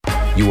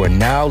You are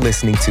now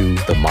listening to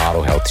The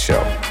Model Health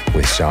Show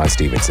with Sean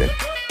Stevenson.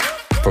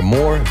 For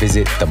more,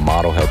 visit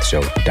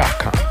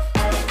themodelhealthshow.com.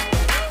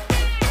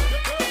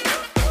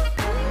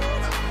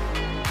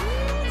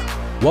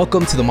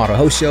 Welcome to The Model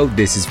Health Show.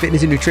 This is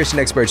fitness and nutrition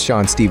expert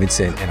Sean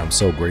Stevenson, and I'm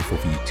so grateful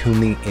for you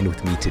tuning in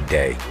with me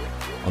today.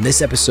 On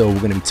this episode, we're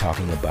going to be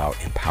talking about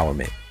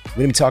empowerment. We're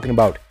going to be talking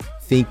about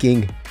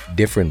thinking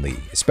differently,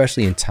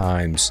 especially in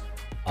times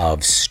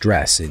of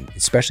stress and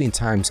especially in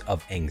times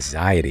of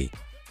anxiety,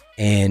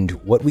 and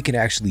what we can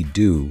actually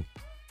do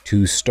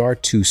to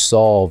start to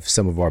solve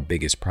some of our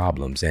biggest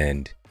problems.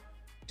 And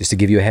just to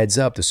give you a heads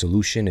up, the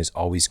solution is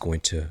always going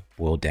to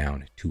boil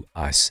down to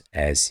us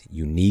as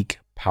unique,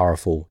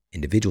 powerful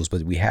individuals,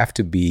 but we have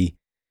to be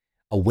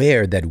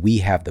aware that we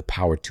have the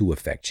power to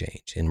affect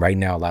change. And right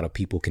now, a lot of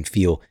people can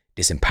feel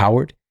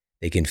disempowered.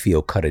 They can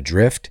feel cut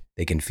adrift.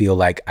 They can feel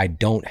like I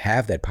don't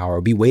have that power.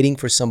 I'll be waiting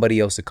for somebody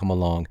else to come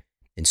along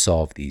and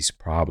solve these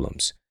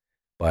problems.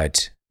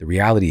 But the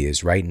reality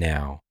is right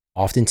now,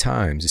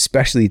 oftentimes,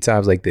 especially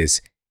times like this,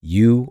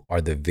 you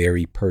are the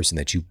very person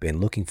that you've been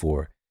looking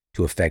for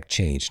to affect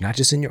change, not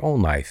just in your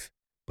own life,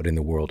 but in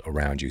the world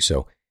around you.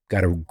 So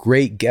got a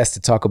great guest to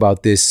talk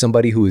about this,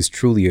 somebody who is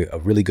truly a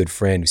really good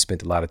friend. We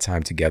spent a lot of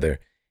time together,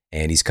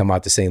 and he's come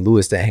out to St.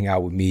 Louis to hang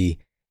out with me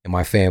and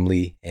my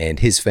family and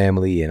his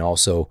family, and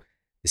also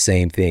the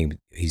same thing.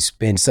 He's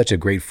been such a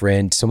great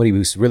friend, somebody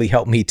who's really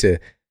helped me to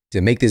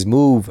make this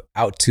move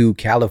out to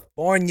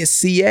California,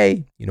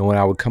 CA. You know, when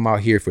I would come out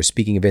here for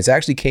speaking events, I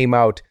actually came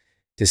out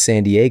to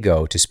San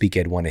Diego to speak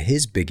at one of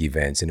his big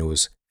events, and it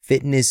was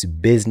Fitness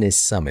Business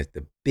Summit,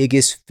 the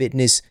biggest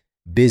fitness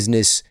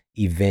business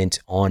event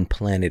on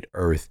planet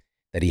Earth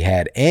that he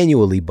had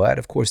annually. But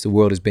of course, the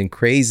world has been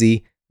crazy,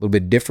 a little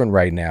bit different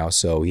right now,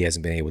 so he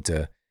hasn't been able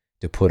to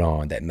put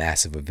on that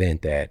massive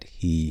event that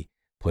he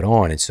put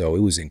on. And so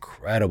it was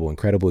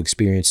incredible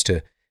experience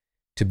to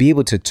be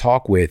able to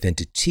talk with and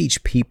to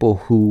teach people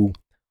who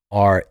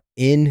are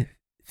in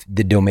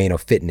the domain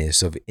of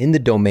fitness, in the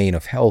domain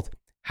of health.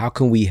 How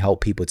can we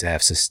help people to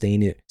have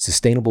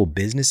sustainable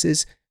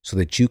businesses so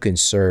that you can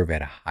serve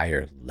at a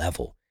higher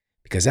level?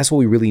 Because that's what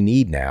we really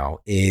need now,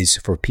 is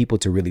for people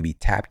to really be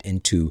tapped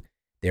into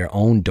their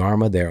own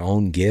dharma, their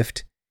own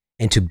gift,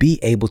 and to be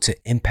able to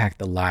impact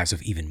the lives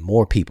of even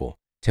more people,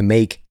 to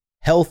make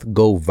health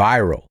go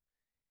viral,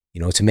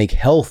 to make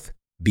health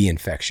be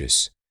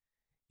infectious.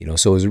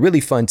 So it was a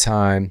really fun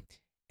time,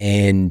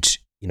 and,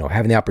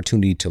 having the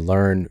opportunity to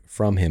learn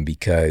from him,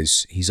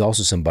 because he's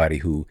also somebody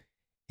who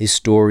his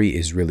story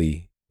is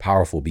really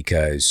powerful,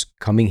 because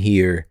coming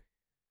here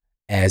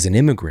as an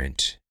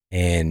immigrant,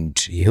 and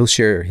he'll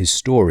share his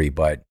story,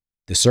 but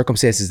the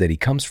circumstances that he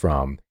comes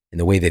from and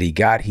the way that he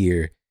got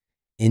here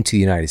into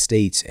the United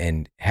States,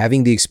 and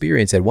having the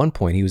experience, at one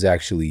point, he was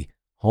actually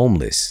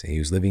homeless and he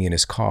was living in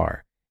his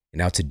car. And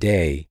now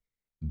today,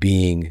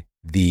 being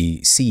the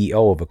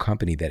CEO of a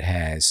company that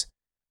has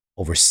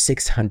over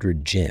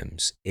 600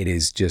 gyms, it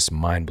is just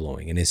mind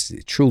blowing. And it's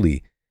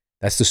truly,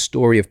 that's the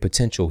story of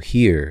potential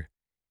here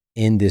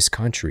in this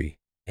country.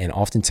 And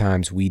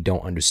oftentimes we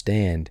don't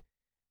understand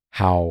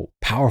how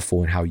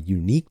powerful and how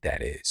unique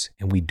that is.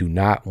 And we do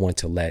not want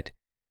to let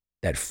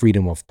that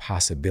freedom of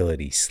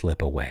possibility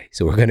slip away.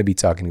 So we're going to be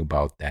talking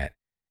about that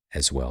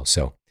as well.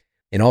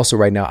 And also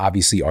right now,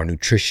 obviously, our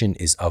nutrition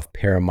is of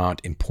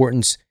paramount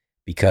importance,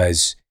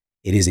 because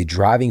it is a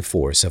driving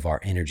force of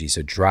our energy. It's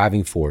a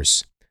driving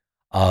force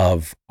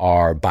of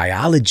our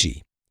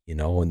biology,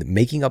 and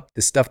making up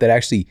the stuff that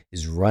actually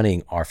is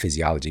running our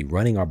physiology,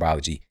 running our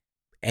biology,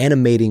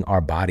 animating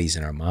our bodies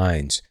and our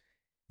minds.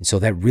 And so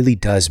that really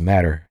does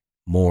matter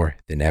more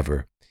than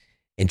ever.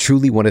 And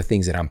truly, one of the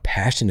things that I'm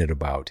passionate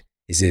about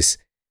is this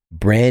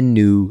brand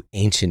new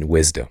ancient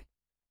wisdom,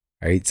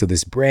 right? So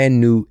this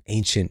brand new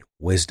ancient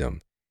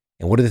wisdom.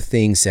 And one of the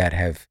things that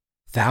have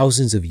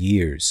thousands of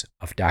years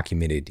of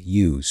documented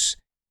use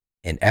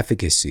and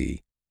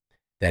efficacy,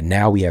 that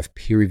now we have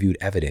peer-reviewed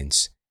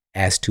evidence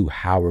as to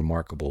how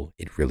remarkable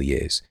it really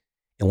is.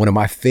 And one of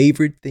my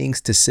favorite things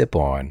to sip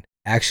on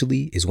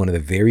actually is one of the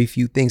very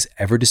few things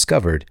ever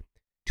discovered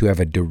to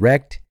have a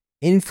direct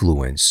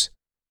influence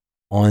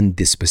on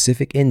the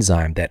specific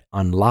enzyme that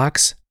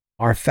unlocks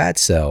our fat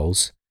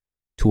cells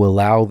to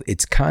allow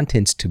its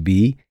contents to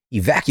be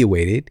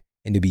evacuated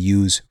and to be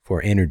used for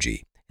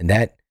energy. And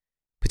that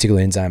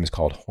particular enzyme is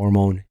called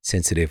hormone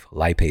sensitive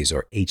lipase,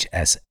 or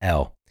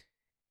HSL.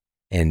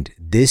 And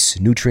this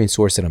nutrient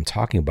source that I'm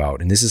talking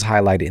about, and this is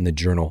highlighted in the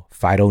journal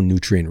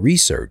Phytonutrient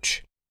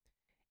Research,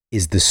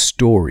 is the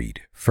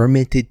storied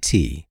fermented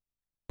tea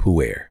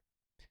pu'er.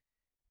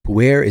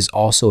 Pu'er is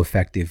also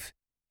effective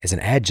as an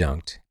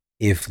adjunct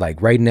if,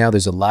 like right now,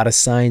 there's a lot of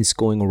science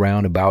going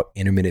around about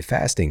intermittent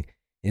fasting.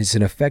 And it's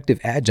an effective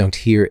adjunct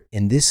here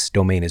in this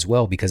domain as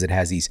well, because it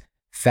has these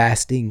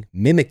fasting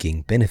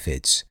mimicking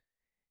benefits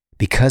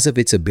because of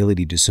its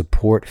ability to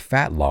support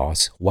fat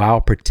loss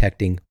while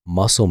protecting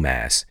muscle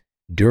mass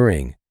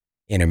during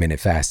intermittent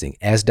fasting,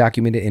 as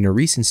documented in a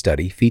recent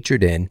study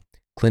featured in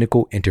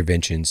Clinical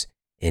Interventions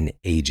in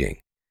Aging.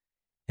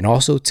 And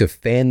also to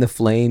fan the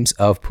flames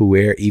of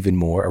pu'er even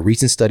more, a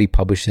recent study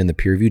published in the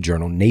peer-reviewed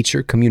journal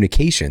Nature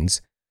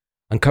Communications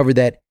uncovered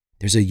that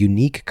there's a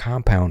unique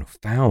compound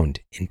found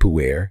in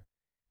pu'er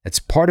that's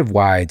part of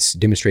why it's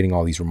demonstrating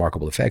all these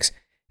remarkable effects.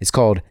 It's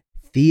called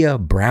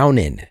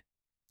theobromine.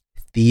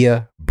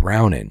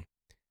 Theobromine,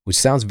 which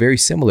sounds very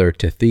similar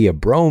to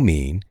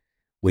theobromine,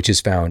 which is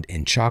found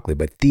in chocolate.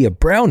 But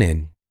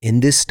theobromine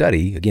in this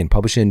study, again,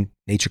 published in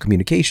Nature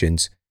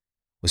Communications,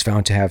 was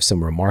found to have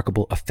some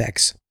remarkable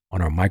effects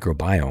on our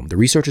microbiome. The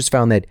researchers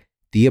found that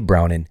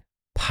theobromine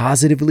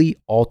positively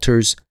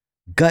alters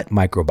gut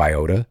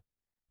microbiota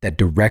that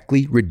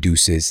directly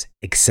reduces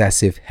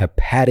excessive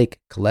hepatic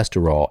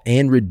cholesterol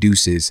and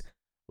reduces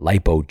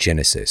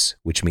lipogenesis,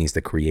 which means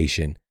the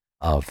creation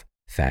of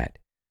fat.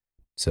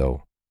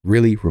 So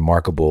really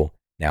remarkable.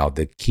 Now,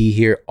 the key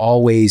here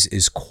always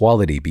is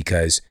quality,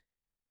 because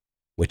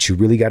what you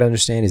really got to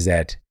understand is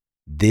that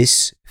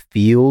this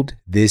field,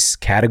 this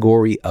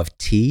category of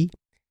tea,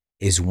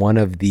 is one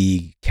of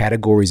the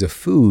categories of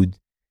food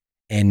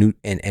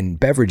and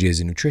beverages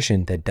and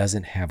nutrition that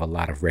doesn't have a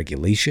lot of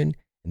regulation.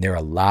 And there are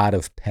a lot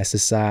of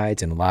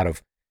pesticides and a lot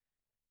of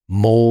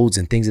molds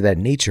and things of that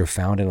nature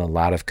found in a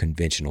lot of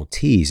conventional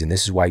teas. And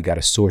this is why you got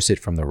to source it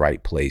from the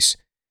right place.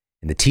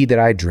 And the tea that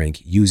I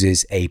drink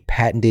uses a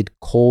patented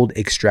cold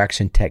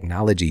extraction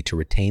technology to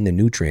retain the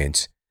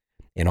nutrients.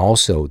 And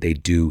also they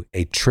do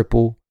a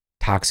triple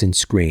toxin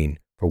screen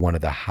for one of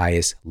the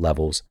highest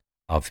levels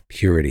of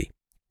purity,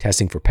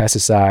 testing for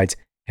pesticides,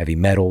 heavy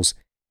metals,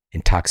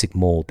 and toxic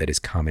mold that is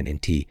common in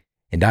tea.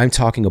 And I'm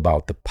talking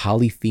about the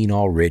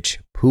polyphenol-rich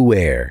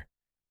pu'er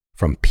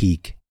from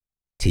Peak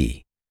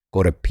Tea.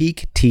 Go to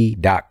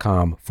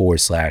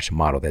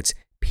peaktea.com/model. That's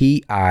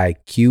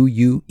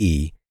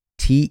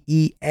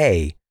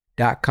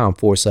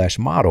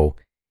PIQUETEA.com/model.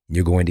 And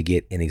you're going to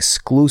get an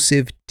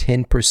exclusive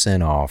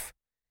 10% off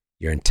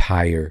your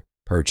entire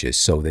purchase.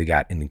 So they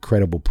got an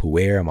incredible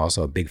pu'er. I'm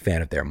also a big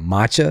fan of their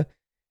matcha,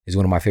 is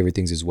one of my favorite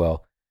things as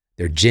well.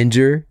 Their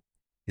ginger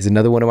is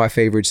another one of my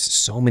favorites.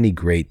 So many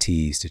great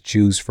teas to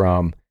choose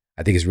from.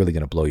 I think it's really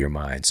going to blow your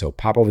mind. So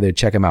pop over there,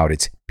 check them out.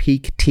 It's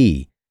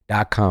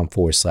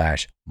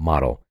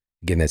peaktea.com/model.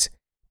 Again, that's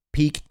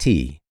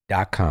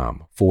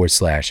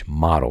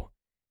peaktea.com/model.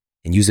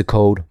 And use the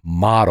code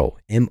MODEL,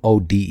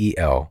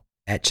 MODEL,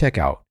 at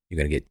checkout. You're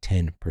going to get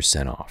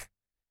 10% off.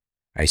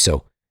 All right,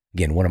 so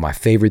again, one of my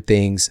favorite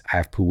things, I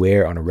have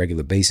pu'er on a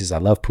regular basis. I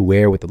love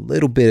pu'er with a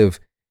little bit of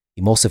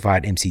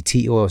emulsified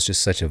MCT oil. It's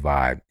just such a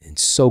vibe and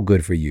so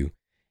good for you.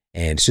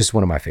 And it's just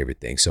one of my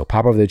favorite things. So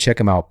pop over there, check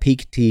them out,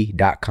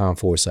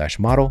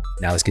 peaktea.com/model.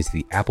 Now let's get to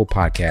the Apple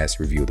Podcast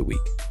Review of the Week.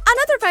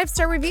 Another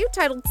 5-star review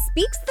titled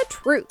Speaks the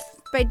Truth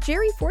by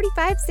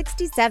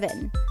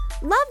Jerry4567.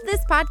 Love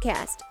this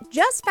podcast.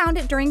 Just found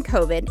it during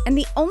COVID and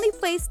the only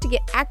place to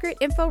get accurate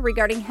info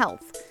regarding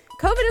health.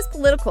 COVID is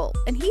political,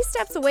 and he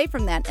steps away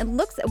from that and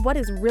looks at what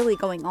is really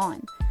going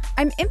on.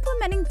 I'm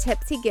implementing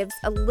tips he gives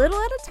a little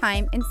at a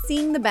time and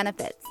seeing the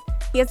benefits.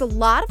 He has a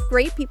lot of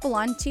great people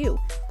on too.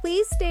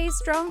 Please stay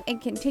strong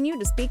and continue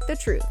to speak the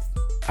truth.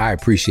 I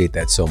appreciate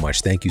that so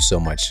much. Thank you so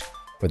much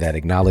for that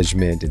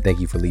acknowledgement, and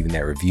thank you for leaving that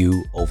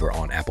review over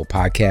on Apple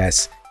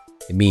Podcasts.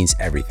 It means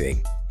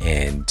everything.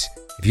 And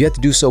if you have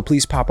to do so,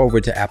 please pop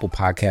over to Apple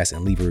Podcasts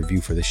and leave a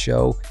review for the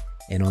show.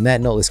 And on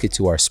that note, let's get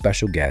to our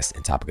special guest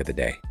and topic of the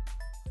day.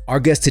 Our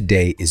guest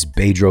today is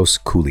Bedros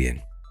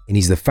Keuilian, and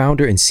he's the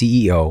founder and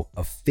CEO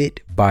of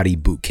Fit Body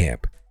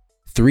Bootcamp,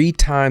 3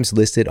 times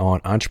listed on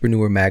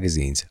Entrepreneur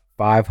Magazine's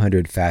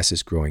 500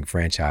 fastest growing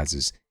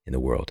franchises in the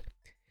world.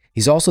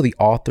 He's also the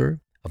author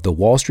of the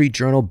Wall Street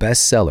Journal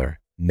bestseller,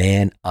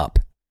 Man Up,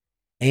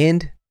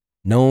 and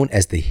known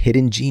as the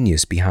hidden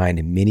genius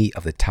behind many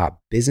of the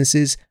top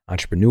businesses,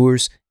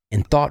 entrepreneurs,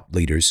 and thought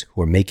leaders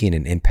who are making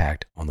an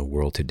impact on the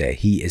world today.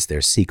 He is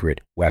their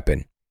secret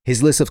weapon.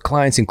 His list of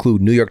clients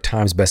include New York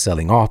Times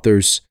bestselling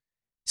authors,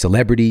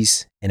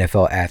 celebrities,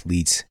 NFL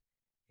athletes,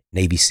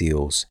 Navy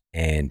SEALs,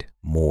 and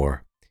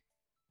more.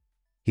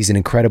 He's an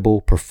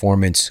incredible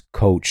performance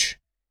coach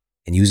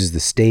and uses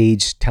the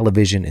stage,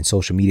 television, and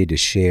social media to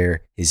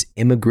share his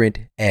immigrant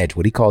edge,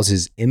 what he calls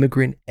his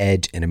immigrant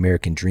edge and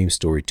American dream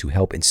story, to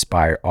help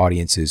inspire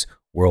audiences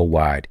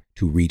worldwide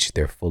to reach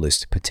their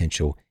fullest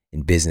potential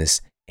in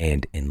business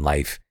and in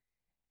life.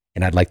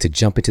 And I'd like to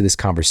jump into this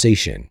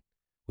conversation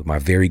with my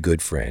very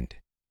good friend,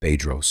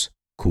 Bedros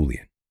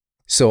Keuilian.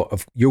 So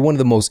you're one of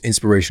the most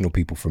inspirational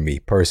people for me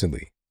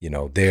personally. You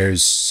know,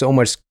 there's so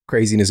much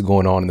craziness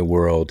going on in the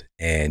world,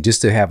 and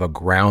just to have a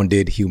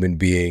grounded human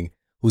being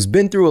who's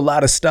been through a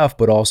lot of stuff,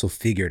 but also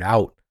figured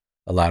out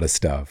a lot of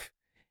stuff.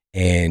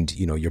 And,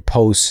 you know, your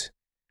posts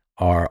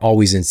are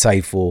always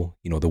insightful.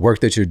 You know, the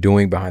work that you're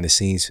doing behind the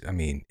scenes, I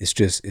mean,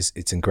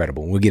 it's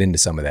incredible. We'll get into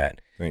some of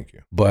that. Thank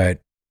you. But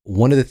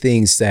one of the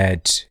things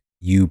that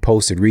you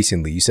posted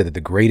recently, you said that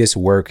the greatest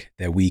work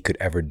that we could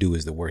ever do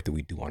is the work that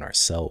we do on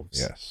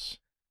ourselves. Yes.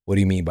 What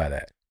do you mean by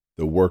that?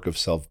 The work of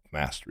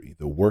self-mastery.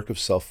 The work of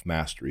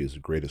self-mastery is the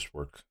greatest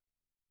work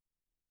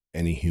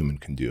any human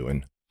can do.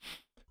 And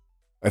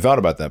I thought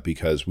about that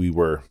because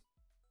we're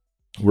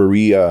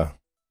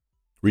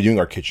redoing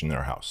our kitchen in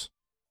our house,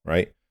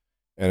 right?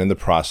 And in the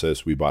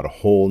process, we bought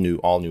all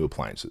new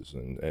appliances.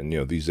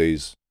 And these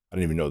days, I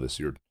didn't even know this.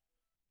 Your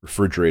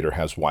refrigerator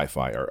has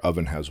Wi-Fi. Our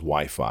oven has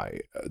Wi-Fi.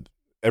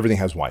 Everything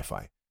has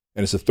Wi-Fi.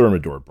 And it's a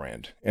Thermador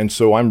brand. And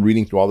so I'm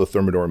reading through all the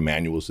Thermador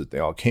manuals that they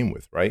all came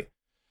with, right?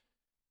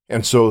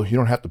 And so you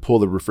don't have to pull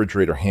the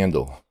refrigerator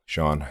handle,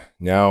 Sean.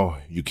 Now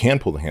you can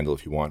pull the handle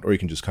if you want, or you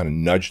can just kind of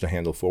nudge the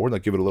handle forward,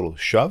 like give it a little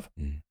shove.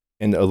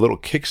 And a little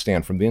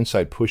kickstand from the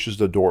inside pushes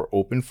the door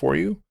open for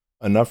you,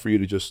 enough for you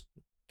to just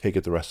take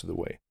it the rest of the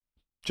way,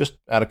 just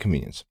out of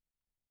convenience.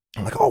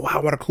 I'm like, oh,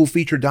 wow, what a cool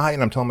feature, Di.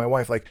 And I'm telling my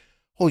wife, like,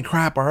 holy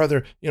crap, our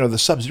other, the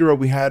Sub-Zero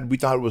we had, we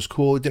thought it was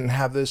cool. It didn't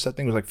have this. That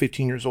thing was like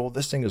 15 years old.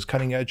 This thing is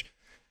cutting edge.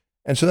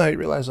 And so then I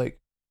realized, like,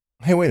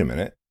 hey, wait a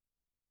minute.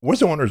 Where's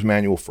the owner's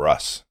manual for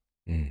us?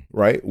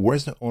 Right?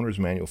 Where's the owner's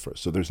manual for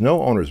us? So there's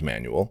no owner's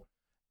manual.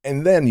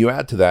 And then you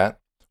add to that,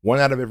 1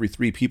 out of every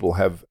 3 people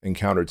have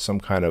encountered some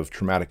kind of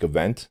traumatic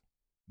event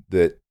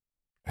that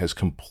has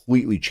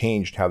completely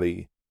changed how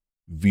they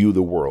view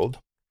the world.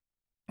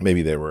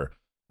 Maybe they were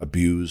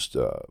abused,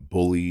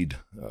 bullied,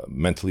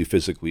 mentally,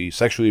 physically,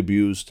 sexually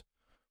abused,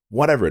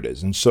 whatever it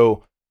is. And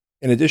so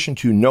in addition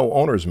to no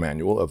owner's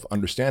manual of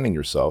understanding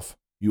yourself,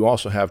 you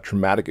also have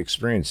traumatic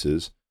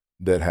experiences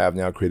that have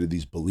now created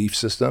these belief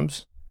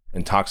systems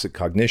and toxic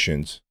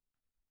cognitions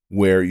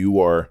where you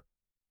are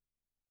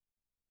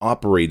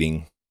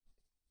operating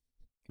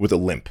with a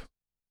limp.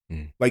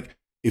 Like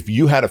if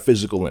you had a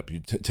physical limp,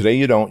 today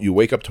you don't, you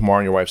wake up tomorrow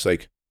and your wife's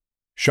like,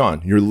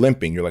 Sean, you're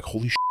limping. You're like,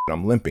 holy shit,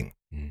 I'm limping.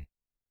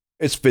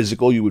 It's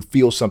physical. You would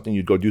feel something.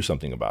 You'd go do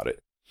something about it.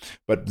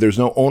 But there's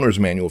no owner's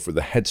manual for the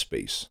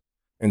headspace.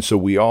 And so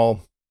we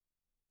all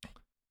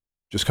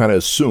just kind of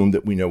assume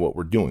that we know what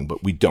we're doing,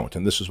 but we don't.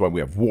 And this is why we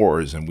have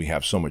wars and we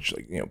have so much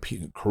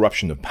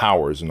corruption of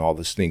powers and all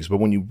these things. But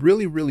when you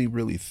really, really,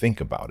 really think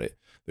about it,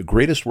 the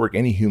greatest work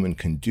any human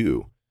can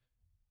do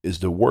is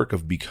the work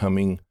of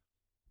becoming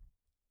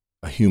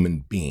a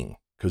human being,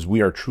 because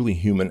we are truly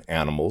human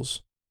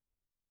animals.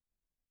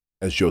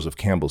 As Joseph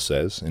Campbell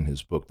says in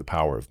his book, The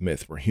Power of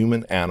Myth, we're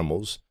human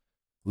animals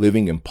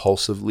living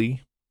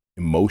impulsively,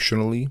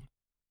 emotionally,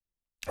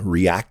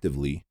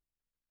 reactively.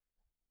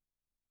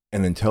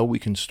 And until we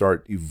can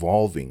start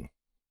evolving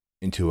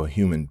into a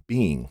human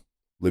being,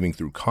 living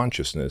through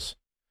consciousness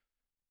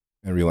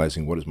and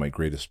realizing what is my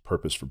greatest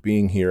purpose for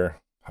being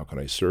here? How can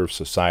I serve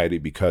society?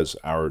 Because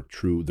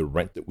the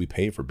rent that we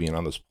pay for being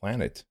on this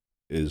planet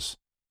is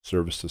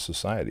service to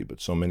society.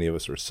 But so many of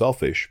us are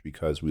selfish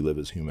because we live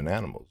as human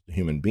animals. The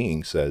human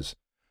being says,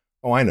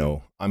 oh, I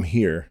know, I'm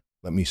here.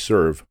 Let me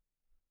serve.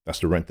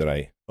 That's the rent that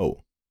I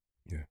owe.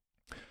 Yeah.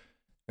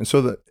 And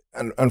so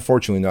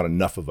unfortunately, not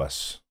enough of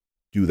us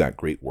do that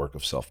great work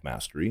of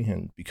self-mastery.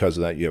 And because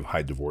of that, you have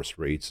high divorce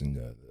rates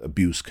and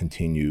abuse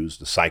continues.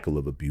 The cycle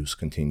of abuse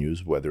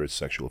continues, whether it's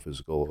sexual,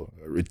 physical,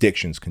 or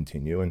addictions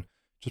continue. And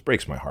it just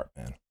breaks my heart,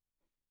 man.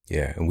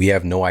 Yeah, and we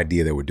have no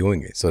idea that we're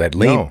doing it. So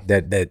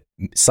that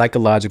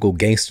psychological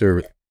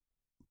gangster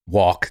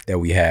walk that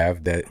we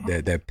have,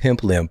 that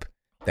pimp limp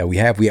that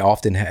we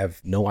often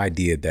have no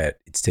idea that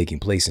it's taking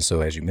place. And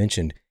so, as you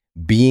mentioned,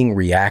 being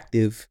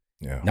reactive,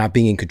 not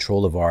being in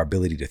control of our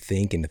ability to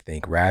think and to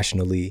think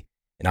rationally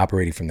and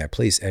operating from that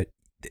place,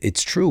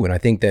 it's true. And I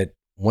think that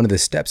one of the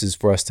steps is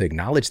for us to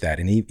acknowledge that,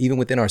 and even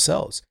within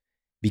ourselves,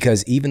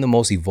 because even the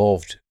most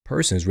evolved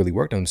person who's really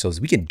worked on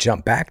themselves, we can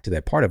jump back to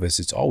that part of us.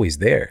 It's always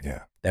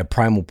there, that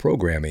primal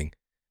programming.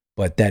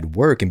 But that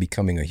work in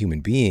becoming a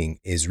human being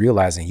is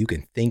realizing you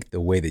can think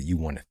the way that you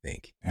want to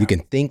think. You can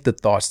think the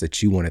thoughts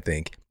that you want to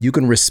think. You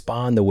can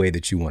respond the way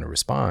that you want to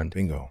respond.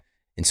 Bingo.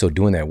 And so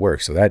doing that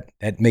work. So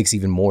that makes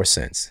even more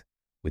sense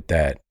with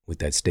that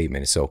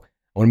statement. And so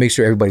I want to make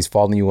sure everybody's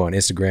following you on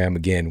Instagram.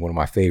 Again, one of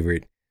my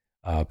favorite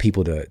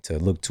people to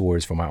look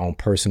towards for my own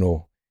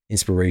personal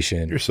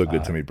inspiration. You're so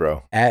good to me,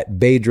 bro. At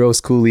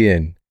Bedros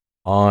Keuilian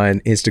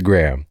on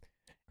Instagram.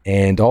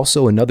 And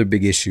also another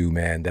big issue,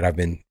 man, that I've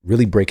been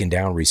really breaking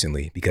down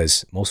recently,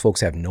 because most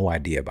folks have no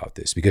idea about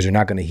this, because you're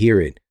not going to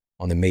hear it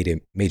on the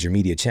major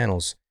media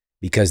channels,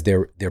 because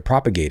they're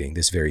propagating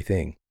this very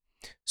thing.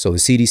 So the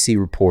CDC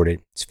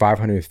reported it's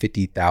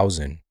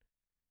 550,000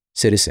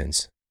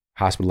 citizens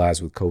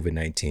hospitalized with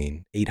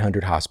COVID-19,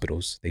 800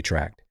 hospitals they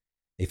tracked.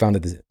 They found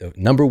that the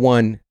number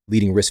one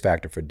leading risk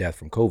factor for death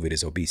from COVID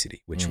is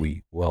obesity, which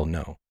we well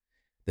know.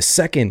 The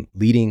second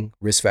leading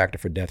risk factor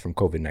for death from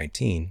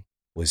COVID-19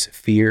 was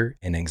fear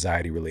and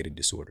anxiety related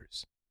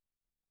disorders.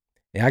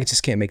 And I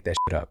just can't make that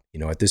shit up.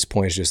 At this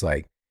point, it's just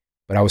like,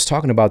 but I was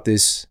talking about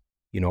this,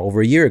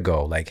 over a year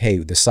ago, like, hey,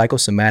 the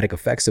psychosomatic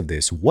effects of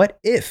this. What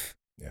if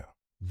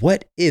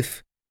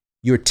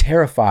you're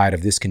terrified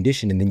of this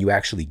condition and then you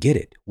actually get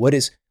it? What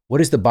is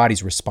the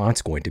body's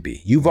response going to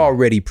be? You've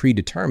already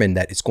predetermined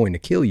that it's going to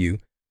kill you.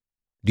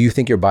 Do you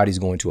think your body's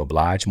going to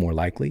oblige more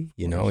likely?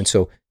 And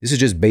so this is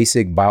just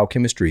basic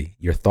biochemistry.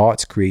 Your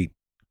thoughts create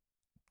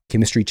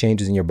chemistry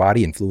changes in your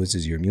body,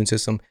 influences your immune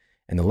system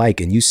and the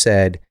like. And you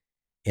said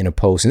in a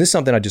post, and this is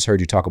something I just heard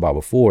you talk about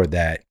before,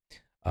 that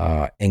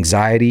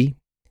anxiety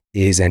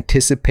is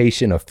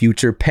anticipation of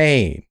future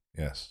pain.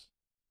 Yes.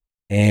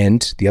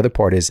 And the other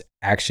part is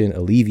action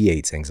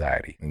alleviates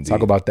anxiety. Indeed.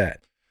 Talk about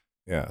that.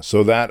 Yeah.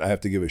 So that I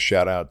have to give a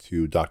shout out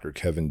to Dr.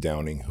 Kevin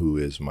Downing, who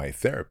is my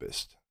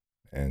therapist.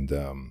 And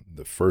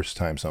the first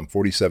time, so I'm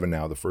 47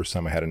 now, the first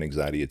time I had an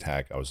anxiety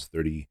attack, I was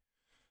 38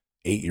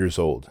 years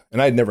old.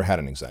 And I had never had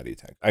an anxiety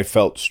attack. I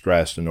felt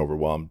stressed and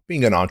overwhelmed.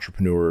 Being an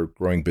entrepreneur,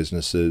 growing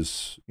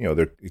businesses,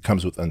 it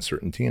comes with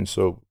uncertainty. And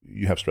so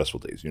you have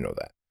stressful days, you know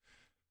that.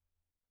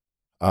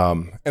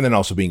 And then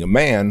also being a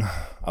man,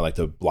 I like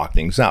to block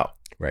things out.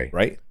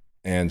 Right.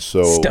 And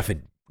so stuff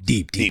it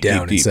deep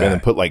down inside. And then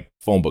put like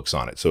phone books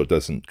on it so it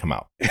doesn't come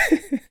out.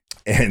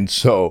 And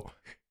so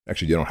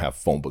actually they don't have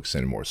phone books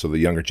anymore. So the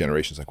younger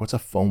generation's like, what's a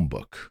phone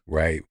book?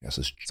 Right. Yes,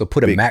 so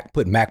put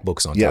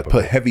MacBooks on top of it. Yeah,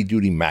 put heavy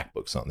duty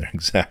MacBooks on there.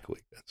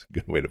 Exactly. That's a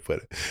good way to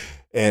put it.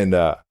 And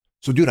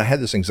so dude, I had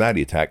this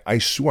anxiety attack. I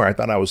swear I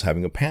thought I was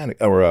having a panic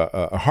or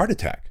a heart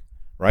attack.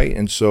 Right.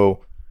 And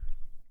so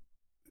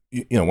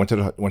went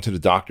to the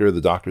doctor.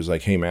 The doctor's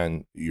like, hey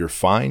man, you're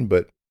fine,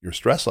 but your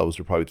stress levels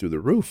are probably through the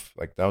roof.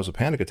 Like that was a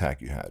panic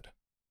attack you had.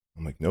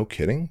 I'm like, no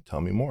kidding.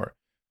 Tell me more.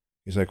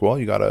 He's like, well,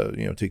 you got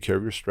to, take care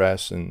of your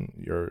stress and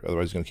you're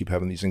otherwise going to keep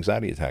having these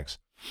anxiety attacks.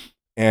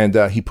 And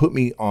he put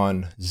me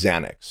on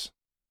Xanax.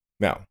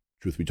 Now,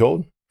 truth be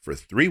told, for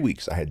 3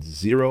 weeks, I had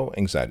 0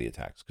 anxiety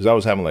attacks because I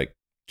was having like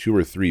 2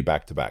 or 3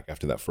 back to back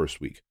after that first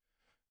week.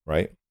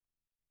 Right.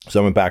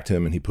 So I went back to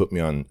him and he put me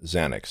on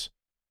Xanax.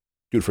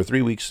 Dude, for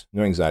 3 weeks,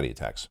 no anxiety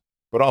attacks.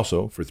 But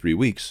also for 3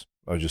 weeks,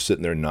 I was just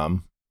sitting there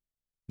numb.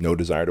 No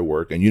desire to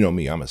work. And you know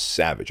me, I'm a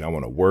savage. I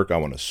want to work. I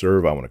want to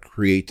serve. I want to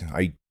create.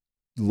 I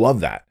love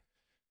that.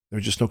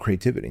 There's just no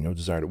creativity, no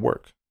desire to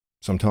work.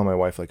 So I'm telling my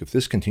wife, like, if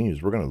this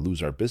continues, we're going to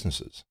lose our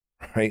businesses,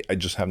 right? I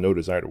just have no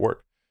desire to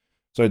work.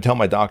 So I tell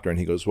my doctor and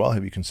he goes, well,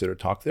 have you considered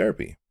talk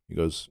therapy? He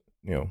goes,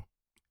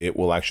 it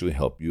will actually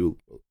help you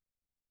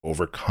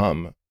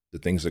overcome the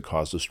things that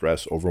cause the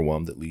stress,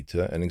 overwhelm that lead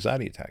to an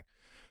anxiety attack.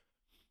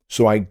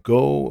 So I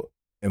go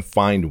and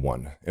find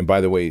one. And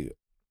by the way,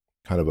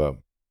 kind of a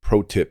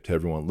pro tip to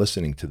everyone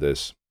listening to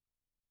this,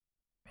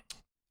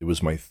 it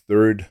was my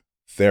 3rd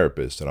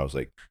therapist and I was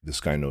like, this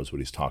guy knows what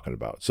he's talking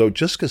about. So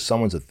just because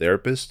someone's a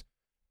therapist,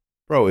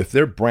 bro, if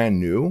they're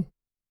brand new,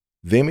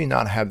 they may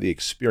not have the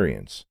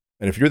experience.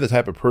 And if you're the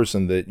type of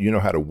person that you know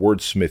how to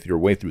wordsmith your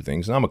way through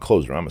things, and I'm a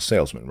closer, I'm a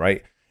salesman,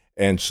 right?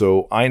 And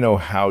so I know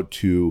how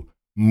to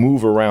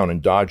move around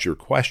and dodge your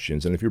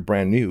questions. And if you're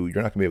brand new,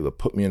 you're not gonna be able to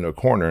put me in a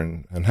corner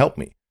and help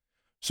me.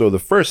 So the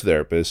first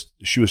therapist,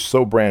 she was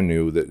so brand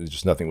new that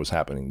just nothing was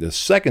happening. The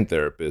second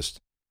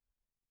therapist,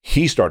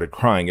 he started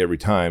crying every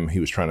time he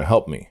was trying to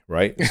help me,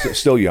 right?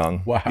 Still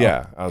young. Wow.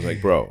 Yeah. I was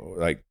like, bro,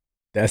 like,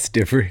 that's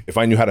different. If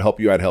I knew how to help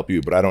you, I'd help you,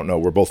 but I don't know.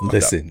 We're both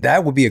Listen,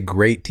 that would be a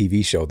great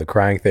TV show, The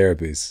Crying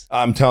Therapist.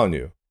 I'm telling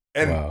you.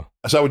 And wow.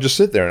 So I would just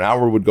sit there, an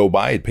hour would go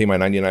by, I'd pay my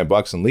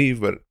 $99 and leave,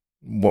 but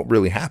what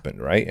really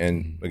happened, right?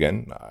 And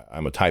again,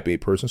 I'm a type A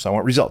person, so I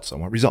want results.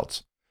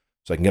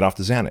 So I can get off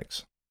the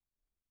Xanax.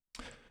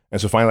 And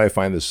so finally I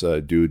find this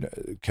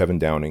dude, Kevin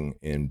Downing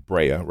in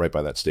Brea, right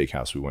by that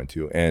steakhouse we went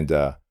to.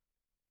 And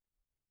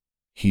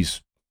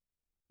he's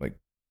like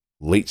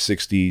late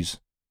 60s,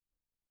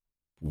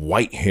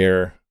 white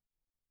hair.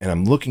 And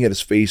I'm looking at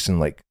his face and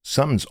like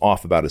something's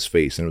off about his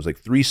face. And it was like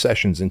 3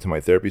 sessions into my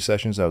therapy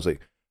sessions, I was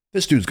like,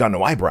 this dude's got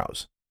no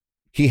eyebrows.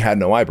 He had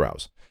no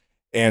eyebrows.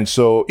 And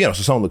so, so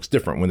someone looks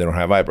different when they don't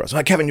have eyebrows. I'm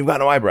like, Kevin, you've got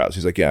no eyebrows.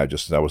 He's like, yeah,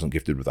 I wasn't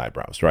gifted with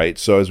eyebrows, right?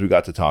 So as we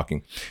got to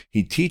talking,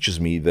 he teaches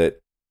me that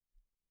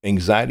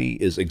anxiety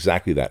is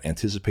exactly that,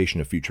 anticipation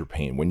of future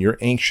pain. When you're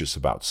anxious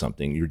about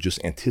something, you're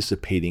just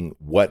anticipating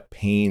what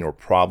pain or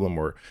problem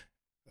or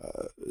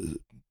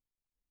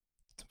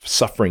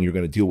suffering you're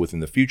going to deal with in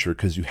the future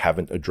because you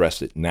haven't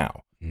addressed it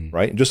now,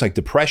 right? And just like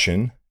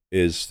depression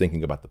is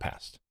thinking about the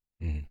past,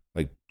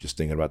 like just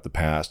thinking about the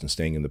past and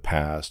staying in the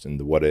past and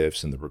the what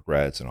ifs and the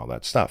regrets and all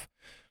that stuff.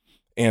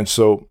 And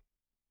so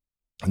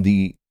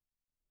the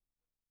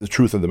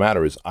truth of the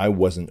matter is I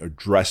wasn't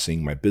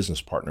addressing my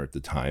business partner at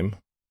the time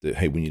that,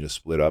 hey, we need to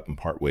split up and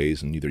part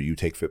ways and either you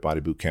take Fit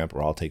Body Boot Camp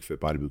or I'll take Fit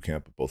Body Boot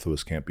Camp, but both of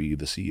us can't be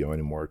the CEO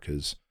anymore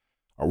because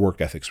our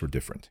work ethics were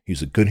different.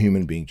 He's a good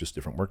human being, just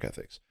different work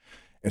ethics.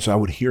 And so I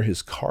would hear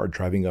his car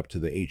driving up to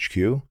the HQ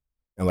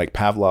and like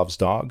Pavlov's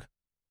dog,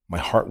 my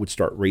heart would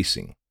start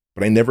racing.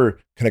 But I never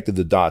connected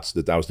the dots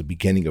that was the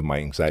beginning of my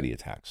anxiety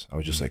attacks. I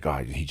was just like,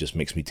 he just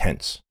makes me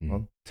tense.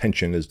 Well,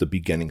 tension is the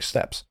beginning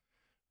steps,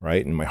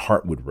 right? And my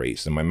heart would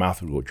race and my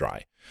mouth would go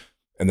dry.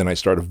 And then I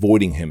started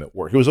avoiding him at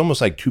work. It was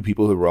almost like 2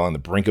 people who were on the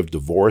brink of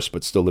divorce,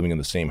 but still living in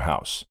the same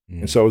house.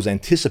 And so I was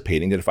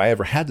anticipating that if I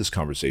ever had this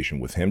conversation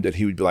with him, that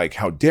he would be like,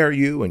 how dare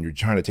you? And you're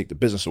trying to take the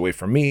business away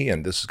from me.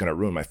 And this is going to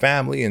ruin my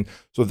family. And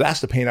so that's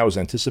the pain I was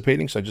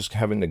anticipating. So I just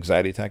have an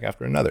anxiety attack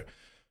after another.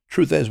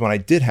 Truth is, when I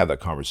did have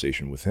that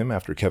conversation with him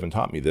after Kevin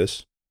taught me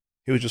this,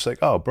 he was just like,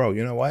 oh, bro,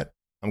 you know what?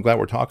 I'm glad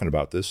we're talking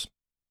about this.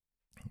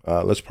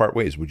 Let's part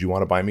ways. Would you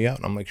want to buy me out?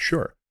 And I'm like,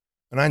 sure.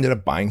 And I ended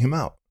up buying him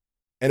out.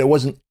 And it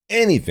wasn't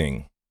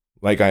anything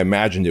like I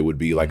imagined it would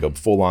be, like a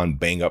full-on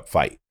bang-up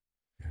fight.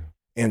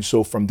 And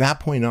so from that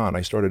point on,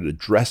 I started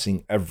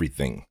addressing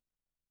everything.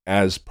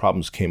 as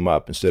problems came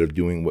up, instead of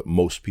doing what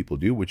most people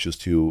do, which is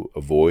to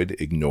avoid,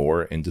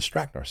 ignore, and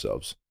distract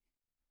ourselves.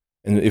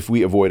 And if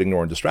we avoid,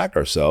 ignore, and distract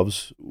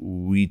ourselves,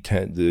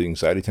 the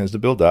anxiety tends to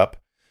build up.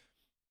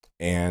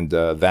 And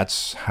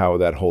that's how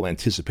that whole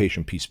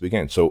anticipation piece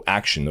began. So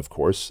action, of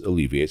course,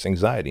 alleviates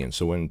anxiety. And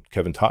so when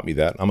Kevin taught me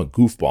that, I'm a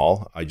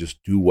goofball. I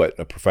just do what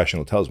a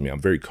professional tells me.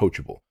 I'm very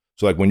coachable.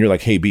 So like when you're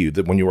like, hey, B,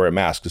 when you wear a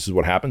mask, this is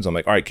what happens. I'm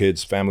like, all right,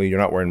 kids, family, you're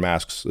not wearing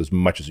masks as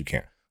much as you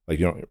can. Like,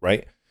 you know,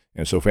 right?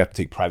 And so if we have to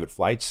take private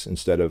flights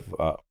instead of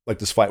like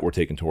this flight we're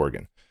taking to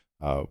Oregon,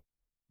 we're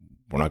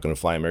not going to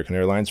fly American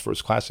Airlines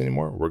first class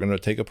anymore. We're going to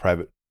take a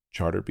private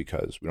charter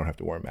because we don't have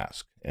to wear a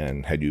mask.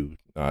 And had you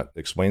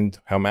explained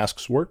how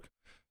masks work,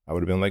 I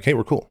would have been like, hey,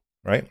 we're cool,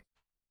 right?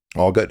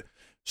 All good.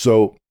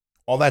 So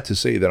all that to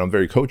say that I'm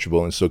very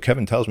coachable. And so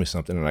Kevin tells me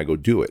something and I go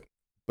do it.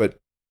 But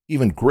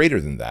even greater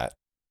than that,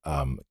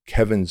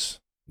 Kevin's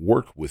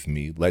work with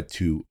me led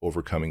to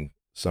overcoming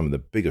some of the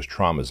biggest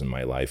traumas in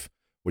my life,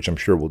 which I'm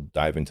sure we'll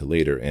dive into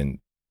later. And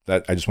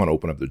that I just want to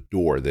open up the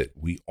door that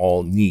we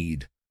all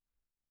need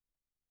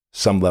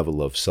some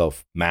level of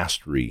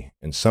self-mastery.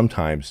 And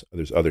sometimes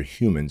there's other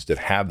humans that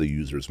have the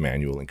user's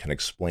manual and can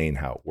explain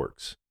how it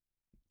works.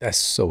 That's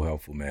so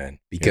helpful, man.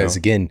 Because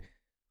again,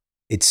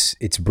 it's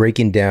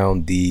breaking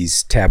down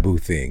these taboo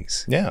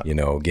things. Yeah. You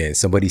know, again,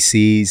 somebody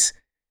sees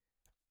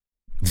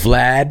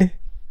Vlad,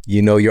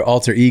 you know, your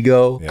alter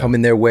ego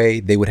coming their way,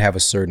 they would have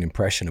a certain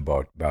impression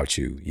about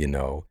you, you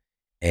know.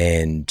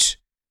 And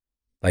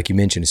like you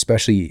mentioned,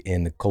 especially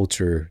in the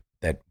culture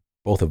that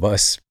both of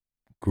us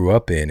grew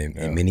up in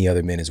and many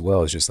other men as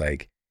well, it's just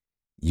like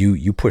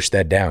you push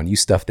that down, you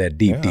stuff that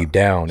deep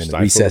down in the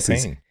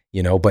recesses,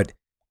 you know. But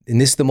and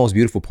this is the most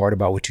beautiful part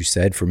about what you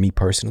said for me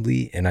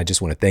personally, and I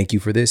just want to thank you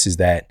for this, is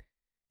that,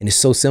 and it's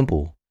so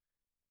simple,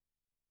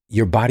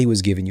 your body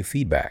was giving you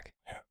feedback.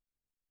 Yeah.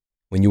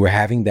 When you were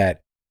having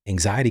that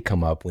anxiety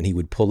come up, when he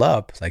would pull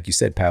up, like you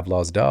said,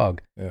 Pavlov's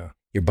dog,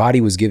 your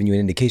body was giving you an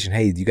indication,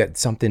 hey, you got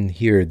something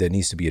here that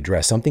needs to be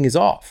addressed. Something is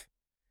off.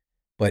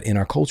 But in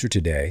our culture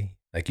today,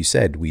 like you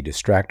said, we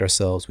distract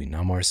ourselves, we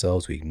numb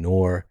ourselves, we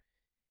ignore.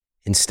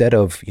 Instead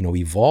of, you know,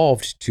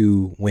 evolved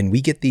to when we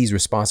get these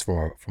responses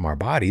from our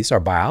bodies, our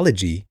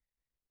biology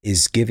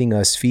is giving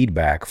us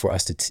feedback for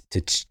us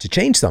to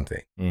change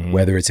something,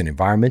 whether it's an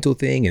environmental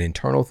thing, an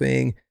internal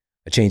thing,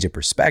 a change in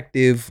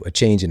perspective, a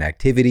change in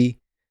activity.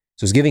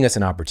 So it's giving us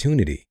an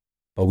opportunity,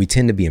 but we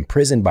tend to be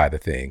imprisoned by the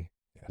thing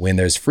when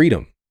there's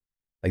freedom.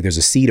 Like there's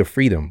a seed of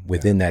freedom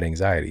within that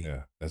anxiety.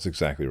 Yeah, that's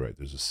exactly right.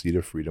 There's a seed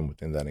of freedom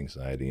within that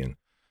anxiety. And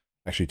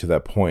actually, to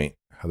that point,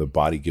 how the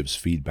body gives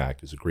feedback,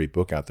 there's a great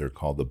book out there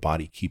called The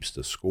Body Keeps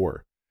the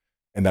Score.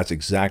 And that's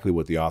exactly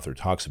what the author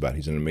talks about.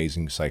 He's an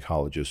amazing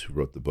psychologist who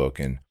wrote the book.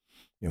 And,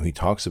 you know, he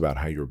talks about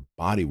how your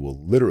body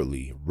will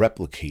literally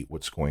replicate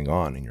what's going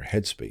on in your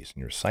headspace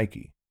and your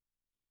psyche.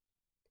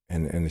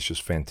 And it's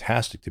just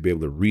fantastic to be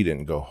able to read it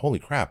and go, holy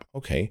crap,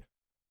 okay,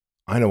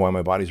 I know why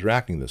my body's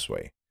reacting this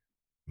way.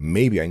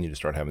 Maybe I need to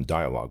start having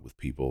dialogue with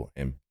people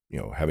and, you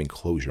know, having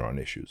closure on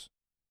issues.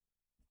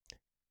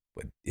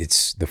 But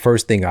it's the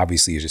first thing,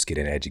 obviously, is just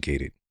getting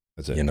educated.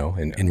 That's it. You know,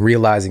 and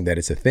realizing that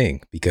it's a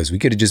thing, because we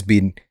could have just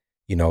been,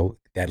 you know,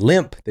 that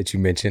limp that you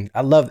mentioned.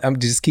 I'm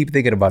just keep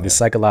thinking about the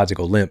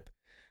psychological limp.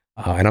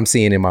 And I'm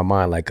seeing in my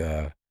mind like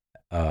a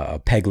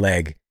peg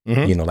leg,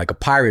 you know, like a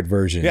pirate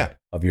version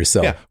of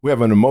yourself. Yeah, we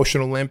have an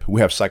emotional limp.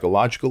 We have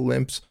psychological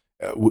limps.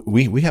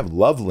 We have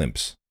love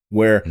limps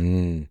where,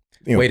 you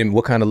know, wait a minute,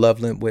 what kind of love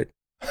limp with?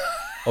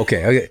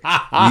 Okay.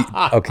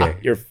 Okay.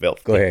 You're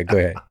filthy. Go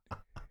ahead.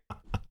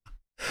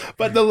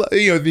 But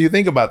you know, you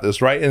think about this,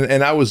 right?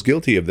 And I was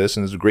guilty of this.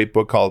 And there's a great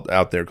book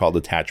out there called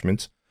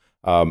Attachments.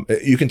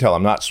 You can tell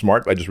I'm not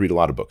smart, but I just read a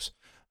lot of books.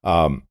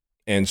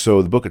 And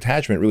so the book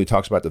Attachment really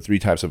talks about the 3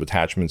 types of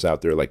attachments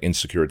out there, like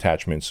insecure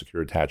attachment,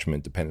 secure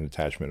attachment, dependent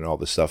attachment, and all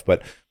this stuff.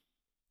 But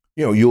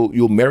you know,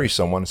 you'll marry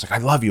someone. It's like,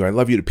 I love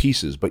you to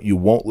pieces, but you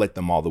won't let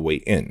them all the way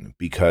in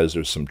because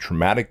there's some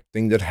traumatic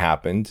thing that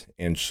happened,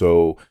 and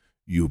so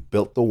you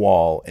built the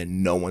wall,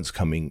 and no one's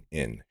coming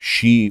in.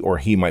 She or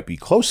he might be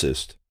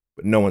closest,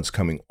 but no one's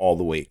coming all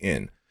the way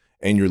in.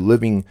 And you're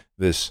living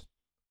this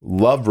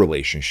love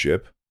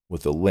relationship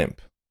with a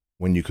limp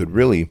when you could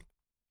really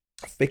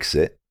fix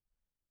it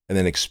and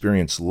then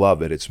experience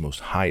love at its most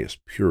highest,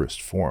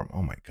 purest form.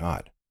 Oh my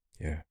God.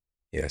 Yeah.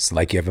 Yes.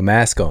 Like you have a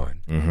mask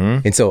on.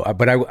 And so,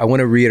 but I want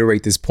to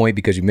reiterate this point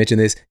because you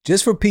mentioned this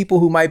just for people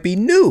who might be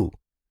new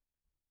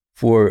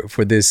for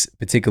this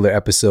particular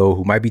episode,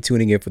 who might be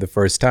tuning in for the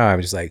first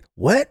time. Just like,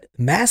 what?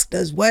 Mask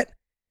does what?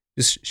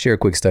 Just share a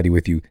quick study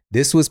with you.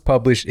 This was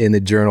published in the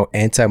journal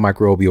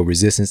Antimicrobial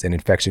Resistance and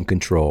Infection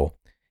Control.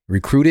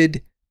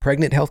 Recruited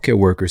pregnant healthcare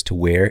workers to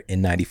wear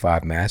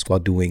N95 masks while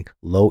doing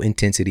low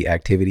intensity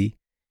activity.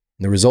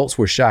 And the results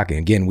were shocking.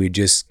 Again, we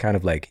just kind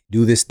of like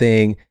do this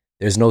thing.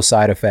 There's no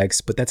side effects,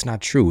 but that's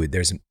not true.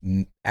 There's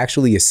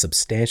actually a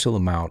substantial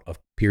amount of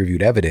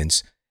peer-reviewed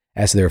evidence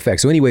as to their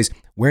effects. So anyways,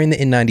 wearing the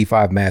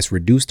N95 mask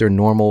reduced their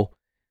normal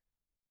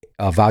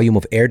volume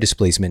of air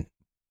displacement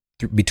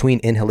between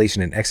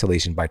inhalation and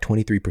exhalation by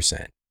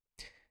 23%.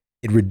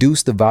 It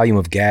reduced the volume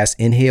of gas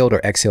inhaled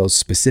or exhaled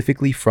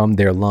specifically from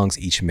their lungs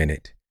each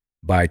minute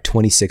by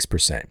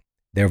 26%.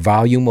 Their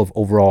volume of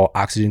overall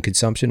oxygen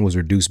consumption was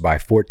reduced by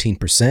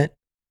 14%.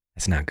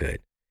 That's not good.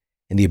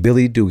 And the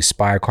ability to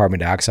expire carbon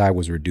dioxide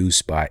was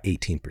reduced by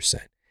 18%.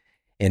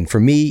 And for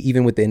me,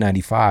 even with the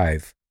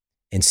N95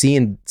 and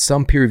seeing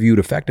some peer-reviewed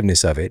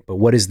effectiveness of it, but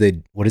what is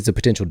the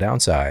potential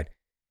downside?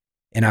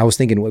 And I was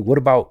thinking, what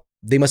about,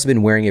 they must have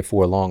been wearing it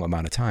for a long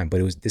amount of time,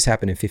 but this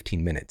happened in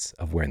 15 minutes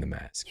of wearing the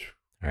mask.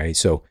 All right.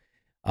 So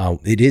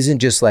it isn't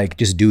just like,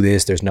 just do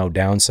this, there's no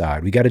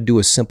downside. We got to do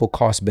a simple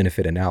cost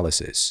benefit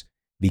analysis,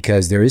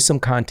 because there is some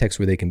context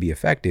where they can be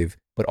effective,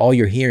 but all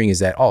you're hearing is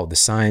that, the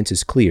science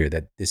is clear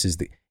that this is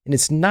and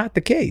it's not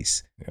the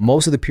case. Yeah.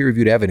 Most of the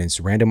peer-reviewed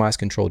evidence, randomized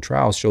controlled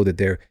trials, show that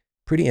they're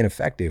pretty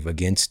ineffective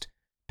against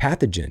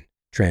pathogen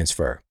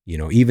transfer.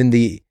 Even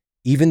the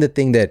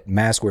thing that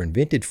masks were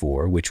invented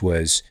for, which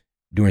was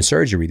during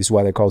surgery, this is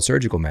why they're called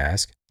surgical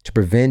masks, to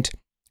prevent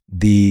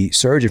the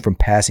surgeon from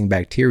passing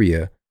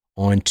bacteria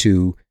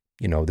onto,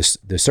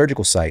 the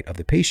surgical site of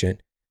the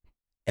patient.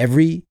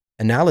 Every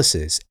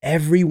analysis,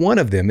 every one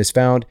of them has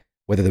found,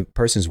 whether the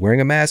person's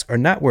wearing a mask or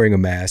not wearing a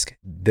mask,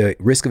 the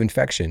risk of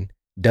infection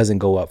doesn't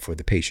go up for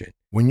the patient.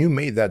 When you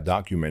made that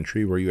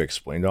documentary where you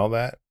explained all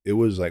that, it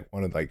was like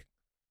one of a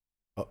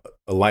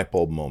light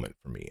bulb moment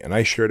for me. And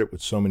I shared it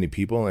with so many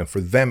people, and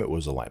for them, it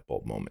was a light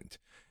bulb moment.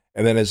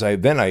 And then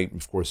I,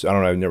 of course, I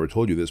don't know, I've never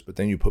told you this, but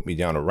then you put me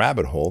down a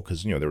rabbit hole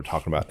because, they were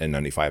talking about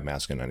N95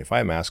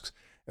 masks.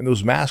 And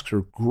those masks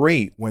are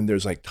great when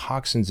there's like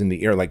toxins in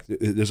the air, like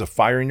there's a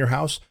fire in your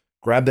house.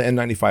 Grab the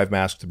N95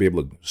 mask to be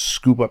able to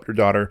scoop up your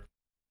daughter,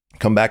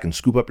 come back and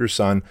scoop up your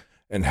son,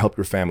 and help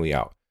your family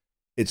out.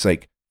 It's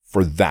like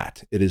for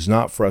that. It is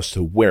not for us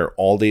to wear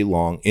all day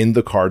long in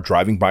the car,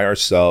 driving by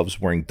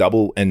ourselves, wearing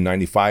double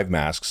N95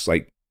 masks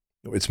like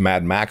it's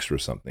Mad Max or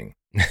something.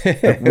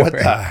 Like, what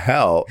the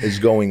hell is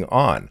going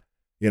on?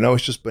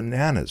 It's just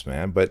bananas,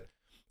 man. But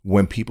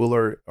when people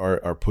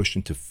are pushed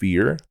into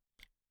fear,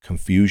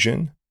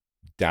 confusion,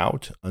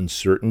 doubt,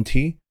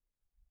 uncertainty,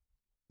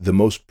 the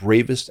most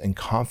bravest and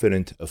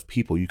confident of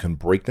people, you can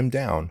break them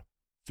down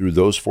through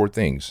those four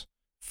things: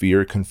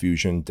 fear,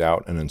 confusion,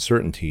 doubt, and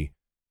uncertainty.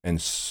 And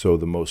so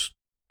the most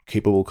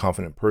capable,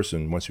 confident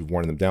person, once you've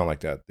worn them down like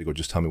that, they go,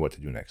 just tell me what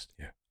to do next.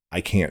 Yeah. I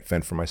can't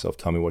fend for myself.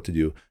 Tell me what to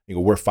do. You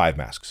go, wear 5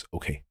 masks.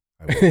 Okay.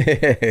 I will.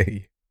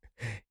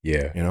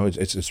 Yeah.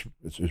 It's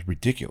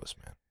ridiculous,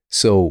 man.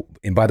 So,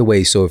 and by the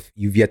way, so if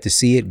you've yet to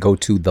see it, go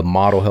to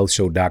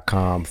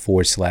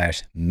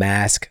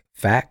themodelhealthshow.com/mask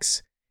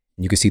facts.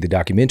 You can see the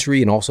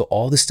documentary, and also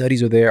all the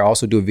studies are there. I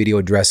also do a video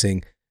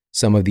addressing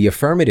some of the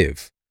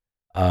affirmative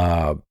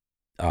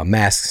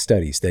mask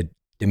studies that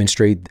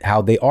demonstrate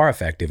how they are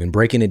effective, and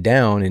breaking it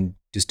down and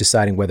just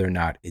deciding whether or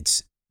not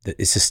it's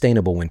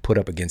sustainable when put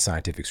up against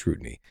scientific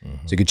scrutiny.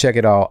 Mm-hmm. So you can check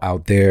it all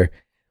out there.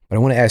 But I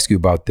want to ask you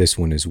about this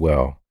one as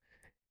well.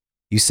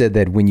 You said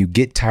that when you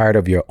get tired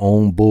of your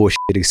own bullshit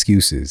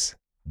excuses,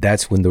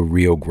 that's when the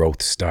real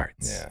growth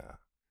starts. Yeah.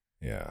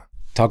 Yeah.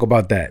 Talk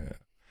about that.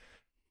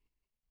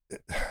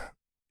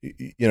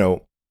 Yeah.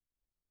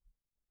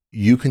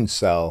 We can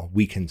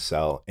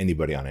sell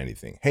anybody on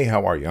anything. Hey,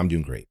 how are you? I'm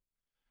doing great.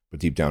 But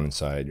deep down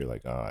inside, you're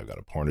like, I've got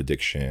a porn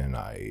addiction.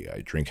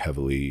 I drink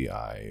heavily.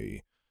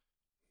 I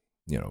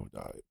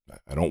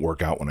don't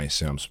work out when I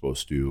say I'm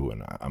supposed to,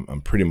 and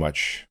I'm pretty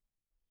much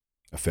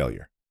a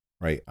failure,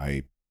 right?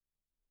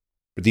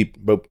 But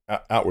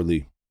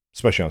outwardly,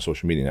 especially on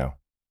social media now,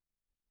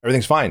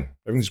 everything's fine.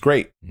 Everything's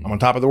great. Mm-hmm. I'm on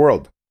top of the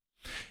world.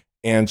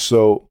 And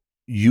so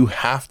you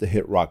have to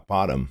hit rock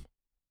bottom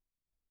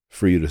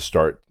for you to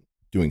start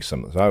doing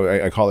something. So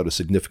I call it a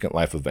significant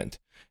life event.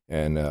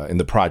 And in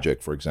the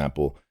project, for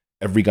example,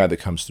 every guy that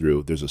comes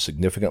through, there's a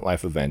significant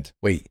life event.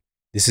 Wait,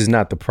 this is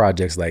not the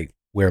projects like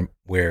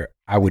where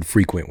I would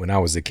frequent when I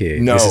was a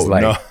kid. No, this is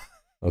like, no.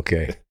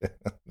 Okay.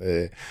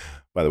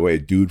 By the way, a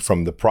dude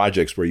from the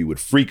projects where you would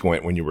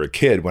frequent when you were a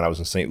kid, when I was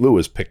in St.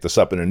 Louis, picked us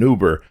up in an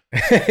Uber.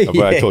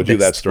 But I told you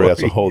that story.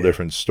 That's a whole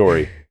different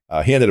story.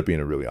 He ended up being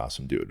a really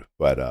awesome dude,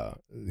 but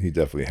he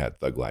definitely had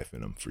thug life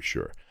in him for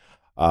sure.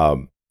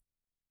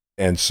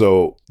 And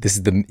so this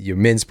is your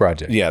men's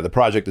project. Yeah, the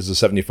project is a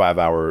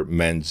 75-hour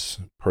men's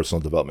personal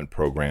development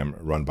program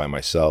run by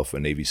myself, a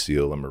Navy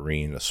SEAL, a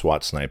Marine, a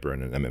SWAT sniper,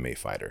 and an MMA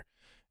fighter.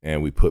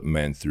 And we put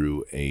men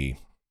through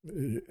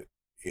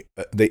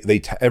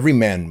every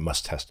man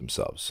must test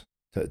themselves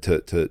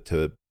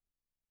to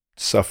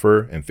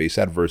suffer and face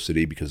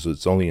adversity, because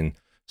it's only in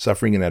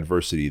suffering and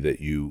adversity that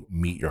you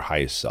meet your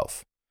highest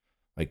self.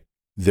 Like,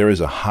 there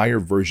is a higher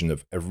version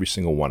of every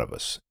single one of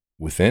us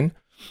within,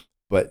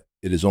 but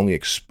it is only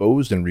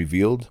exposed and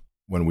revealed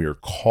when we are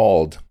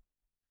called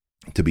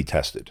to be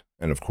tested.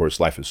 And of course,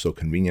 life is so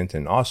convenient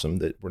and awesome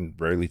that we're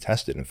rarely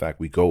tested. In fact,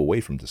 we go away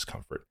from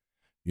discomfort.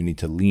 You need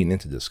to lean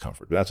into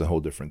discomfort. But that's a whole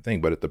different thing.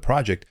 But at the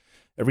project,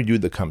 every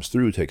dude that comes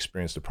through to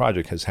experience the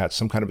project has had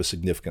some kind of a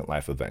significant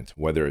life event,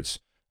 whether it's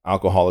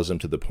alcoholism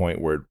to the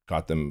point where it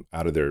got them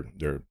out of their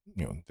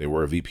they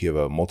were a VP of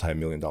a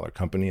multi-million-dollar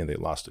company and they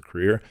lost a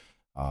career.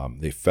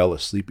 They fell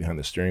asleep behind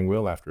the steering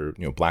wheel after,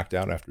 blacked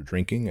out after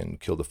drinking and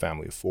killed a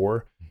family of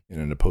 4 in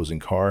an opposing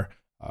car.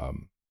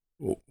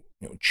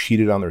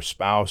 Cheated on their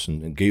spouse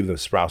and gave the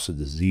spouse a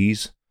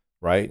disease,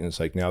 right? And it's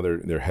like now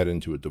they're heading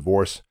into a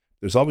divorce.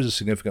 There's always a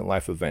significant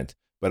life event.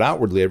 But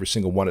outwardly, every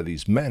single one of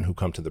these men who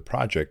come to the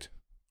project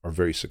are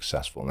very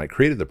successful. And I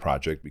created the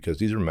project because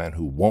these are men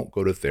who won't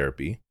go to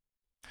therapy.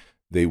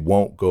 They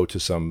won't go to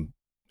some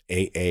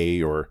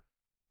AA or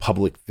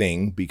public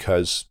thing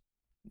because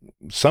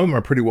some of them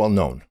are pretty well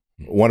known.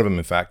 One of them,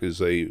 in fact,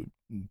 is a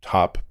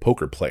top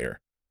poker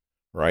player,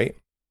 right?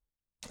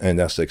 And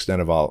that's the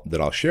extent of that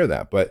I'll share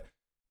that. But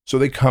so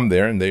they come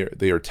there and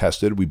they are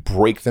tested. We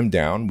break them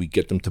down. We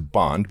get them to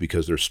bond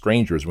because they're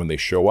strangers when they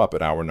show up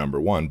at hour number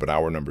 1, but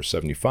hour number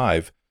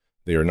 75,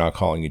 they are now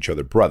calling each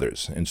other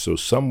brothers. And so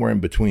somewhere in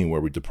between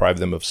where we deprive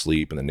them of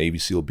sleep and the Navy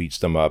SEAL beats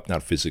them up,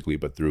 not physically,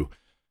 but through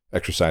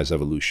exercise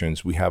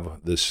evolutions, we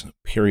have this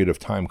period of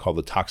time called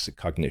the toxic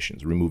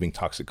cognitions, removing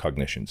toxic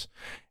cognitions.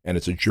 And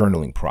it's a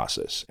journaling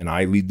process. And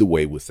I lead the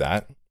way with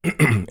that.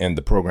 And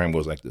the program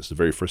goes like this. The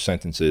very first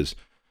sentence is,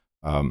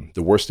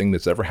 the worst thing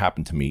that's ever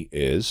happened to me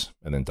is,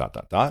 and then ...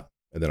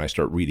 And then I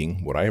start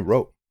reading what I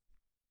wrote.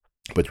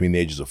 Between the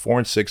ages of 4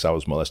 and 6, I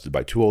was molested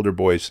by 2 older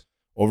boys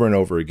over and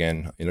over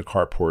again in a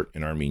carport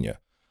in Armenia.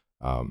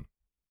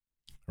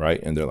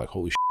 Right? And they're like,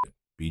 holy shit,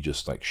 B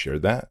just like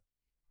shared that.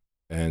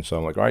 And so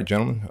I'm like, all right,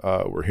 gentlemen,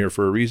 we're here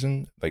for a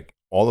reason. Like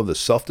all of the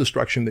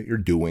self-destruction that you're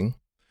doing,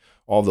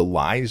 all the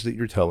lies that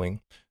you're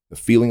telling, the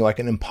feeling like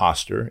an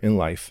imposter in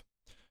life,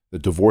 the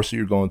divorce that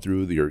you're going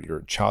through,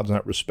 your child's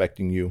not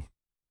respecting you.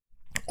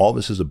 All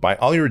this is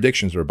all your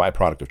addictions are a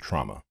byproduct of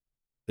trauma.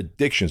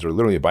 Addictions are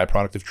literally a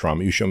byproduct of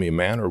trauma. You show me a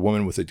man or a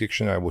woman with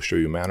addiction, I will show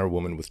you a man or a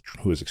woman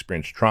who has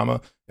experienced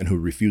trauma and who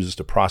refuses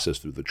to process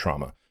through the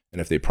trauma. And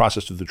if they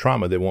process through the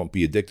trauma, they won't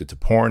be addicted to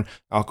porn,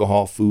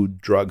 alcohol, food,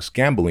 drugs,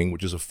 gambling,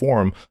 which is a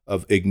form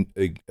of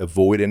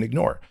avoid and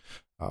ignore,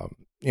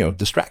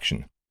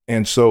 distraction.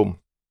 And so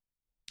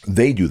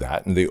they do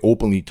that, and they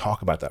openly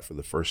talk about that for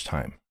the first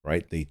time,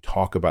 right? They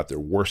talk about their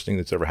worst thing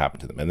that's ever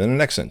happened to them. And then the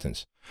next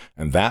sentence,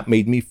 and that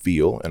made me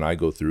feel, and I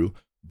go through,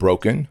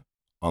 broken,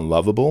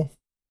 unlovable,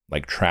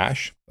 like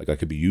trash, like I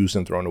could be used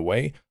and thrown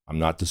away. I'm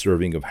not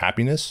deserving of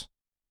happiness.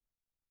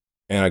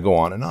 And I go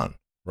on,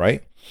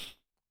 right?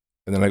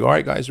 And then I go, all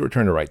right, guys, we're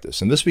trying to write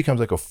this. And this becomes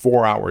like a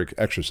 4-hour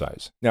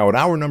exercise. Now, at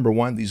hour number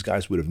 1, these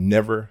guys would have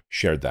never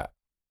shared that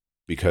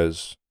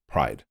because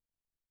pride.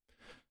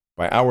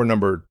 By hour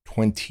number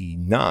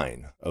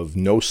 29 of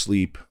no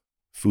sleep,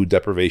 food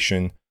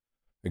deprivation,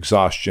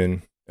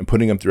 exhaustion, and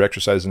putting them through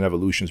exercise and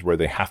evolutions where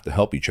they have to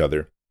help each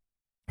other,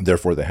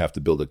 therefore they have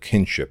to build a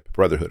kinship,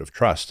 brotherhood of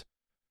trust.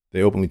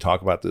 They openly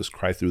talk about this,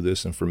 cry through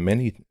this, and for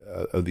many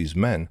of these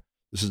men,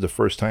 this is the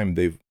first time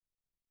they've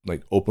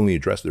like openly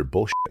addressed their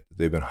bullshit that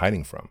they've been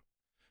hiding from.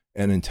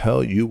 And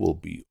until you will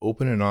be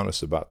open and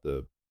honest about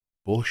the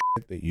bullshit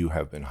that you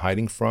have been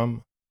hiding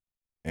from,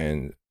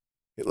 and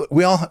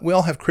we all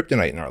have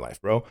kryptonite in our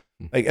life, bro.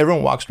 Like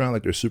everyone walks around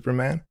like they're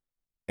Superman,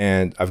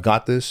 and I've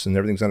got this, and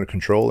everything's under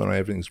control, and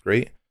everything's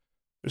great.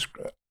 Just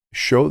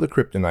show the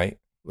kryptonite.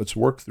 Let's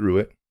work through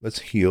it. Let's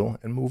heal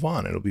and move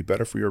on. It'll be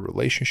better for your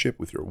relationship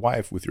with your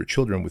wife, with your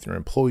children, with your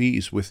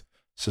employees, with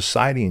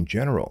society in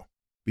general.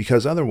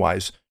 Because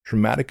otherwise,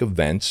 traumatic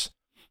events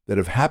that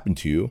have happened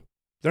to you,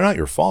 they're not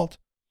your fault,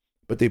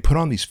 but they put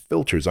on these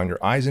filters on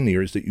your eyes and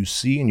ears that you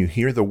see and you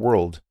hear the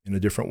world in a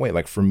different way.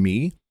 Like for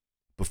me,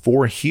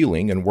 before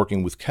healing and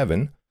working with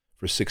Kevin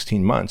for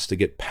 16 months to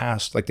get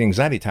past, like the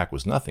anxiety attack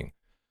was nothing.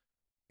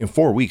 In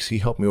 4 weeks, he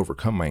helped me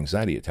overcome my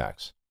anxiety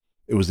attacks.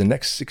 It was the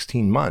next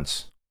 16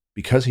 months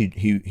because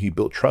he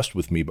built trust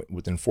with me, but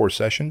within 4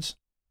 sessions.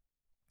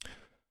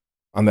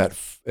 On that,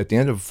 at the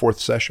end of the 4th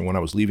session, when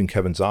I was leaving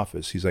Kevin's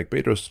office, he's like,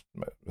 Bedros,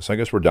 so I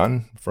guess we're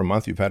done for a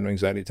month. You've had no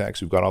anxiety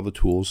attacks. We've got all the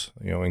tools.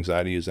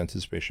 Anxiety is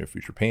anticipation of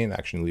future pain.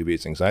 Action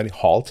alleviates anxiety.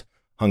 HALT,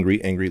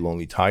 hungry, angry,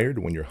 lonely, tired.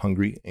 When you're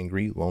hungry,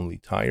 angry, lonely,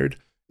 tired,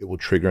 it will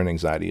trigger an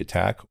anxiety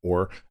attack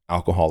or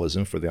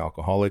alcoholism for the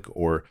alcoholic,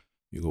 or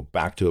you go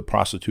back to a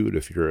prostitute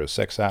if you're a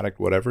sex addict,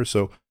 whatever.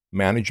 So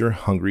manage your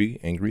hungry,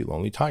 angry,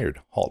 lonely,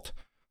 tired. HALT.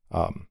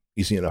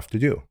 Easy enough to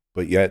do.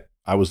 But yet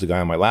I was the guy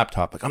on my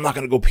laptop, like, I'm not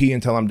going to go pee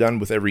until I'm done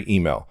with every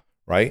email,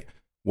 right?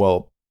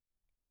 Well,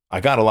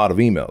 I got a lot of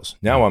emails.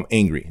 Now I'm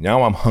angry.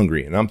 Now I'm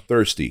hungry and I'm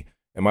thirsty.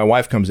 And my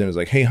wife comes in and is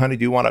like, hey, honey,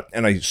 do you want to?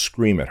 And I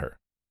scream at her.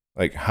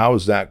 Like, how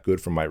is that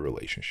good for my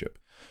relationship?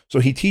 So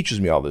he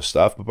teaches me all this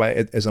stuff. But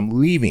as I'm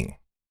leaving,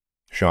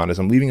 Sean, as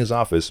I'm leaving his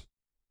office,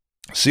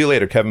 see you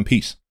later, Kevin,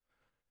 peace.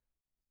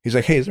 He's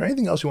like, hey, is there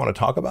anything else you want to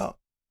talk about?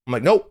 I'm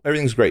like, nope,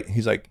 everything's great.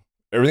 He's like,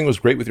 everything was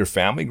great with your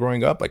family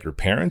growing up, like your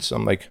parents?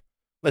 I'm like,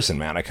 listen,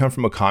 man, I come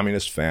from a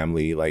communist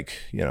family, like,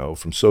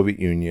 from Soviet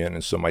Union.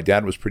 And so my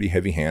dad was pretty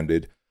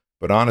heavy-handed.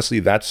 But honestly,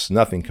 that's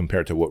nothing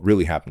compared to what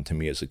really happened to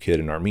me as a kid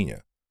in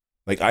Armenia.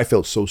 Like, I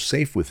felt so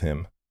safe with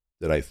him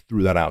that I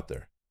threw that out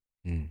there.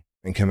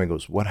 And Kevin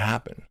goes, what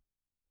happened?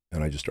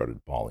 And I just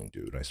started bawling,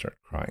 dude. I started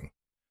crying.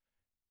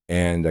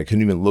 And I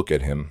couldn't even look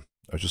at him.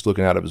 I was just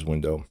looking out of his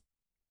window.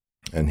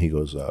 And he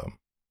goes,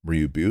 were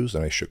you abused?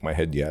 And I shook my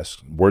head, yes.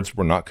 Words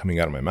were not coming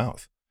out of my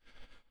mouth.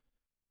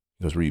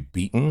 He goes, were you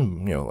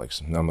beaten?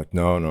 I'm like,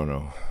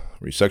 no.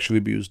 Were you sexually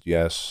abused?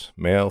 Yes.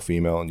 Male,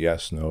 female, and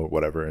yes, no,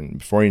 whatever. And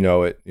before you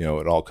know it, it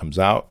all comes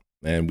out,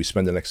 and we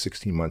spend the next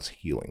 16 months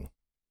healing.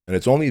 And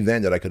it's only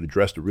then that I could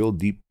address the real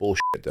deep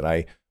bullshit that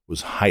I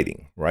was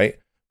hiding, right?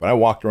 But I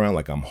walked around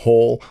like I'm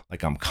whole,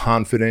 like I'm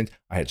confident.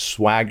 I had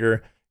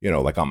swagger,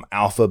 like I'm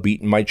alpha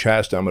beating my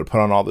chest. I'm going to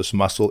put on all this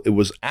muscle. It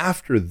was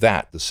after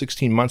that, the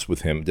 16 months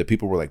with him, that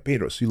people were like,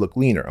 Bedros, you look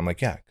leaner. I'm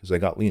like, yeah, because I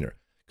got leaner.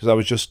 Because I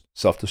was just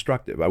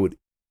self-destructive.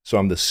 So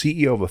I'm the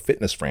CEO of a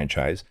fitness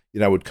franchise,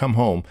 yet I would come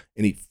home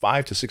and eat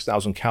 5,000 to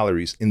 6,000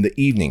 calories in the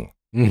evening,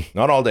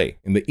 not all day,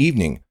 in the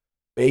evening,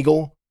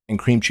 bagel and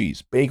cream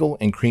cheese,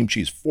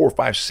 4,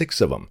 5,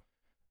 6 of them,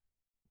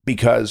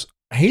 because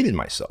I hated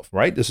myself,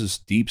 right? This is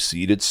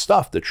deep-seated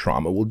stuff that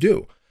trauma will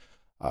do,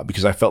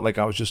 because I felt like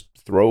I was just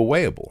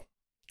throwawayable.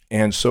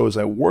 And so as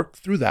I worked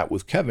through that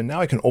with Kevin,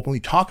 now I can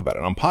openly talk about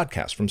it on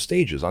podcasts, from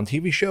stages, on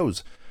TV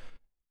shows.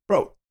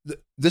 Bro,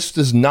 this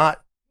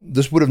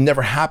would have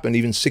never happened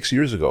even 6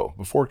 years ago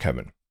before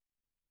Kevin.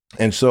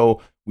 And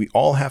so we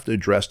all have to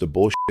address the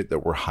bullshit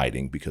that we're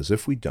hiding, because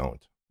if we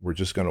don't, we're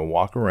just going to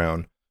walk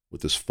around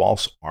with this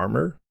false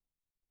armor,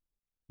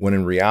 when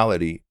in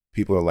reality,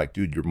 people are like,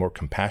 dude, you're more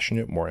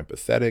compassionate, more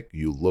empathetic,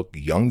 you look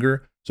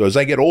younger. So as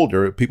I get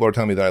older, people are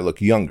telling me that I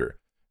look younger,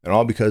 and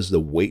all because the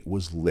weight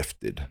was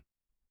lifted.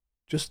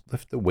 Just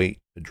lift the weight,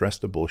 address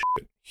the bullshit,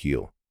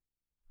 heal.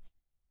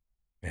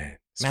 Man,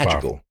 it's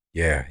magical. Powerful.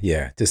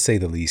 Yeah, to say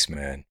the least,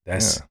 man.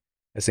 That's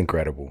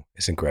incredible.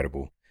 It's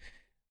incredible.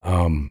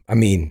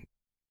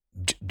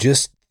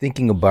 Just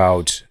thinking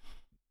about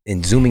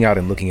and zooming out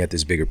and looking at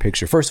this bigger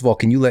picture. First of all,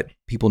 can you let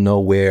people know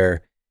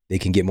where they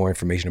can get more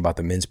information about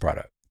the men's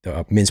project?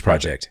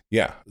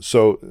 Yeah.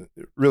 So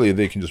really,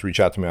 they can just reach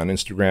out to me on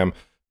Instagram,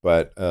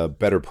 but a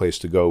better place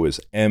to go is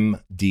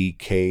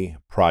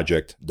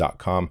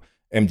mdkproject.com.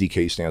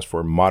 MDK stands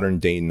for Modern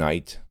Day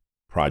Night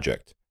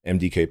Project,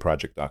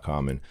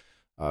 mdkproject.com. And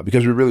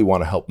because we really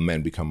want to help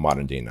men become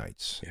modern day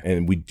knights. Yeah.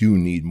 And we do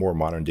need more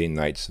modern day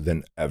knights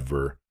than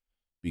ever,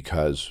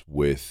 because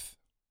with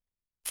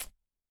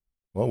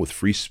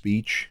free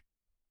speech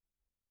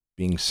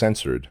being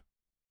censored,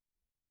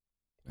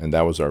 and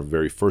that was our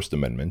very first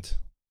amendment.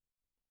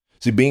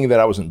 See, being that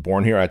I wasn't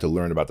born here, I had to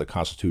learn about the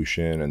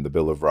Constitution and the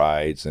Bill of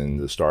Rights and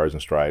the Stars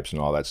and Stripes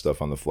and all that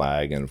stuff on the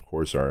flag, and of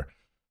course our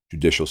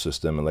judicial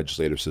system and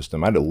legislative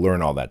system. I had to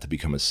learn all that to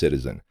become a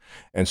citizen.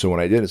 And so when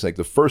I did, it's like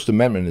the First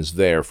Amendment is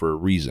there for a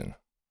reason,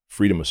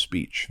 freedom of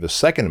speech. The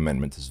Second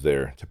Amendment is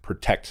there to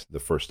protect the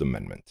First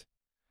Amendment.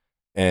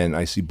 And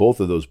I see both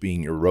of those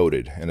being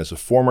eroded. And as a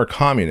former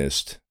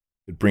communist,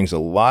 it brings a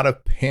lot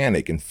of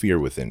panic and fear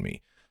within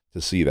me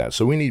to see that.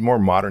 So we need more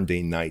modern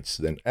day knights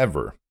than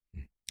ever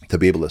to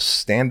be able to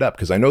stand up,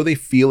 because I know they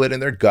feel it in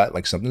their gut,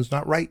 like something's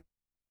not right.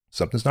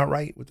 Something's not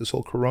right with this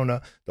whole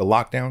corona, the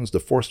lockdowns, the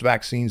forced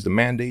vaccines, the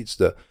mandates,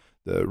 the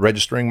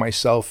registering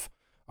myself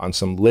on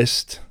some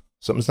list.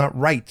 Something's not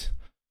right,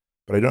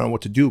 but I don't know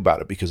what to do about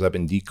it, because I've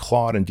been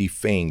declawed and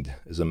defanged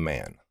as a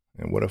man.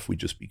 And what if we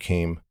just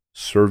became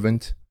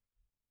servant,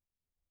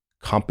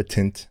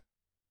 competent,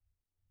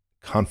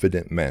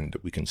 confident men,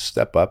 that we can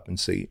step up and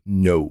say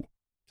no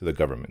to the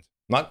government?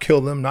 Not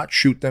kill them, not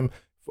shoot them.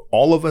 If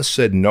all of us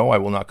said, no, I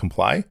will not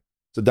comply,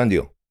 it's a done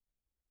deal.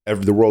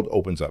 The world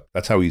opens up.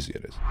 That's how easy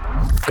it is.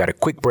 Got a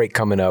quick break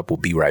coming up. We'll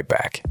be right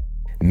back.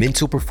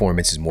 Mental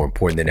performance is more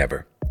important than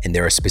ever, and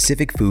there are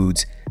specific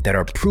foods that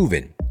are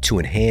proven to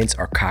enhance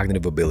our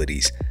cognitive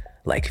abilities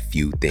like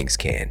few things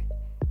can.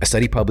 A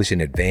study published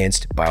in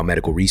Advanced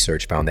Biomedical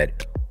Research found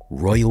that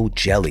royal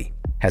jelly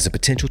has the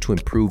potential to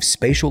improve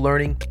spatial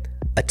learning,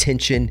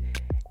 attention,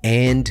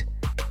 and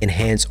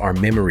enhance our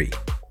memory.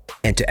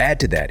 And to add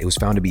to that, it was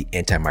found to be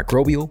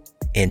antimicrobial,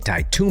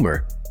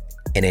 anti-tumor,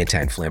 and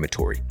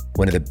anti-inflammatory.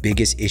 One of the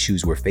biggest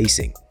issues we're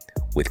facing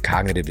with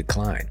cognitive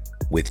decline,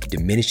 with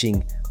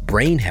diminishing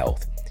brain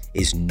health,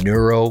 is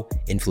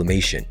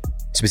neuroinflammation,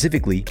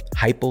 specifically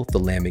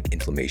hypothalamic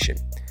inflammation,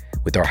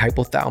 with our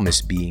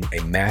hypothalamus being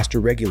a master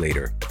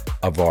regulator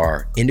of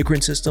our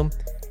endocrine system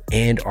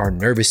and our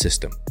nervous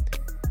system.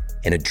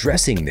 And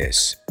addressing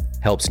this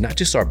helps not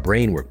just our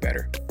brain work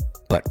better,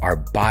 but our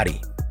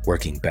body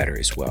working better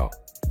as well.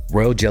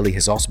 Royal jelly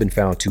has also been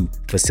found to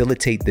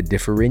facilitate the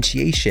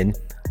differentiation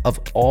of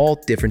all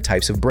different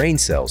types of brain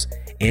cells.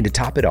 And to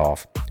top it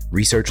off,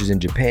 researchers in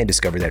Japan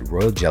discovered that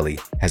royal jelly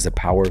has the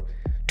power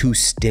to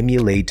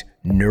stimulate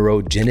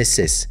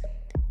neurogenesis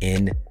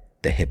in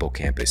the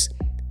hippocampus.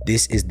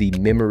 This is the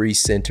memory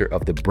center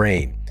of the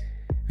brain.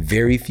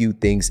 Very few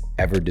things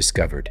ever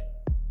discovered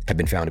have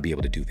been found to be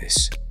able to do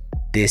this.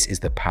 This is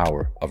the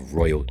power of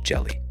royal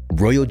jelly.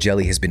 Royal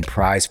jelly has been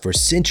prized for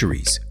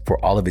centuries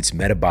for all of its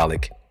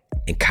metabolic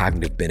and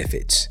cognitive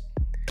benefits.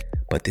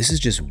 But this is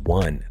just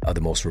one of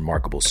the most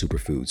remarkable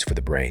superfoods for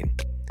the brain.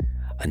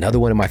 Another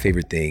one of my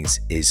favorite things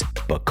is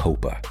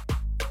Bacopa,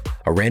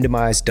 a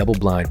randomized,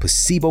 double-blind,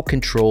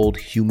 placebo-controlled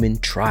human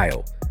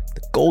trial,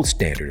 the gold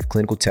standard of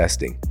clinical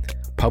testing,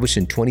 published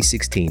in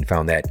 2016,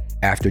 found that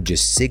After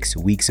just 6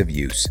 weeks of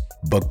use,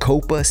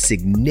 Bacopa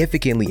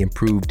significantly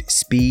improved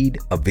speed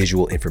of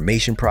visual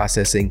information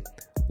processing,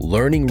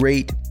 learning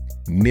rate,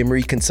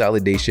 memory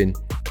consolidation,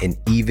 and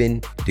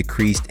even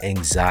decreased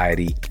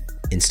anxiety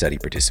in study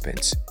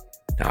participants.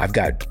 Now, I've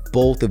got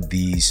both of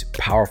these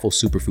powerful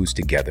superfoods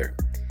together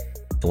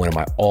in one of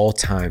my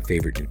all-time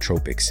favorite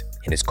nootropics,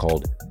 and it's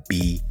called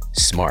Be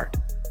Smart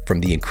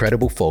from the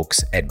incredible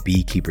folks at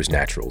Beekeepers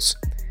Naturals.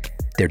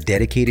 They're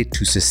dedicated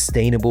to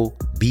sustainable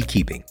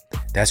beekeeping.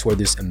 That's where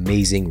this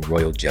amazing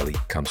royal jelly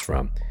comes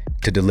from,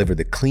 to deliver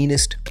the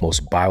cleanest,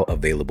 most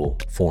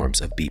bioavailable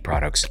forms of bee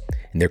products.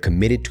 And they're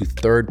committed to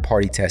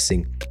third-party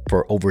testing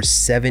for over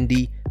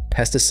 70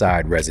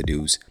 pesticide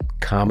residues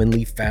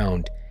commonly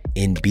found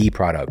in bee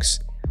products,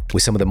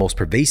 with some of the most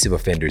pervasive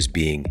offenders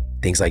being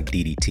things like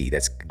DDT,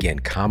 that's again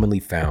commonly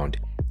found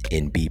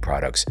in bee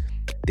products.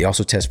 They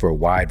also test for a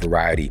wide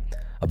variety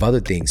of other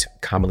things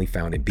commonly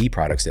found in bee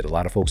products that a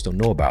lot of folks don't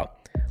know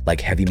about,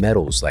 like heavy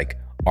metals like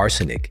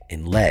arsenic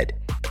and lead,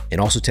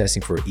 and also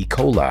testing for E.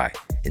 coli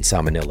and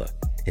salmonella,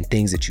 and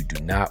things that you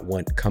do not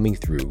want coming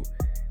through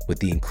with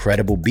the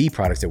incredible bee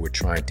products that we're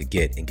trying to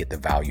get and get the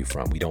value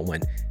from. We don't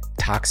want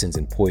toxins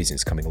and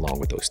poisons coming along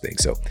with those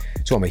things.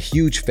 So I'm a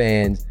huge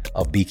fan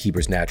of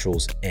Beekeepers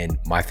Naturals, and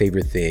my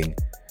favorite thing,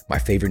 my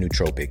favorite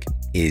nootropic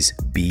is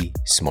Be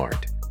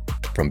Smart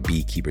from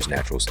Beekeepers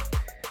Naturals.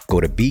 Go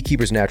to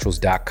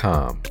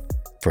beekeepersnaturals.com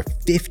for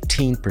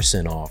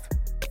 15% off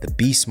the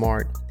Be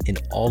Smart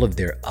and all of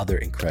their other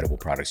incredible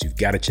products. You've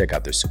got to check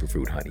out their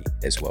superfood honey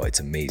as well. It's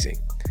amazing.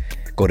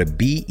 Go to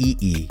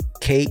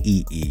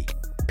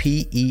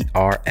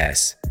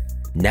BEEKEEPERS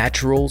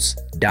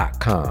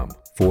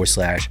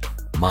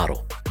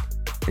naturals.com/model.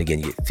 And again,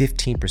 you get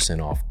 15%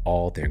 off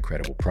all their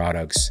incredible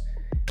products.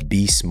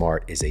 Be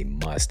Smart is a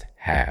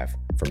must-have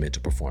for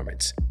mental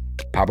performance.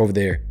 Pop over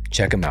there,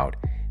 check them out.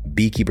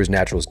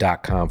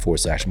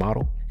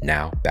 beekeepersnaturals.com/model.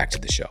 Now back to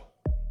the show.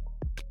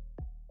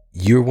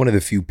 You're one of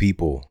the few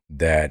people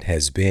that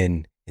has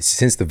been,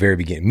 since the very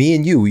beginning, me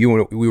and we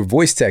were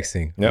voice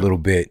texting a little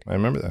bit. I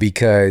remember that.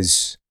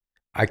 Because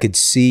I could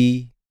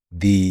see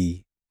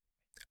the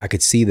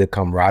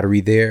camaraderie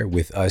there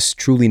with us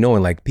truly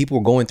knowing, like, people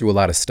were going through a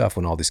lot of stuff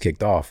when all this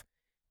kicked off,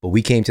 but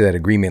we came to that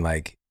agreement.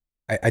 Like,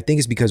 I think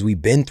it's because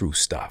we've been through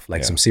stuff,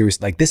 like some serious,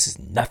 like, this is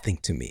nothing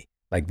to me.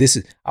 Like, this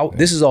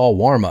is all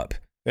warm up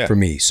for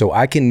me. So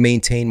I can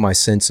maintain my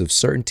sense of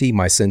certainty,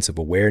 my sense of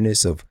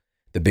awareness of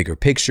the bigger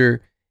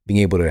picture, being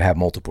able to have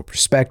multiple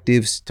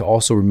perspectives, to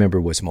also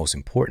remember what's most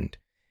important.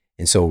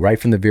 And so right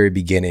from the very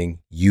beginning,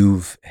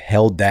 you've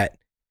carried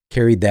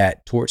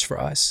that torch for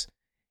us.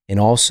 And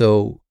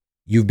also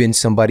you've been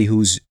somebody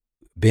who's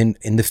been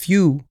in the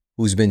few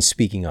who's been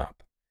speaking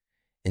up.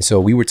 And so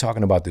we were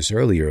talking about this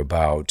earlier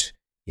about,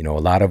 a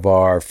lot of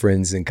our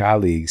friends and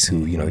colleagues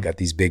who, they got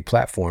these big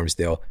platforms.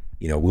 They'll,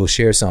 we'll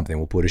share something,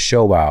 we'll put a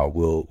show out,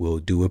 we'll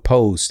do a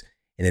post,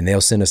 and then they'll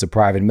send us a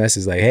private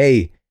message like,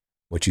 hey,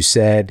 what you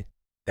said,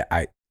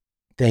 I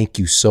thank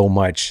you so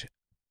much.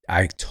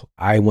 I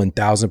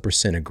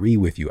 1000% agree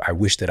with you. I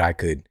wish that I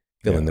could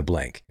fill in the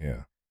blank.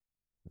 Yeah.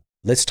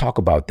 Let's talk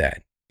about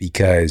that,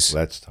 because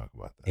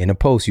in a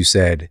post you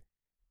said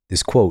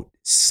this quote,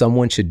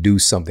 someone should do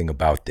something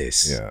about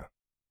this. Yeah.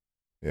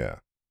 Yeah.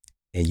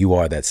 And you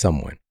are that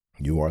someone.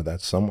 You are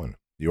that someone.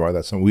 You are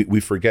that someone. We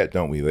forget,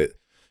 don't we, that,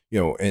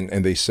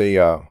 and they say,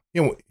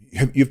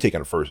 you've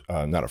taken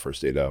not a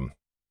first aid,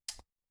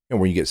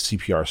 where you get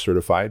CPR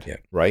certified,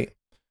 right?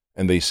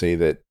 And they say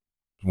that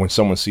when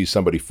someone sees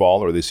somebody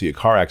fall or they see a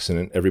car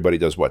accident, everybody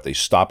does what? They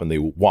stop and they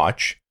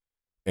watch,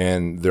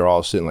 and they're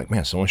all sitting like,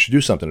 man, someone should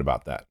do something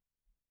about that.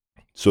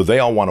 So they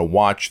all want to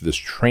watch this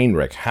train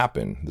wreck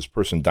happen, this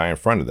person die in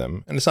front of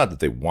them. And it's not that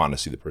they want to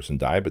see the person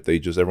die, but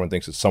everyone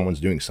thinks that someone's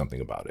doing something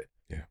about it.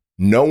 Yeah.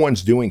 No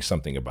one's doing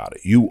something about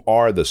it. You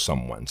are the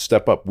someone.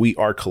 Step up. We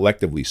are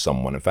collectively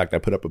someone. In fact, I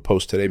put up a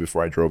post today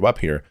before I drove up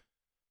here,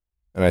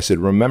 and I said,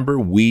 remember,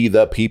 we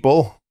the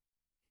people?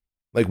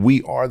 Like,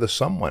 we are the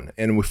someone.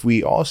 And if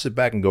we all sit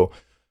back and go,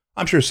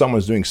 I'm sure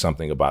someone's doing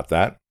something about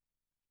that,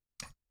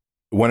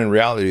 when in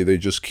reality, they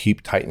just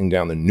keep tightening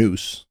down the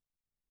noose.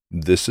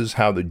 This is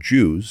how the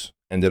Jews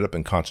ended up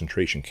in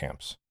concentration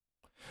camps.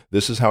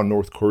 This is how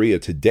North Korea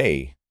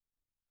today,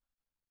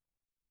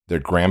 their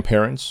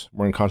grandparents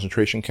were in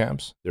concentration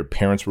camps. Their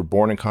parents were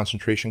born in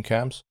concentration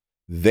camps.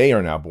 They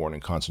are now born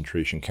in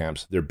concentration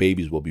camps. Their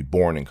babies will be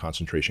born in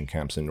concentration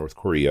camps in North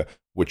Korea,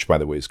 which, by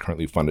the way, is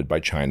currently funded by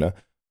China.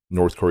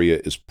 North Korea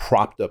is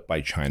propped up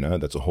by China.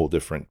 That's a whole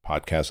different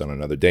podcast on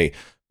another day.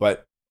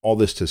 But all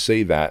this to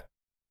say that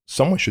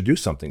someone should do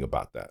something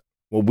about that.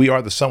 Well, we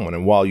are the someone.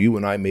 And while you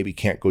and I maybe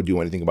can't go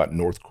do anything about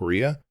North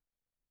Korea,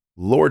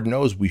 Lord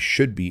knows we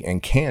should be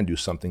and can do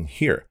something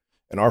here.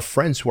 And our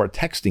friends who are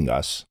texting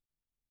us,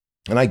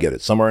 and I get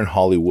it, some are in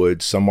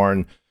Hollywood, some are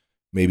in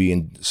maybe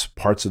in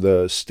parts of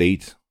the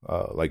state,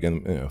 like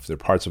if they're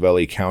parts of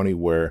LA County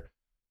where,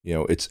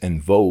 it's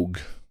in vogue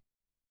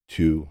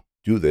to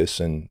do this.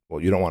 And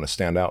well, you don't want to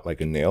stand out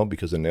like a nail,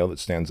 because a nail that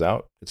stands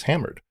out, it's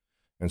hammered.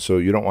 And so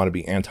you don't want to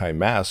be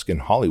anti-mask in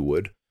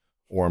Hollywood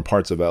or in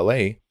parts of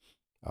LA.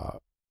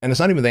 And it's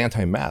not even the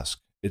anti-mask.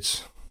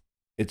 It's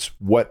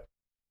what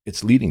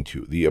it's leading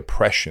to: the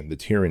oppression, the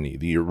tyranny,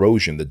 the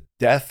erosion, the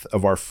death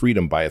of our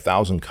freedom by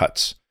 1,000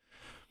 cuts.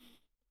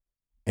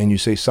 And you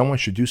say someone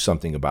should do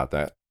something about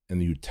that.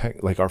 And you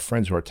like our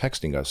friends who are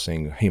texting us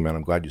saying, "Hey man,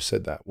 I'm glad you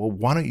said that." Well,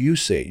 why don't you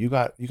say it? You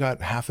got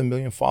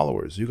 500,000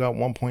 followers. You got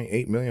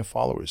 1.8 million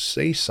followers.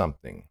 Say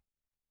something.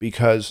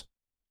 Because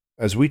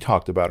as we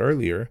talked about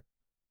earlier,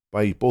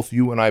 by both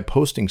you and I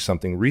posting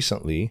something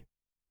recently,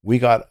 we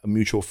got a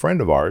mutual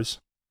friend of ours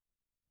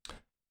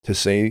to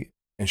say,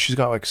 and she's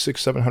got like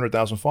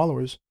 700,000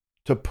 followers,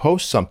 to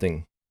post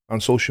something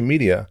on social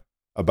media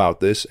about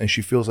this. And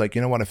she feels like,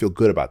 you know what? I feel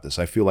good about this.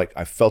 I feel like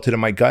I felt it in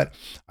my gut.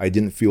 I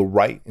didn't feel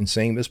right in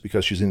saying this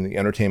because she's in the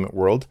entertainment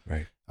world.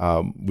 Right.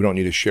 We don't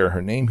need to share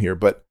her name here,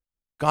 but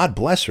God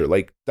bless her.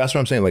 Like, that's what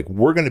I'm saying. Like,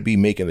 we're going to be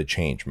making the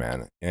change,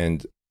 man.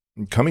 And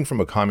coming from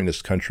a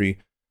communist country,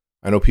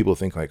 I know people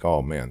think like,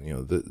 oh man, you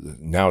know,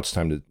 now it's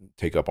time to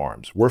take up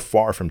arms. We're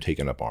far from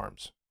taking up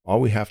arms.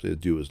 All we have to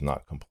do is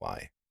not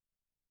comply.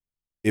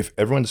 If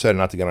everyone decided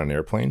not to get on an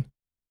airplane,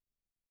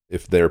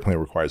 if the airplane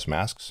requires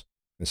masks,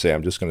 and say,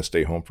 I'm just going to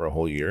stay home for a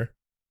whole year,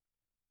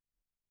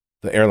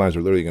 the airlines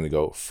are literally going to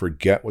go,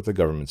 forget what the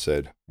government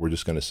said. We're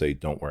just going to say,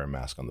 don't wear a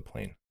mask on the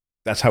plane.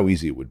 That's how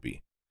easy it would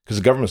be. Because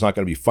the government's not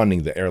going to be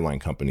funding the airline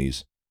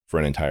companies for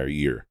an entire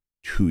year,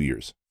 2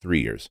 years,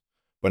 3 years.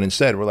 But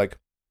instead, we're like,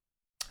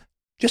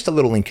 just a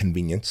little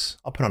inconvenience.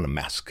 I'll put on a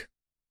mask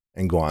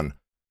and go on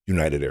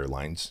United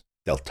Airlines,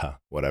 Delta,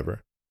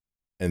 whatever.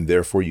 And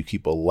therefore, you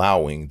keep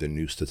allowing the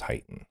noose to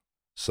tighten.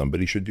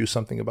 Somebody should do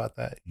something about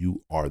that.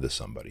 You are the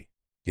somebody.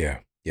 Yeah.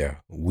 Yeah.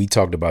 We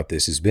talked about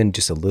this. It's been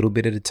just a little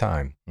bit at a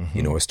time. Mm-hmm.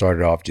 You know, it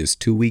started off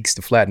just 2 weeks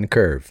to flatten the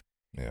curve.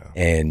 Yeah.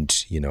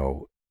 And, you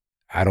know,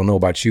 I don't know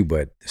about you,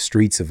 but the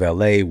streets of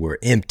LA were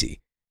empty.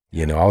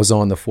 You know, I was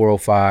on the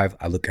 405.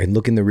 I look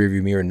in the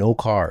rearview mirror, no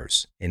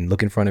cars. And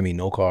look in front of me,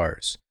 no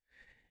cars.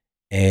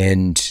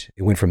 And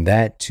it went from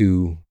that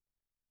to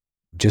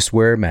just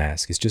wear a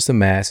mask. It's just a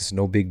mask. It's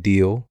no big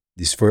deal.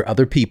 It's for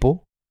other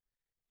people.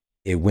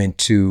 It went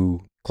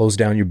to close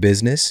down your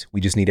business.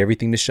 We just need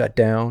everything to shut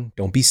down.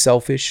 Don't be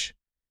selfish.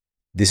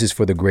 This is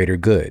for the greater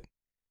good.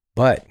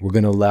 But we're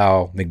going to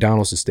allow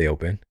McDonald's to stay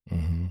open.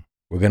 Mm-hmm.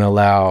 We're going to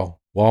allow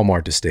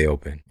Walmart to stay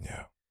open.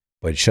 Yeah.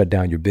 But shut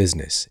down your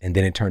business. And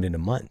then it turned into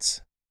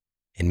months.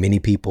 And many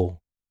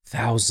people,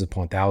 thousands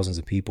upon thousands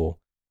of people,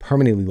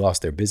 permanently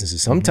lost their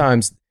businesses.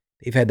 Sometimes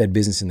they've had that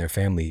business in their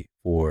family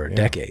for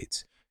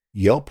decades.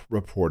 Yelp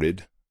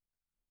reported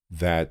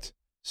that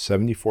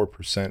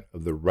 74%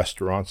 of the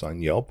restaurants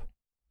on Yelp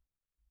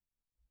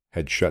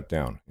had shut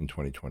down in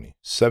 2020.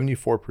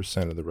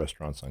 74% of the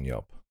restaurants on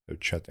Yelp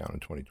had shut down in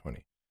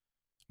 2020.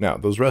 Now,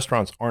 those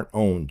restaurants aren't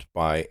owned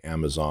by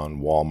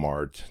Amazon,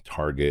 Walmart,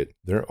 Target.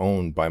 They're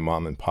owned by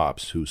mom and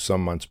pops who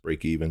some months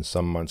break even,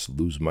 some months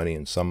lose money,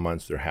 and some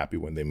months they're happy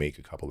when they make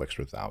a couple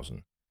extra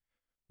thousand.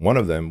 One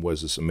of them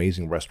was this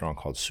amazing restaurant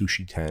called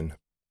Sushi 10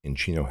 in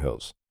Chino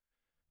Hills.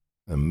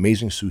 An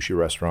amazing sushi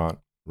restaurant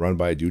run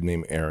by a dude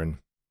named Aaron.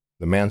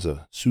 The man's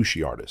a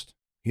sushi artist.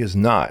 He is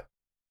not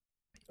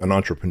an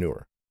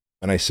entrepreneur.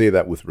 And I say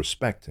that with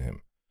respect to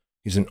him.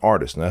 He's an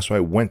artist, and that's why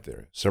I went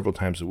there several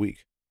times a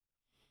week.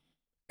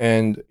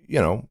 And, you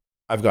know,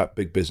 I've got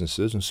big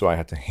businesses, and so I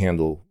had to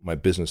handle my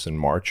business in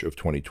March of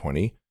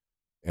 2020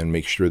 and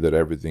make sure that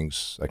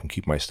I can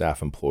keep my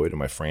staff employed and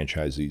my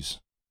franchisees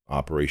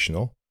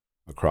operational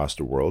across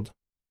the world.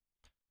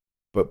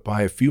 But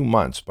by a few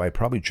months, by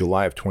probably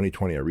July of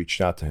 2020, I reached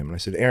out to him and I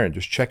said, Aaron,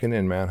 just checking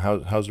in, man.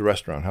 How's the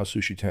restaurant? How's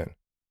Sushi 10?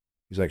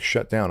 He's like,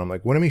 shut down. I'm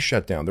like, what do you mean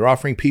shut down? They're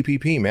offering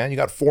PPP, man. You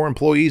got 4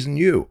 employees and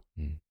you.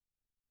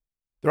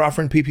 They're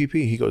offering PPP.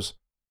 He goes,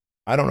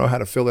 I don't know how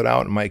to fill it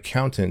out. And my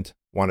accountant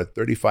wanted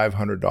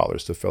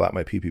 $3,500 to fill out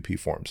my PPP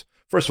forms.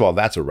 First of all,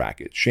 that's a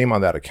racket. Shame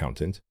on that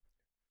accountant.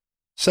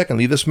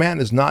 Secondly, this man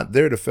is not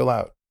there to fill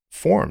out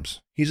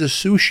forms. He's a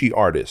sushi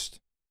artist.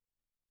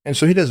 And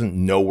so he doesn't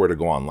know where to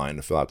go online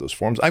to fill out those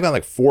forms. I've got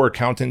like 4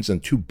 accountants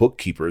and 2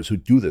 bookkeepers who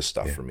do this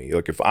stuff for me.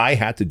 Like if I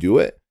had to do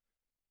it,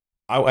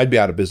 I'd be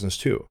out of business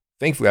too.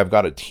 Thankfully, I've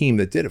got a team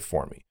that did it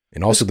for me.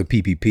 And also the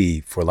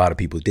PPP for a lot of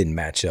people didn't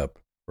match up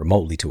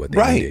remotely to what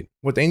they needed.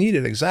 What they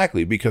needed,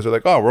 exactly. Because they're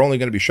like, oh, we're only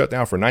going to be shut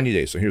down for 90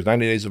 days. So here's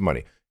 90 days of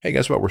money. Hey,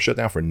 guess what? We're shut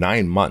down for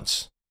 9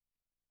 months.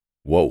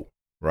 Whoa,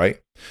 right?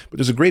 But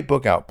there's a great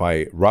book out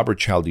by Robert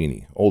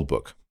Cialdini, old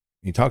book.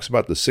 He talks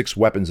about the 6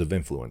 weapons of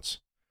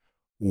influence.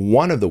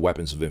 One of the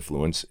weapons of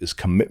influence is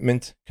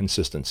commitment,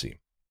 consistency.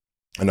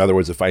 In other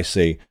words, if I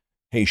say,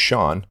 hey,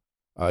 Sean,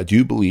 do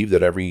you believe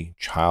that every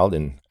child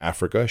in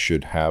Africa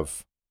should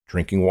have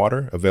drinking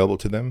water available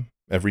to them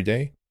every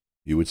day?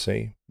 You would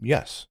say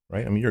yes,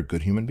 right? I mean, you're a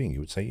good human being. You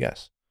would say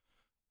yes.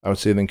 I would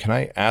say, then can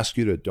I ask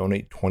you to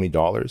donate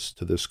 $20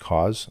 to this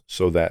cause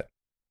so that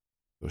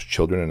those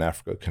children in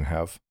Africa can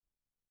have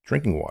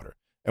drinking water?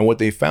 And what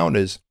they found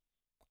is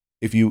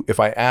if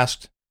I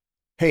asked,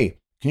 hey,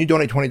 can you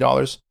donate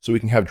 $20 so we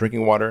can have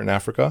drinking water in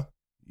Africa?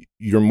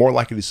 You're more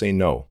likely to say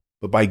no.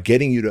 But by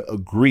getting you to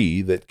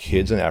agree that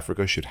kids in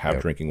Africa should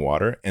have drinking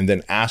water and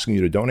then asking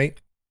you to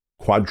donate,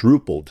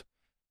 quadrupled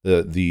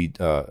what do you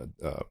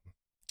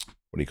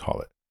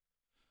call it?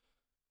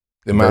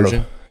 The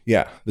Conversion?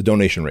 amount of, the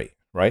donation rate,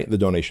 right? The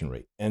donation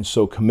rate. And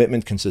so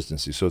commitment,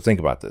 consistency. So think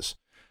about this.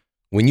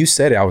 When you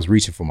said it, I was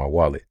reaching for my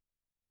wallet.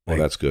 Well,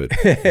 that's good.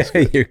 That's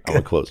good. You're I'm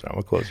a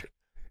closer.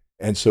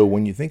 And so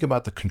when you think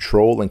about the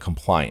control and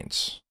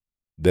compliance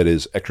that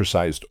is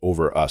exercised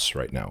over us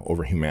right now,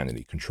 over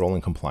humanity, control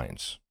and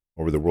compliance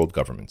over the world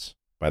governments,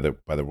 by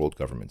the world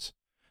governments,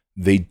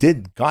 they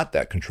got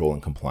that control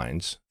and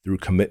compliance through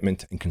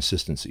commitment and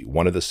consistency,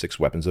 one of the 6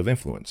 weapons of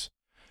influence.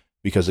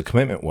 Because the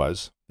commitment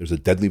was, there's a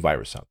deadly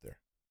virus out there,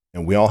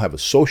 and we all have a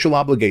social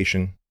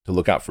obligation to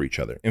look out for each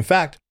other. In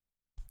fact,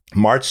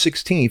 March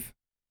 16th,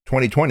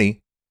 2020,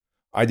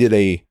 I did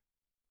a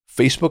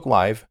Facebook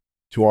Live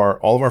to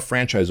all of our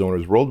franchise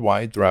owners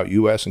worldwide throughout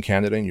US and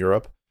Canada and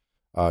Europe,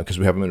 because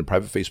we have them in a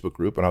private Facebook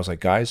group. And I was like,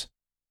 guys,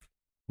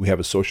 we have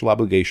a social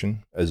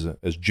obligation as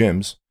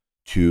gyms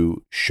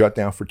to shut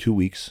down for 2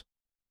 weeks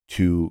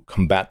to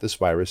combat this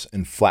virus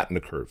and flatten the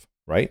curve,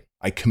 right?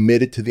 I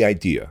committed to the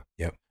idea.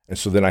 Yep. And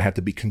so then I had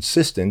to be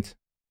consistent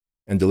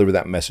and deliver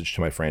that message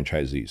to my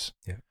franchisees.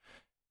 Yeah.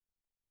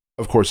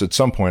 Of course, at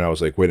some point I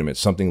was like, wait a minute,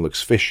 something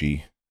looks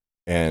fishy.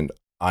 And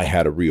I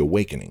had a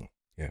reawakening.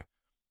 Yeah.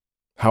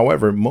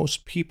 However,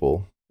 most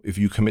people, if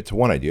you commit to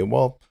one idea,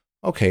 well,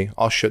 okay,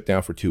 I'll shut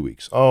down for 2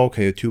 weeks. Oh,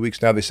 okay, 2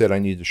 weeks. Now they said I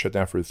need to shut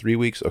down for 3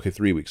 weeks. Okay,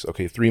 3 weeks.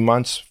 Okay, 3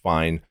 months.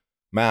 Fine.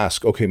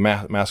 Mask. Okay,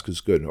 mask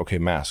is good. Okay,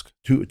 mask.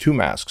 Two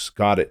masks.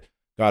 Got it.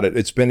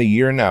 It's been a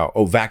year now.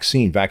 Oh,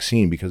 vaccine,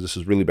 because this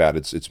is really bad.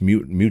 It's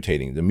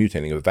mutating, the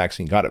mutating of the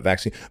vaccine. Got it.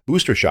 Vaccine.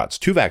 Booster shots.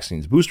 2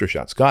 vaccines. Booster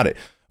shots. Got it.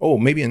 Oh,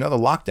 maybe another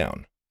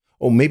lockdown.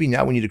 Oh, maybe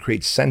now we need to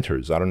create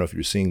centers. I don't know if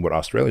you're seeing what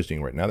Australia's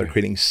doing right now. They're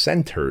creating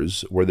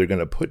centers where they're going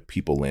to put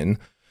people in.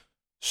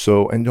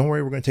 So, and don't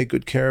worry, we're going to take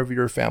good care of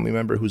your family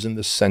member who's in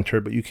this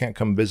center, but you can't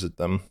come visit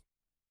them.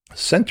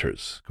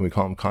 Centers. Can we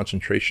call them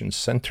concentration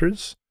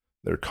centers?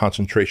 They're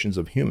concentrations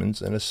of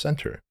humans in a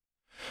center.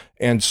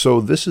 And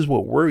so this is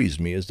what worries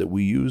me, is that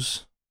we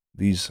use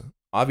these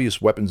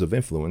obvious weapons of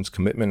influence,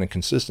 commitment and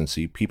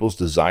consistency, people's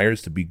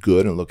desires to be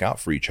good and look out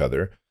for each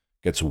other,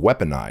 gets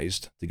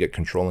weaponized to get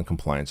control and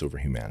compliance over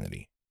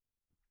humanity.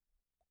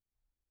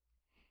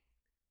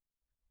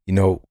 You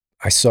know,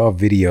 I saw a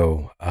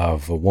video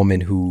of a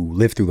woman who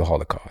lived through the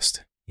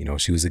Holocaust. You know,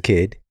 she was a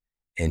kid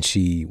and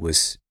she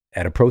was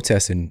at a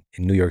protest in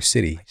New York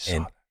City.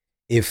 And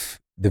if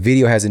the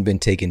video hasn't been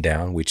taken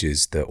down, which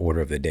is the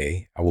order of the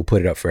day, I will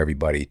put it up for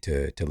everybody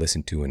to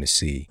listen to and to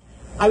see.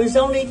 I was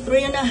only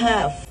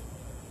 3.5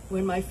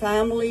 when my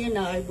family and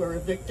I were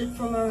evicted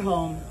from our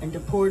home and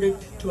deported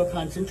to a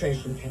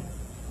concentration camp.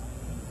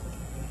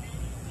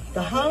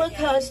 The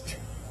Holocaust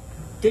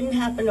didn't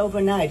happen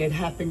overnight. It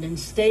happened in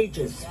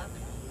stages.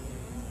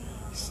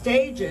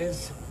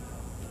 Stages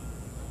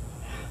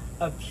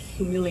of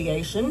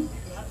humiliation,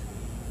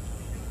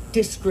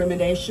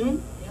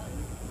 discrimination,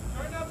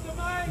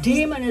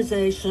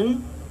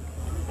 demonization,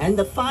 and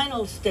the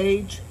final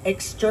stage,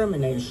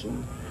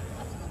 extermination.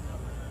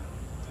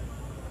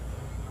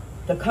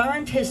 The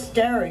current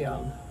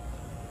hysteria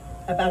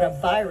about a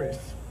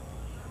virus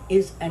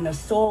is an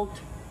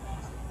assault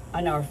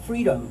on our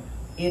freedom.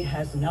 It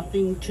has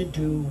nothing to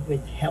do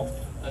with health.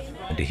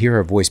 And to hear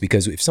her voice,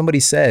 because if somebody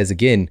says,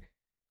 again,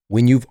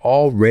 when you've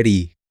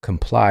already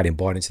complied and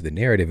bought into the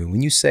narrative, and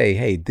when you say,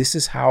 hey, this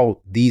is how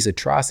these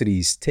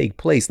atrocities take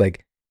place,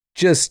 like,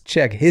 just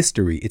check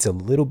history. It's a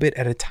little bit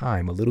at a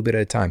time,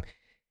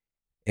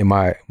 And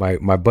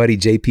my buddy,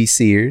 JP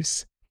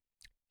Sears,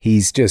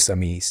 he's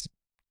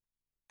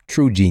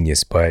true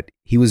genius, but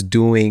he was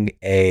doing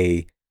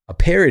a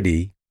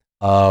parody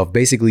of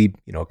basically,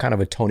 you know, kind of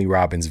a Tony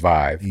Robbins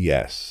vibe.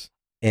 Yes.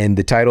 And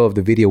the title of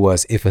the video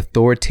was If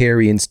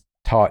Authoritarians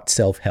Taught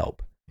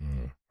Self-Help,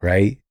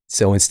 right?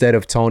 So instead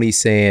of Tony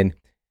saying,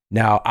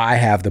 now I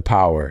have the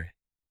power,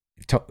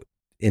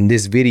 in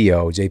this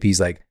video, JP's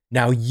like,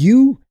 now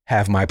you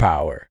have my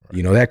power, right.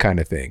 You know, that kind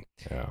of thing.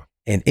 Yeah.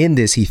 And in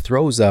this, he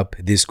throws up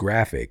this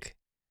graphic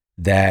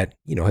that,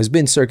 you know, has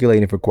been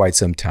circulating for quite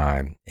some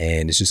time.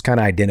 And it's just kind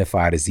of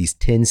identified as these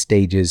 10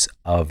 stages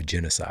of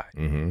genocide.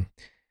 Mm-hmm.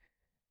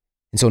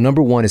 And so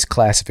number 1 is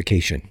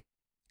classification.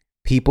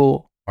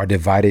 People are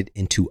divided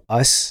into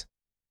us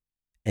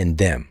and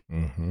them.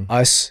 Mm-hmm.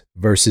 Us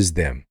versus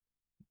them.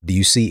 Do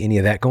you see any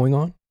of that going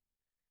on?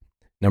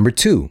 Number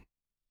 2,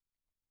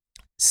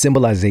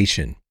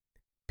 symbolization.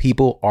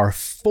 People are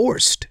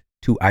forced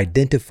to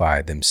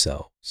identify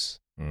themselves.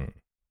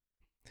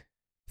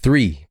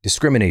 3,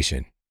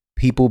 discrimination.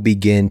 People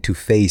begin to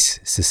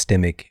face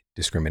systemic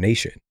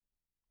discrimination.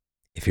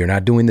 If you're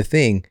not doing the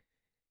thing,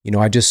 you know,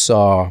 I just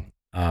saw,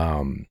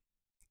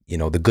 you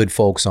know, the good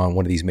folks on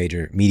one of these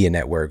major media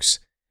networks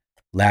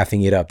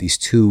laughing it up, these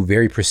 2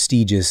 very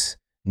prestigious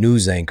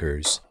news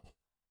anchors,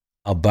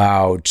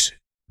 about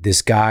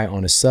this guy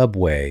on a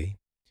subway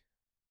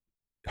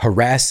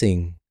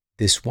harassing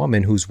this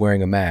woman who's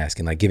wearing a mask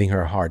and like giving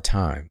her a hard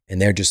time.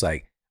 And they're just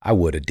like, I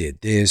would have did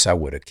this. I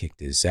would have kicked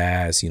his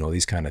ass, you know,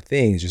 these kind of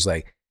things. Just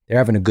like they're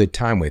having a good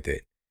time with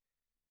it.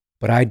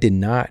 But I did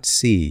not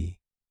see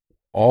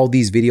all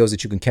these videos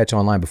that you can catch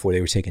online before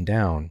they were taken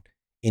down,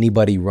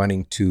 anybody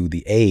running to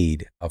the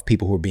aid of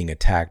people who were being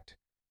attacked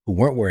who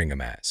weren't wearing a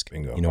mask.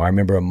 Bingo. You know, I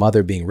remember a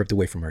mother being ripped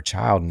away from her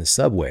child in the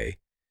subway,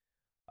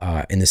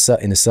 in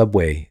the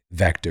subway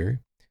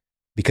vector,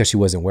 because she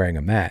wasn't wearing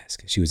a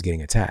mask. She was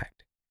getting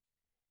attacked.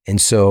 And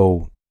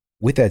so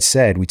with that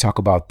said, we talk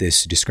about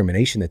this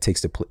discrimination that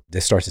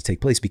starts to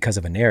take place because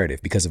of a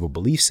narrative, because of a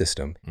belief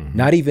system,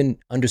 not even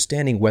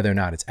understanding whether or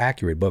not it's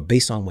accurate, but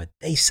based on what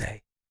they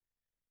say,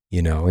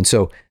 you know? And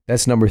so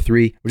that's number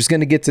 3. We're just going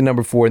to get to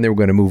number 4 and then we're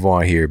going to move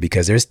on here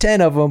because there's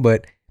 10 of them,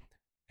 but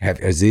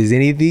does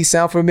any of these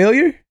sound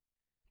familiar?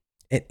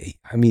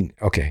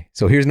 Okay.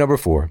 So here's number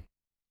 4,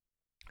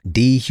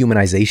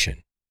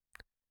 dehumanization.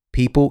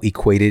 People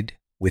equated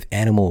with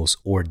animals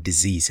or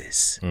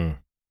diseases.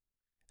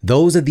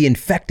 Those are the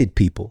infected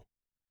people.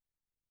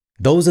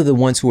 Those are the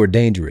ones who are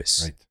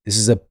dangerous. Right. This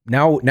is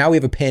now we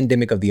have a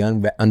pandemic of the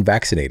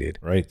unvaccinated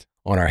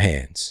on our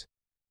hands.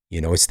 You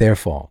know, it's their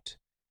fault.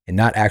 And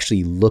not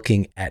actually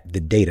looking at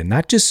the data,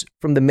 not just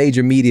from the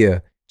major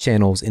media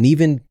channels and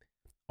even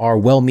our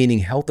well-meaning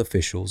health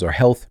officials or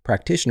health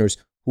practitioners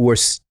who are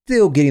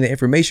still getting the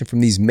information from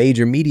these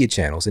major media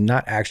channels and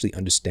not actually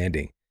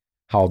understanding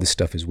how this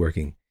stuff is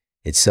working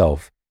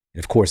itself.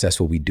 And of course, that's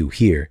what we do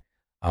here.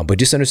 But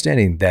just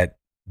understanding that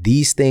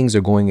these things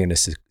are going in a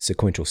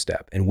sequential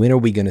step. And when are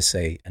we going to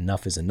say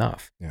enough is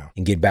enough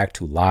and get back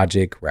to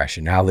logic,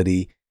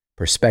 rationality,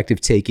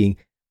 perspective taking,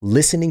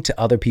 listening to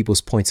other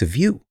people's points of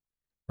view,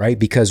 right?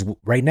 Because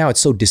right now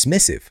it's so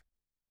dismissive,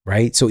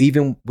 right? So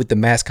even with the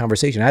mask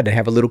conversation, I had to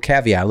have a little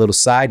caveat, a little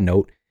side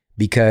note,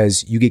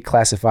 because you get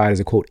classified as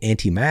a quote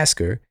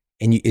anti-masker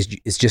and it's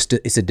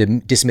a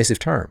dismissive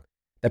term.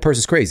 That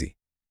person's crazy.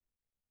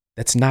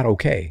 That's not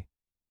okay.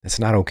 That's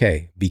not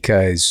okay,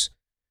 because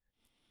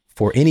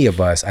for any of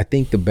us, I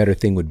think the better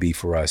thing would be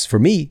for us, for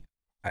me,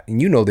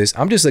 and you know this,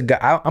 I'm just a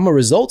guy, I'm a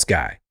results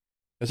guy.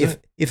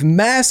 If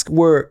masks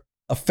were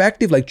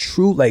effective, like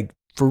true, like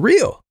for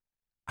real,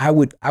 I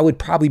would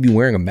probably be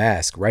wearing a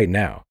mask right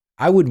now.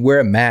 I would wear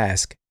a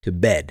mask to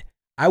bed.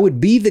 I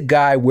would be the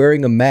guy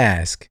wearing a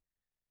mask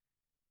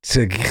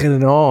to get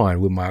it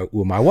on with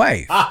my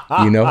wife,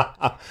 you know?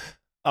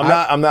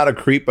 I'm not a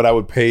creep, but I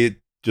would pay it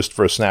just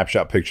for a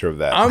snapshot picture of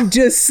that. I'm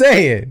just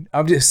saying.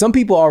 Some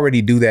people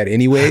already do that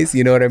anyways.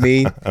 You know what I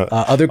mean?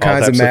 Other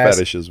kinds of masks.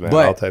 Fetishes, man.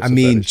 But I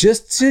mean,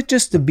 just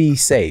to be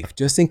safe,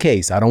 just in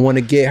case. I don't want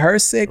to get her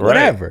sick,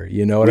 whatever.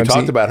 You know what I'm saying?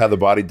 We talked about how the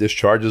body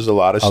discharges a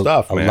lot of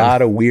stuff, man. A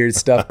lot of weird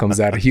stuff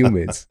comes out of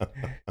humans.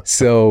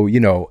 So,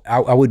 you know,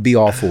 I would be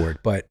all for it,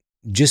 but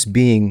just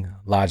being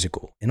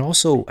logical. And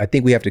also, I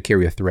think we have to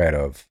carry a thread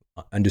of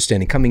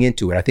understanding coming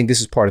into it. I think this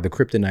is part of the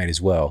kryptonite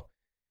as well.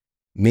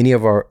 Many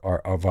of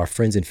our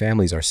friends and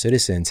families, our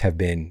citizens, have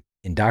been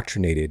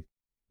indoctrinated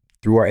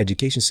through our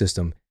education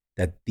system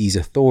that these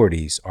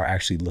authorities are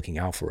actually looking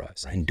out for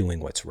us and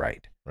doing what's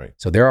right. Right.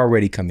 So they're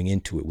already coming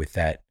into it with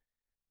that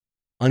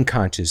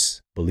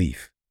unconscious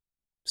belief.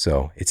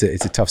 So it's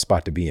a tough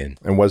spot to be in.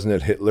 And wasn't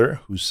it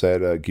Hitler who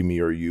said, "Give me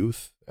your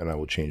youth, and I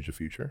will change the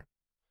future"?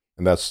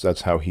 And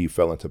that's how he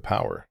fell into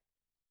power.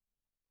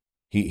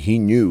 He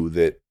knew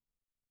that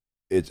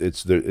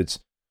it's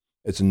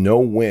a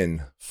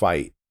no-win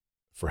fight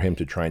for him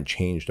to try and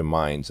change the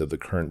minds of the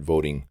current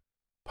voting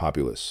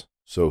populace.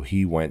 So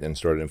he went and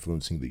started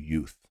influencing the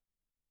youth.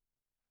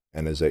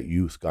 And as that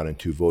youth got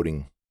into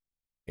voting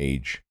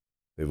age,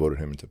 they voted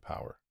him into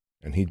power.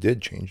 And he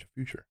did change the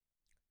future.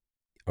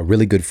 A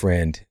really good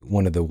friend,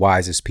 one of the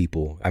wisest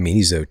people. I mean,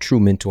 he's a true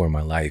mentor in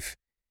my life.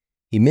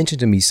 He mentioned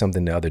to me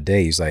something the other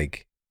day. He's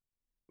like,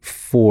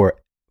 for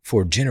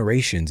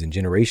generations and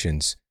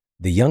generations,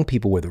 the young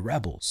people were the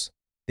rebels.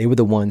 They were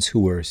the ones who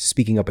were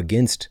speaking up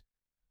against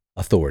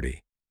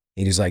authority.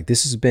 And he's like,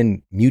 this has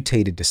been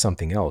mutated to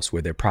something else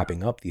where they're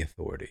propping up the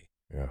authority.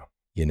 Yeah.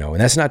 You know,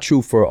 and that's not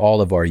true for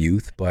all of our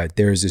youth, but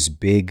there's this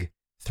big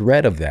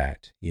thread of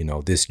that, you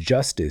know, this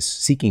justice,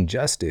 seeking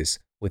justice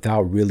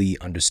without really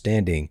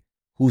understanding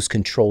who's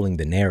controlling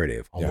the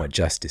narrative on what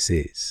justice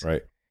is.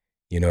 Right.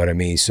 You know what I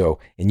mean? So,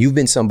 and you've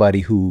been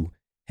somebody who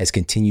has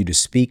continued to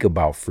speak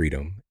about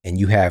freedom, and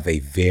you have a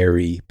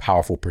very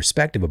powerful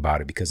perspective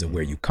about it because of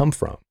where you come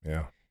from.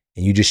 Yeah.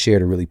 And you just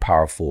shared a really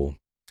powerful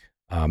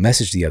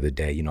message the other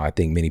day. You know, I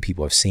think many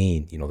people have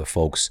seen, you know, the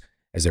folks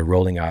as they're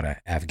rolling out of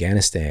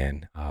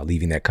Afghanistan,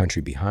 leaving that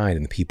country behind,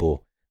 and the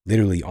people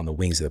literally on the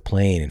wings of the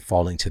plane and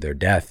falling to their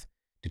death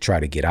to try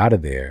to get out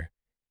of there,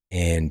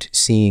 and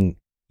seeing,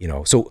 you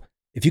know, so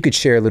if you could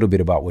share a little bit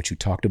about what you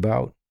talked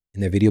about in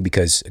that video,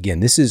 because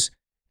again,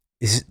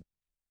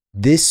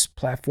 this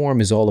platform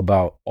is all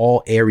about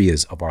all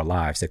areas of our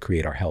lives that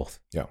create our health.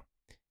 Yeah.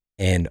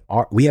 And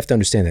we have to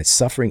understand that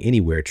suffering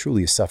anywhere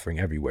truly is suffering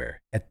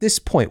everywhere. At this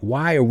point,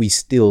 why are we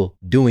still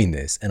doing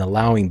this and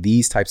allowing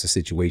these types of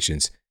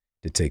situations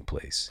to take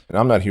place? And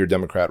I'm not here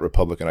Democrat,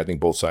 Republican. I think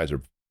both sides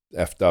are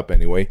effed up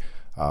anyway.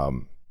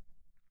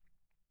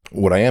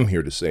 What I am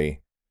here to say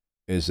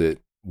is that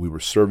we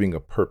were serving a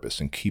purpose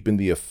and keeping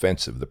the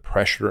offensive, the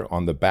pressure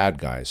on the bad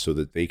guys so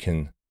that they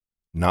can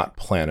not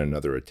plan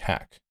another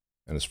attack.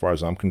 And as far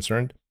as I'm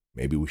concerned,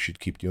 Maybe we should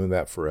keep doing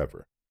that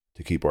forever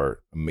to keep our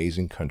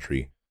amazing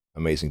country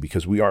amazing,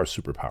 because we are a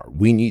superpower.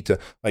 We need to,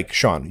 like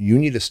Sean, you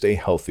need to stay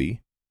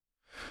healthy.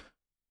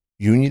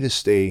 You need to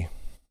stay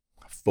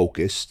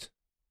focused,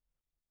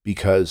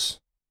 because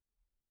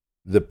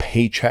the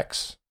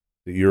paychecks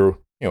that your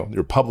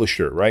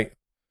publisher, right?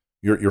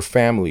 Your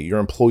family, your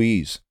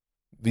employees,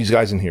 these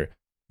guys in here,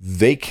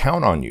 they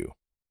count on you.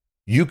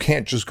 You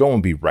can't just go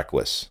and be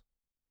reckless.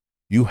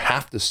 You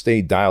have to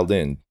stay dialed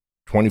in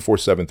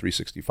 24/7,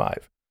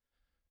 365.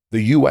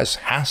 The U.S.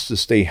 has to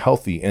stay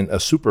healthy and a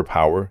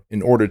superpower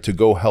in order to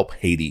go help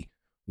Haiti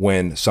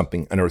when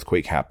an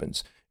earthquake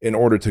happens, in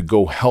order to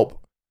go help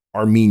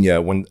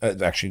Armenia when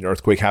actually an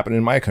earthquake happened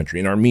in my country,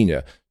 in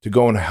Armenia, to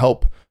go and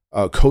help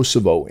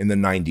Kosovo in the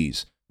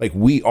 90s. Like,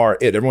 we are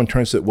it. Everyone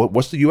turns to,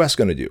 what's the U.S.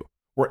 going to do?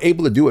 We're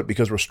able to do it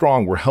because we're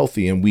strong, we're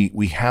healthy, and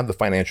we have the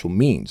financial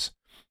means.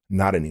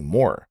 Not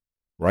anymore,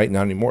 right?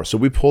 Not anymore. So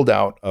we pulled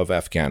out of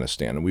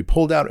Afghanistan, and we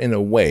pulled out in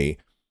a way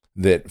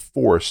that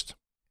forced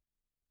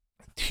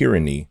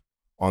tyranny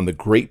on the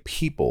great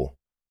people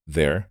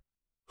there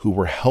who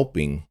were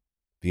helping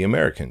the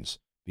Americans,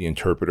 the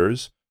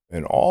interpreters,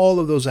 and all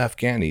of those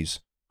Afghanis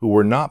who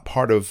were not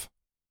part of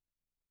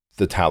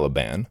the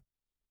Taliban.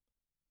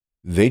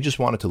 They just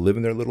wanted to live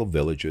in their little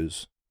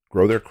villages,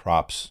 grow their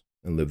crops,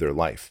 and live their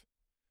life.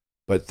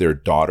 But their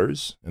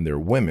daughters and their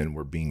women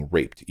were being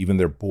raped. Even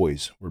their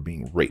boys were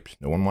being raped.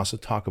 No one wants to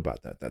talk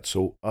about that. That's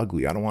so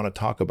ugly. I don't want to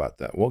talk about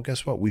that. Well,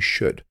 guess what? We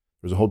should.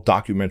 There's a whole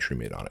documentary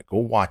made on it. Go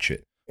watch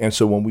it. And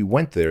so when we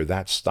went there,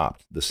 that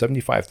stopped. The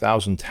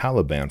 75,000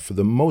 Taliban, for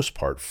the most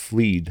part,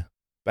 fled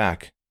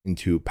back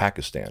into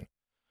Pakistan.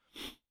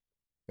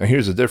 Now,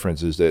 here's the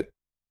difference, is that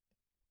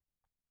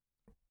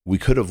we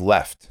could have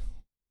left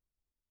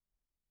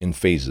in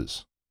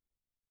phases.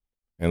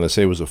 And let's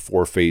say it was a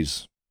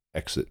 4-phase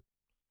exit.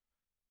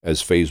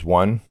 As phase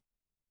 1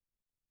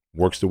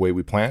 works the way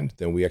we planned,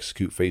 then we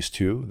execute phase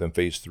 2, then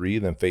phase 3,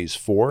 then phase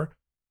 4,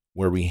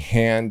 where we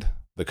hand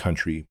the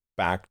country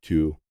back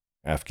to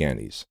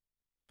Afghanis.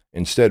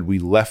 Instead, we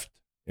left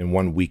in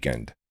one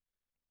weekend.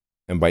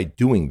 And by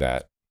doing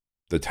that,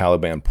 the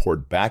Taliban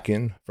poured back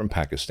in from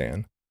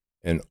Pakistan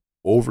and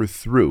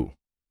overthrew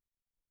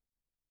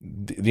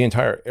the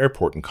entire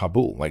airport in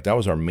Kabul. Like, that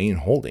was our main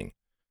holding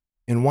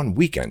in one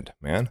weekend,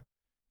 man.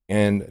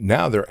 And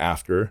now they're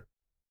after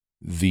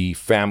the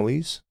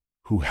families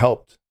who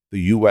helped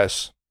the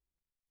U.S.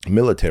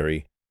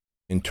 military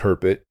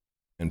interpret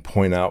and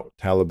point out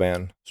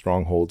Taliban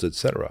strongholds,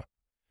 etc.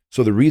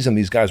 So the reason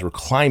these guys were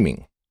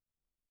climbing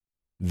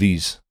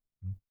these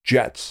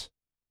jets,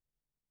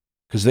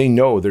 because they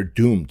know they're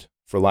doomed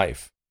for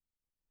life.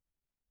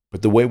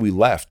 But the way we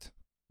left,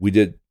 we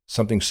did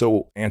something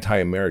so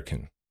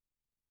anti-American.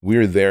 We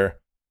were there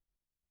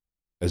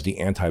as the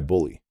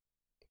anti-bully,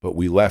 but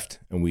we left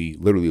and we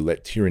literally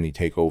let tyranny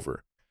take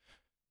over.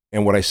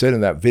 And what I said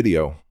in that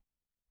video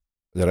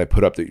that I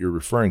put up that you're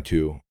referring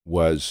to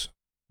was,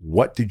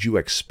 what did you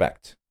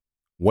expect?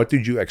 What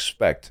did you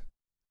expect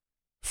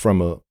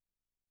from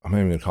I'm not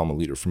even going to call him a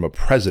leader, from a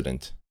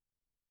president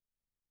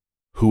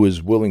who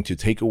is willing to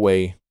take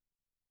away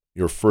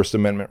your First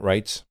Amendment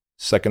rights,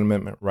 Second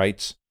Amendment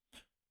rights,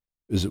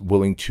 is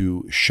willing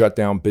to shut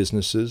down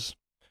businesses,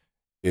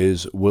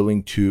 is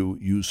willing to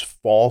use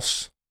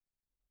false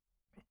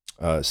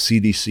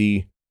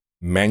CDC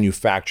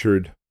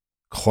manufactured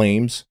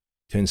claims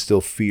to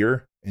instill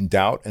fear and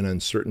doubt and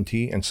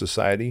uncertainty in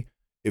society?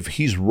 If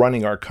he's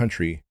running our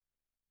country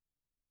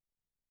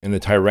in a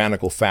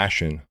tyrannical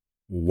fashion,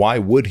 why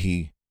would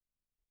he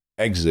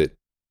exit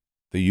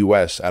the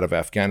U.S. out of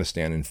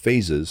Afghanistan in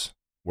phases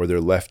where they're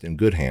left in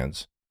good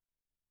hands?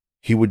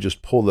 He would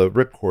just pull the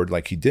ripcord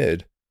like he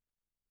did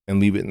and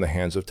leave it in the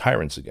hands of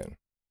tyrants again.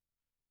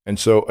 And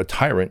so a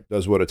tyrant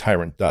does what a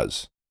tyrant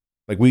does.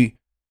 Like, we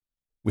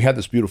had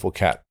this beautiful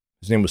cat.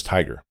 His name was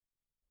Tiger.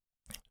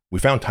 We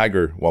found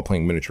Tiger while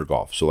playing miniature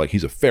golf. So, like,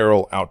 he's a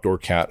feral outdoor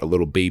cat, a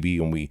little baby,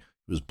 and he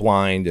was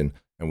blind, and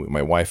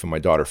my wife and my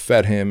daughter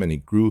fed him, and he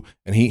grew,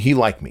 and he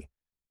liked me.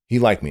 He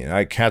liked me.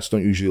 And cats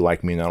don't usually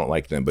like me, and I don't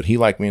like them, but he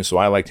liked me, and so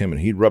I liked him,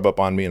 and he'd rub up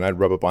on me, and I'd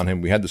rub up on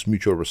him. We had this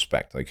mutual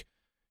respect. Like,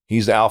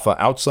 he's the alpha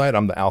outside,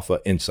 I'm the alpha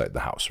inside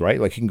the house,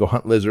 right? Like, he can go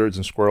hunt lizards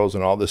and squirrels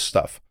and all this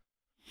stuff.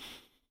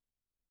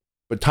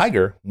 But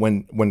Tiger,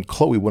 when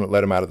Chloe wouldn't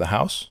let him out of the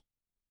house,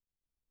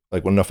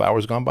 like when enough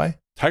hours gone by,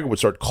 Tiger would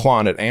start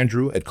clawing at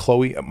Andrew, at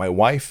Chloe, at my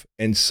wife,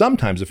 and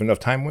sometimes if enough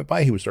time went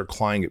by, he would start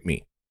clawing at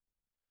me.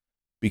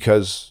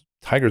 Because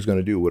Tiger's going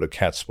to do what a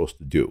cat's supposed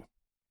to do.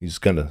 He's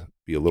going to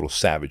be a little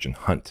savage and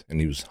hunt,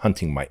 and he was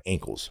hunting my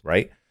ankles,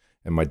 right?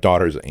 And my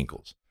daughter's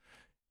ankles.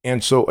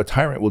 And so a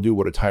tyrant will do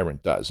what a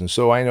tyrant does. And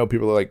so I know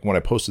people are like, when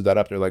I posted that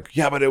up, they're like,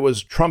 yeah, but it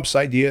was Trump's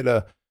idea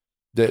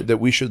that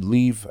we should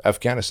leave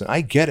Afghanistan.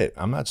 I get it.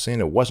 I'm not saying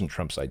it wasn't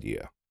Trump's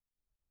idea.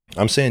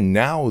 I'm saying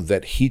now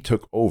that he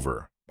took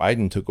over,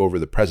 Biden took over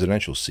the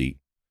presidential seat,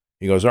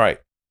 he goes, all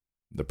right,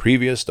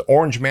 the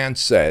orange man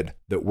said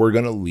that we're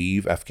going to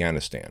leave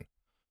Afghanistan.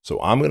 So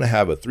I'm going to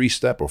have a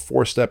 3-step or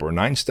 4-step or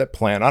 9-step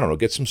plan. I don't know,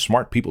 get some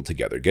smart people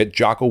together. Get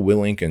Jocko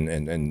Willink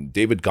and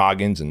David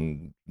Goggins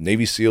and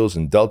Navy SEALs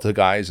and Delta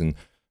guys and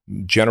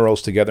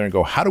generals together and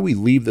go, how do we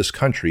leave this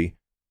country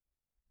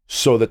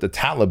so that the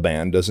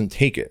Taliban doesn't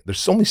take it?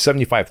 There's only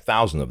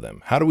 75,000 of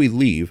them. How do we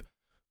leave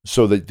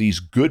so that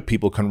these good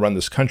people can run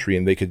this country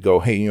and they could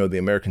go, hey, the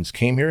Americans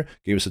came here,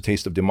 gave us a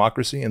taste of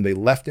democracy, and they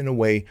left in a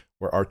way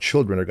where our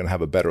children are going to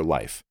have a better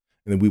life.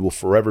 And then we will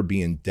forever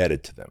be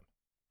indebted to them.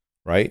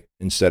 Right?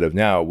 Instead of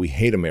now, we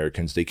hate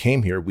Americans. They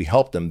came here, we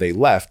helped them, they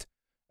left,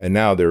 and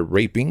now they're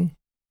raping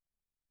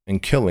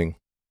and killing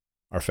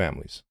our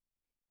families.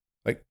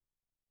 Like,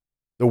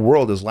 the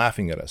world is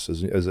laughing at us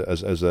as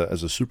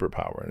a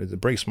superpower, and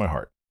it breaks my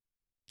heart.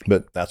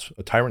 But that's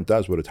a tyrant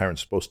does what a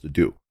tyrant's supposed to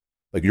do.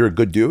 Like, you're a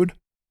good dude,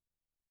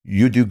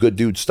 you do good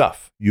dude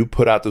stuff. You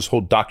put out this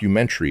whole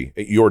documentary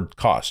at your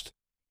cost.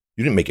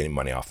 You didn't make any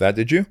money off that,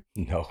 did you?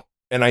 No.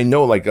 And I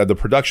know, like, the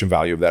production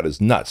value of that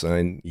is nuts.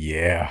 And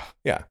yeah.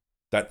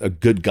 That a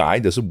good guy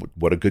does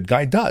what a good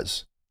guy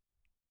does.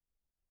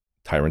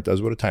 Tyrant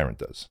does what a tyrant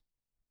does.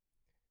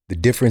 The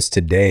difference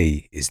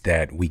today is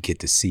that we get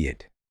to see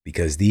it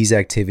because these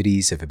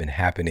activities have been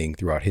happening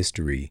throughout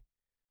history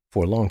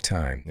for a long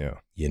time. Yeah.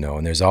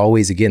 And there's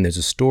always, again, there's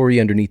a story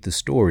underneath the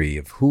story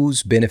of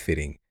who's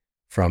benefiting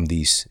from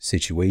these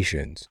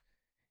situations.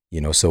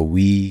 So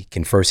we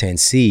can firsthand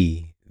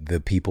see the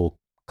people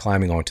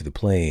climbing onto the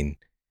plane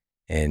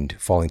and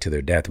falling to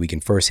their death. We can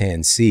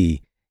firsthand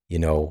see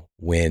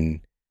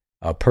when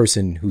a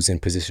person who's in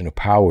position of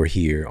power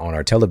here on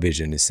our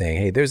television is saying,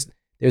 hey, there's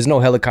no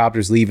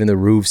helicopters leaving the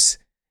roofs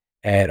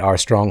at our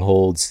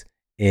strongholds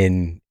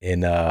in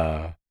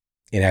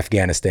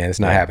Afghanistan. It's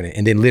not happening.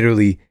 And then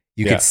literally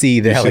you could see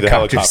the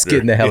helicopters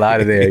getting the hell out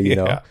of there,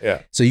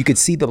 Yeah. So you could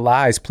see the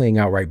lies playing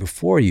out right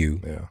before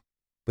you. Yeah.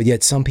 But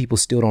yet some people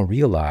still don't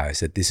realize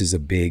that this is a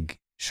big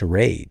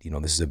charade.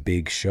 This is a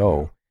big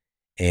show.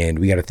 And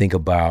we got to think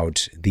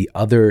about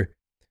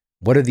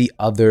what are the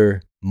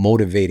other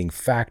motivating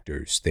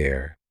factors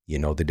there,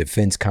 the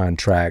defense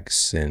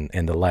contracts and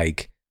the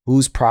like,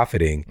 who's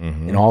profiting,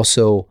 mm-hmm. and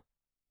also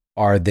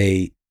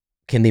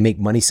can they make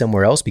money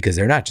somewhere else because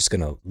they're not just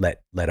going to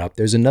let up.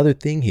 There's another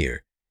thing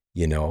here,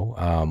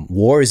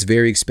 war is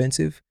very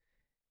expensive,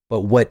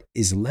 but what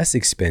is less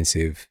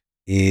expensive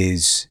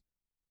is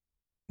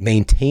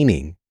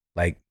maintaining,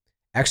 like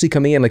actually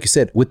coming in, like you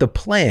said, with the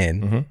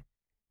plan mm-hmm.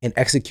 and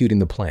executing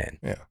the plan.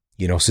 Yeah.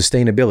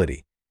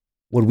 Sustainability.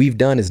 What we've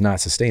done is not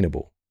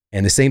sustainable.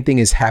 And the same thing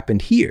has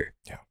happened here,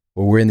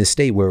 where we're in the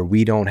state where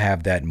we don't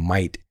have that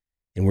might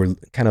and we're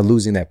kind of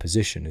losing that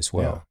position as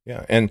well.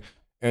 Yeah.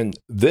 And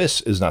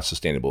this is not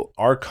sustainable.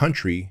 Our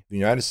country, the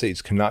United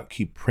States, cannot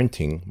keep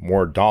printing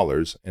more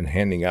dollars and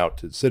handing out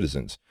to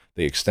citizens.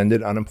 They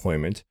extended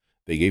unemployment.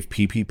 They gave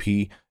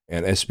PPP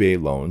and SBA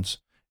loans.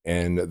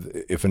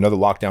 And if another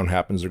lockdown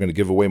happens, they're going to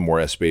give away more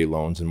SBA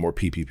loans and more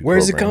PPP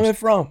Where's programs. it coming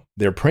from?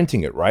 They're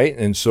printing it, right?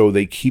 And so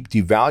they keep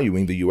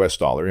devaluing the US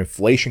dollar.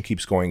 Inflation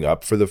keeps going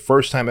up. For the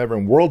first time ever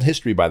in world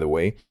history, by the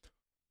way,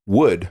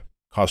 wood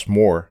costs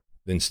more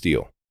than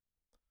steel.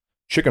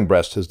 Chicken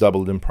breast has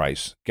doubled in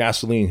price.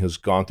 Gasoline has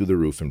gone through the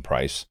roof in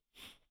price.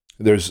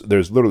 There's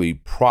literally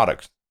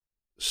product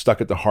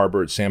stuck at the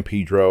harbor at San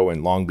Pedro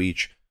and Long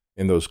Beach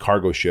in those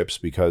cargo ships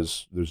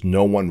because there's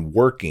no one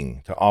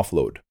working to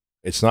offload.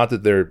 It's not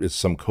that there is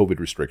some COVID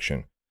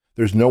restriction.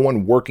 There's no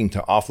one working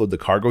to offload the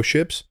cargo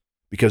ships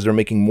because they're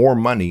making more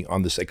money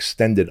on this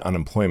extended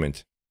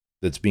unemployment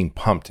that's being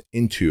pumped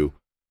into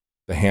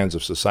the hands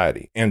of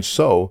society. And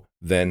so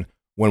then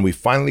when we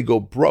finally go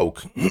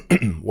broke,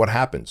 what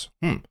happens?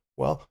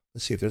 Well,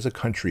 let's see if there's a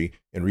country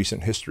in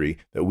recent history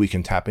that we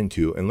can tap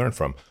into and learn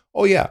from.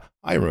 Oh yeah,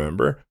 I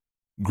remember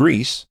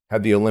Greece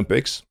had the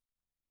Olympics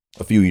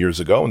a few years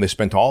ago, and they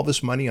spent all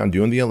this money on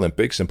doing the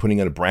Olympics and putting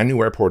in a brand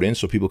new airport in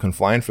so people can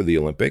fly in for the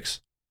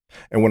Olympics.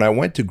 And when I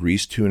went to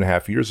Greece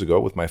 2.5 years ago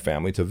with my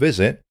family to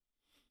visit,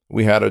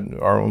 we had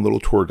our own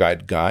little tour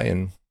guide guy,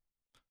 and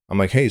I'm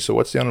like, hey, so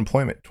what's the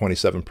unemployment?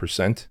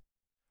 27%.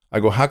 I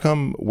go, how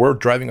come we're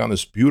driving on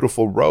this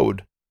beautiful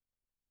road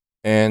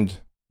and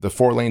the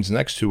 4 lanes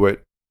next to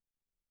it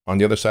on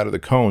the other side of the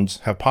cones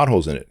have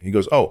potholes in it? He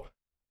goes, oh,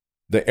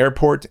 the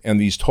airport and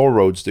these toll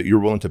roads that you're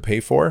willing to pay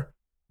for,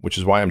 which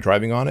is why I'm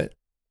driving on it,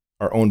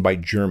 are owned by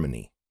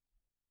Germany.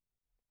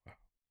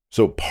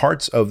 So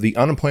parts of the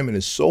unemployment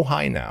is so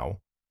high now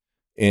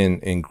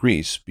in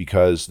Greece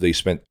because they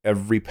spent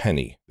every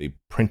penny. They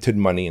printed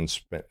money and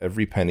spent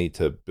every penny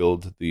to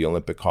build the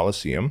Olympic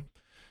Coliseum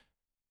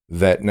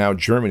that now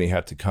Germany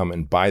had to come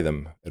and buy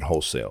them at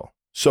wholesale.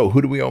 So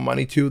who do we owe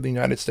money to? The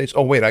United States?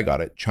 Oh, wait, I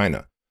got it.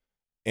 China.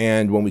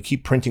 And when we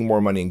keep printing more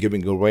money and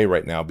giving it away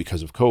right now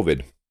because of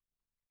COVID,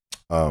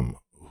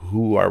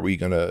 who are we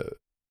going to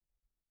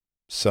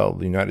sell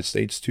the United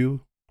States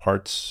to?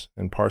 Parts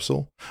and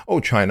parcel? Oh,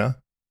 China.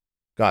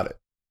 Got it.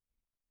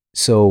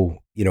 So,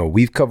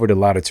 we've covered a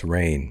lot of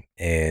terrain,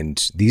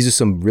 and these are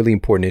some really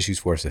important issues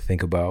for us to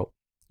think about.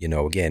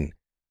 Again,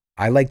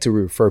 I like to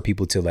refer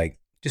people to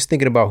just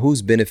thinking about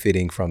who's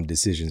benefiting from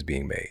decisions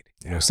being made.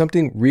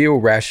 Something real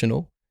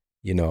rational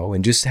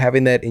and just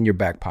having that in your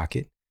back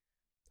pocket.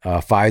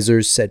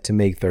 Pfizer's set to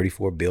make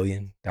 $34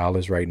 billion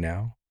right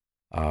now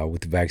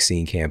with the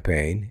vaccine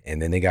campaign.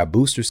 And then they got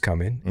boosters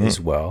coming as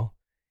well.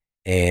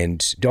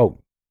 And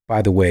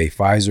by the way,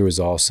 Pfizer is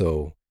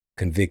also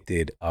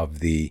convicted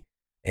of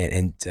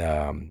and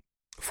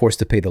forced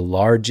to pay the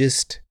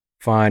largest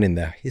fine in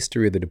the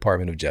history of the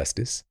Department of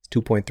Justice. It's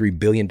 $2.3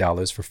 billion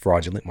for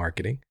fraudulent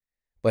marketing.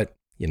 But,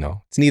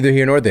 it's neither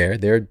here nor there.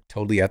 They're a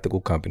totally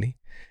ethical company.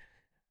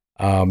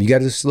 You got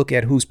to just look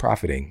at who's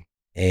profiting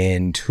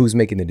and who's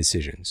making the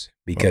decisions,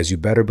 because you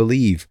better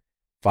believe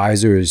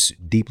Pfizer is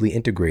deeply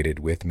integrated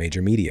with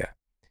major media.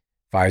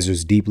 Pfizer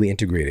is deeply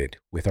integrated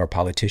with our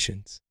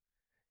politicians,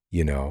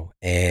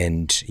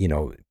 and,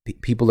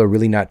 people are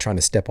really not trying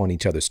to step on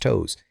each other's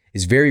toes.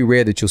 It's very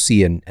rare that you'll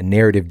see a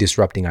narrative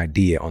disrupting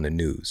idea on the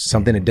news,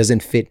 something that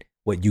doesn't fit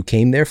what you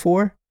came there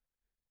for.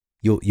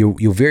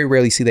 You'll very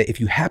rarely see that. If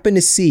you happen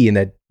to see in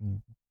that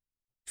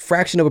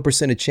fraction of a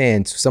percent of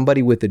chance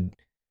somebody with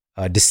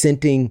a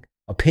dissenting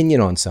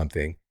opinion on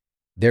something,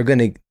 they're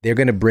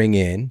gonna bring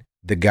in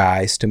the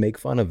guys to make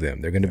fun of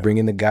them. They're gonna bring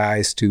in the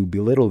guys to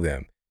belittle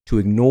them, to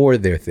ignore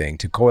their thing,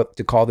 to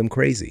call them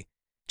crazy.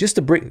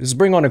 Let's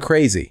bring on a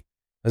crazy.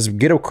 Let's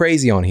get a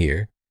crazy on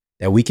here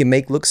that we can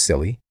make look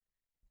silly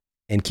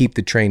and keep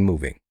the train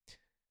moving.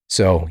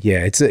 So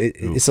yeah, it's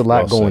a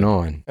lot going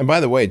on. And by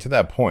the way, to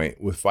that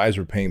point, with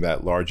Pfizer paying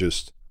that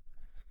largest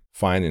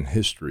fine in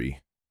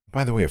history,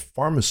 by the way, a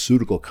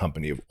pharmaceutical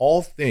company of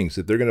all things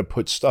that they're going to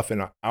put stuff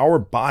in our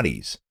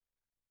bodies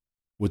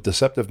with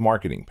deceptive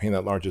marketing, paying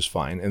that largest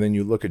fine. And then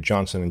you look at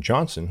Johnson &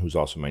 Johnson, who's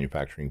also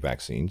manufacturing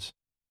vaccines.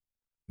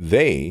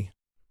 They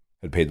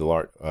had paid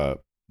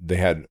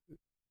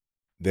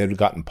they had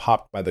gotten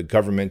popped by the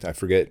government. I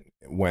forget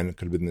when, it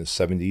could have been in the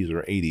 70s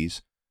or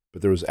 80s.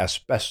 But there was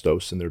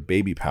asbestos in their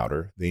baby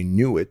powder. They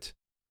knew it,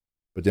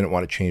 but didn't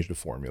want to change the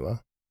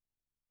formula.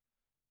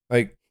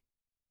 Like,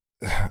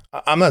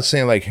 I'm not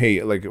saying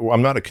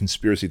I'm not a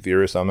conspiracy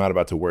theorist. I'm not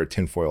about to wear a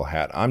tinfoil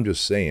hat. I'm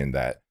just saying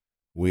that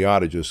we ought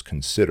to just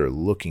consider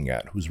looking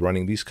at who's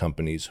running these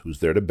companies, who's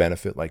there to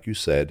benefit, like you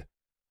said,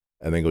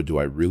 and then go, do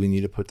I really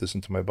need to put this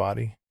into my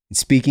body?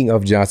 Speaking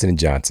of Johnson &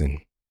 Johnson,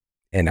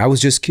 and I was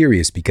just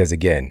curious because,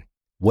 again,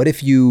 what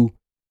if you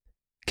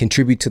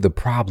contribute to the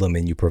problem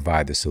and you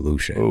provide the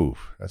solution? Oh,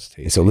 that's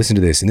tasty. And so listen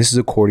to this. And this is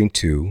according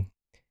to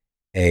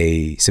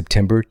a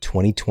September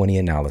 2020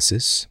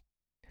 analysis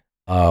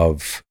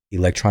of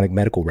electronic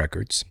medical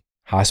records,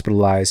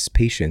 hospitalized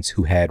patients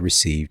who had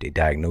received a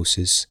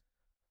diagnosis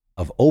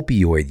of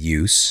opioid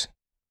use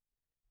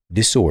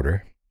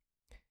disorder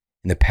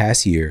in the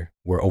past year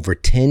were over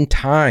 10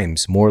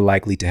 times more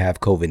likely to have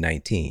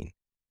COVID-19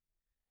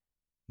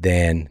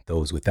 than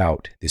those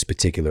without this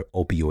particular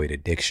opioid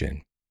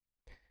addiction.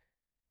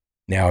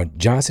 Now,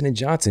 Johnson &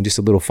 Johnson, just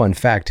a little fun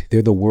fact,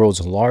 they're the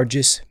world's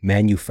largest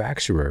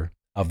manufacturer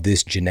of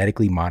this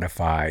genetically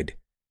modified,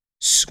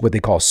 what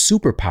they call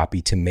super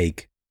poppy, to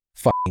make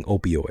fucking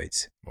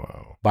opioids.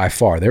 Wow. By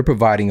far. They're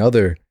providing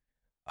other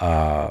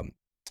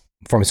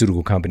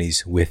pharmaceutical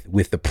companies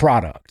with the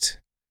product,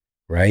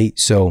 right?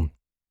 So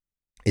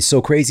it's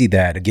so crazy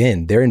that,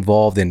 again, they're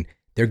involved and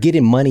they're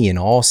getting money in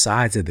all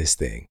sides of this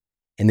thing.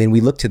 And then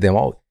we look to them,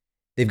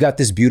 they've got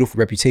this beautiful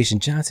reputation,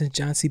 Johnson &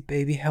 Johnson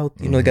baby health.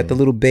 They got the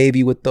little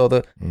baby with all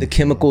the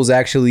chemicals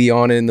actually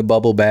on it in the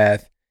bubble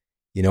bath.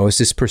 It's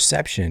this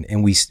perception,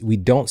 and we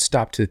don't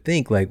stop to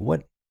think like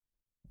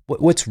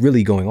what's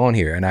really going on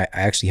here. And I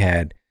actually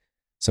had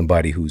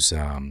somebody who's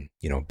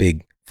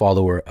big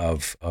follower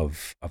of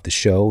the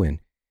show, and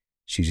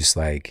she's just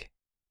like,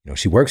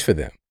 she works for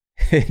them,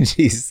 and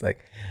she's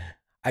like,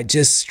 I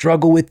just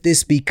struggle with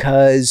this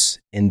because,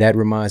 and that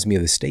reminds me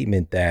of the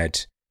statement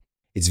that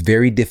it's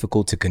very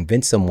difficult to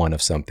convince someone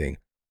of something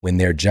when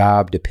their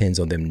job depends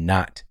on them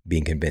not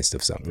being convinced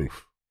of something.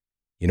 Oof.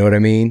 You know what I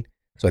mean?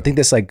 So I think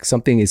that's like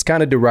something, it's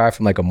kind of derived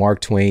from like a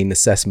Mark Twain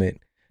assessment.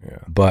 Yeah.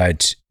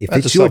 But if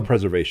that's it's a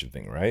self-preservation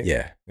thing, right?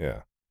 Yeah.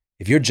 Yeah.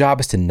 If your job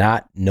is to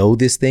not know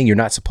this thing, you're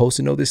not supposed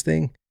to know this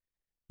thing,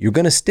 you're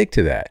going to stick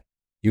to that.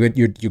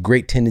 Your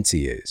great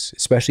tendency is,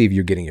 especially if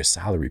you're getting your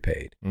salary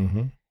paid.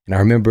 Mm-hmm. And I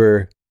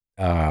remember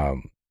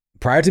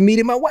prior to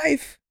meeting my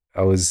wife,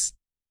 I was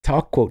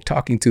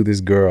talking to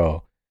this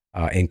girl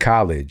in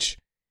college,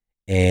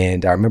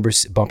 and I remember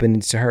bumping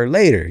into her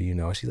later.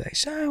 She's like,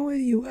 "Sean, what are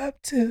you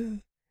up to?"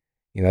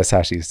 That's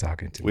how she was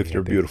talking to me. With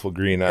your beautiful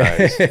green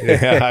eyes.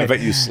 Yeah, I bet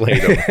you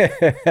slayed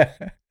them.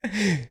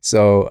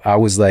 So I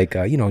was like,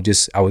 I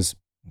was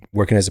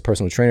working as a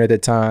personal trainer at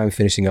that time,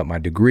 finishing up my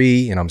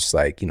degree, and I'm just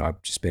like,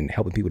 I've just been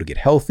helping people to get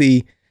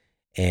healthy,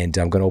 and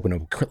I'm going to open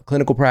up a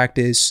clinical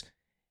practice,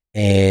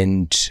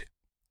 and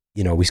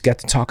we got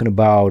to talking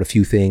about a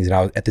few things.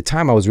 And at the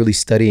time I was really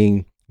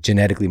studying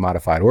genetically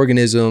modified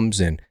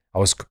organisms, and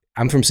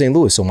I'm from St.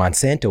 Louis, so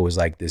Monsanto was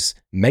like this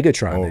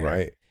megatron there.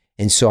 Right.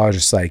 And so I was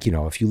just like,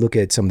 if you look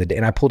at some of the,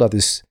 and I pulled out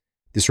this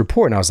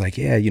report, and I was like,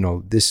 yeah,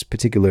 this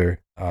particular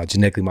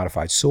genetically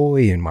modified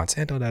soy and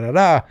Monsanto,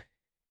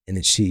 And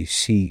then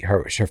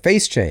her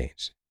face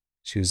changed.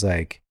 She was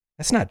like,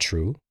 that's not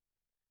true.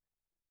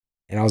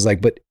 And I was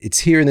like, but it's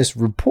here in this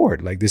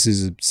report. Like, this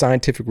is a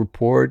scientific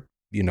report.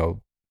 You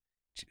know,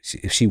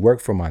 she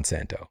worked for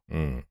Monsanto.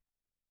 And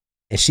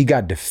she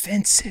got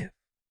defensive.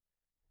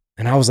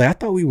 And I was like, I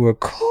thought we were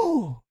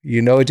cool.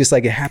 You know, it just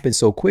like it happened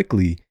so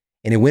quickly.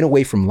 And it went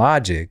away from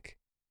logic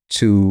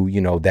to, you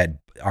know, that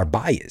our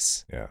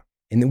bias. Yeah.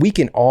 And then we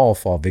can all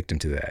fall victim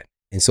to that.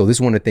 And so this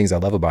is one of the things I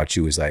love about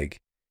you is like,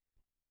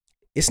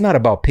 it's not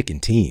about picking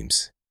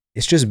teams.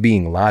 It's just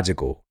being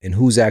logical and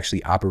who's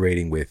actually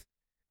operating with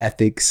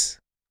ethics,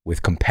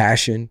 with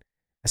compassion.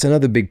 That's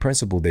another big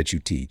principle that you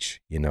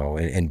teach, you know,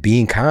 and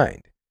being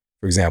kind,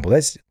 for example.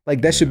 That's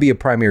like, that should be a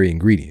primary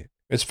ingredient.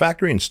 It's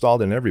factory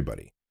installed in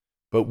everybody,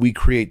 but we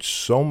create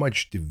so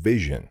much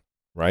division,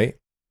 right?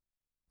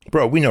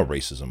 Bro, we know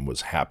racism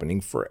was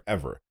happening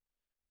forever.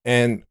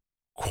 And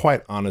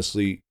quite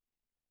honestly,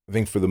 I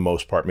think for the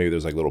most part, maybe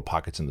there's like little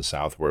pockets in the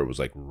South where it was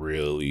like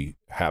really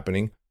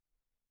happening.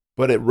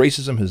 But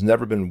racism has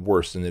never been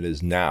worse than it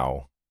is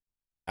now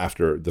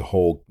after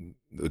the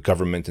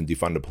government and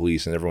defund the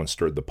police and everyone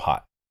stirred the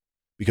pot.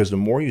 Because the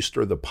more you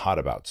stir the pot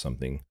about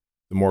something,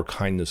 the more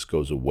kindness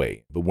goes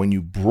away. But when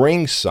you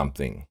bring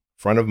something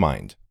front of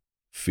mind,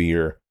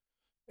 fear,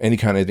 any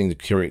kind of thing that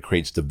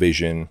creates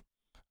division,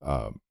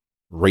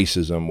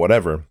 racism,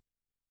 whatever,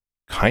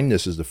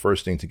 kindness is the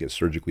first thing to get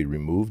surgically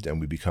removed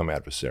and we become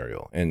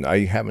adversarial. And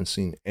I haven't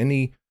seen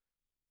any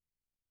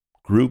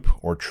group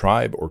or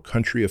tribe or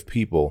country of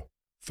people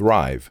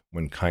thrive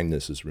when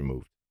kindness is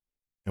removed.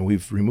 And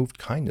we've removed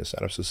kindness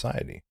out of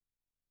society.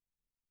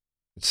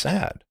 It's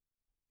sad.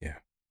 Yeah.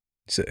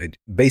 It's a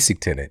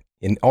basic tenet.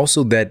 And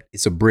also that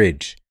it's a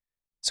bridge.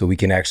 So we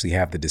can actually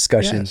have the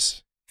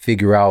discussions,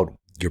 figure out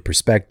your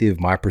perspective,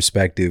 my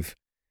perspective.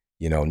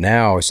 You know,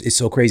 now it's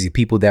so crazy.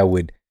 People that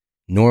would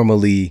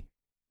normally,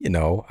 you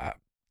know,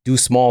 do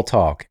small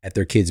talk at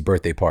their kid's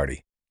birthday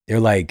party. They're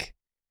like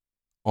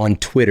on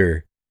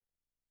Twitter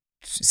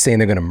saying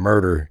they're going to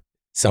murder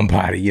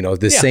somebody, you know,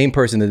 the same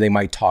person that they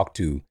might talk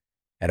to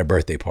at a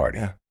birthday party.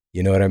 Yeah.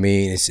 You know what I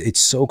mean? It's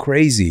so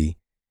crazy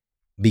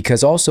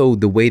because also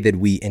the way that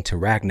we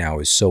interact now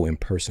is so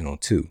impersonal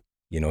too.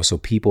 You know, so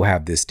people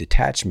have this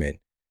detachment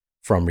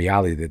from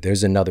reality that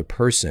there's another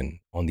person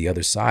on the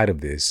other side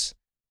of this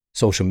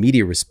social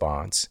media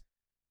response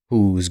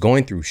who's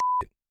going through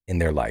shit in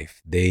their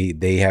life.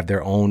 They have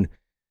their own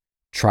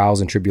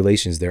trials and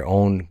tribulations, their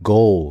own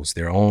goals,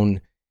 their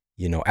own,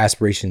 you know,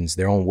 aspirations,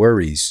 their own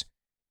worries,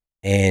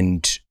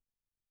 and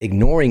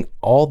ignoring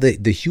all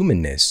the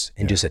humanness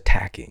and just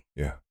attacking.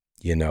 Yeah.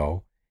 You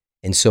know?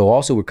 And so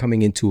also we're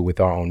coming into it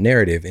with our own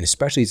narrative, and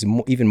especially it's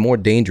even more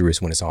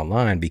dangerous when it's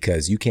online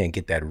because you can't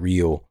get that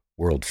real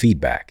world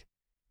feedback,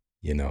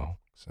 you know?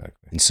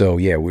 Exactly. And so,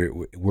 yeah,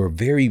 we're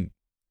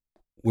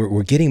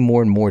getting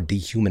more and more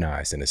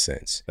dehumanized in a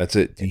sense. That's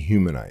it.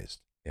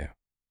 Dehumanized. Yeah.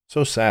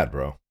 So sad,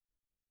 bro.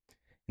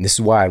 And this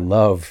is why I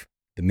love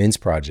the Men's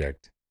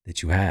Project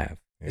that you have.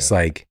 Yeah. It's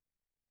like,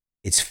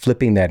 it's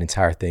flipping that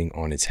entire thing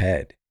on its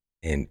head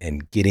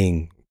and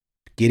getting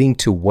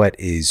to what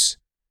is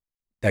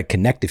that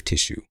connective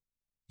tissue,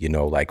 you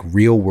know, like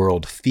real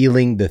world,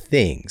 feeling the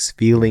things,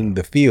 feeling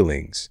the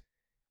feelings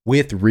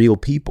with real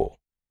people.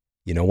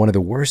 You know, one of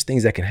the worst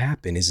things that can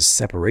happen is a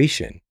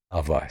separation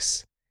of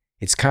us.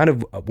 It's kind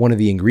of one of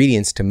the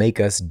ingredients to make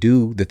us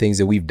do the things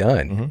that we've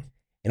done. Mm-hmm.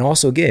 And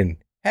also, again,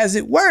 has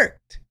it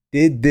worked?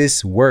 Did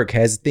this work?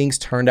 Has things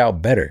turned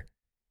out better?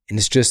 And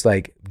it's just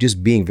like,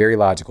 just being very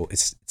logical.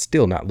 It's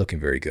still not looking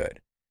very good,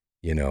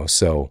 you know?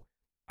 So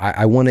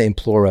I want to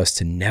implore us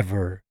to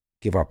never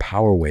give our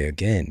power away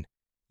again.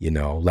 You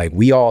know, like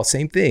we all,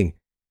 same thing,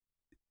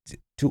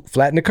 to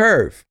flatten the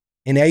curve.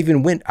 And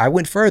I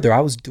went further. I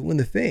was doing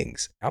the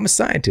things. I'm a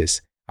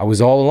scientist. I was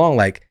all along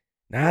like,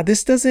 nah,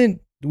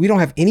 we don't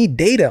have any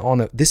data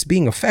on this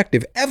being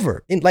effective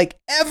ever in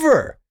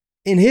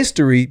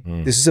history.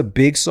 This is a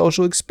big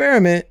social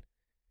experiment.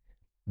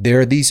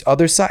 There are these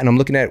other sides, and I'm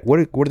looking at what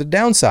are the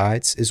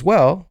downsides as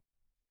well.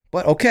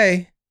 But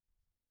okay.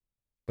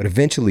 But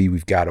eventually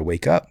we've got to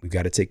wake up. We've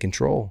got to take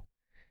control.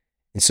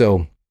 And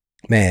so,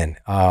 man,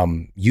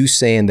 you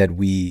saying that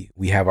we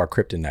have our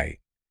kryptonite,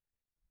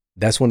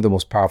 that's one of the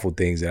most powerful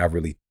things that I've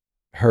really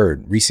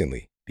heard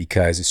recently,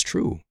 because it's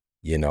true,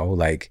 you know,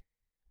 like,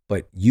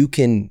 but you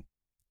could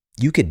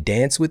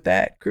dance with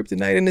that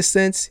kryptonite in a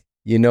sense,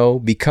 you know,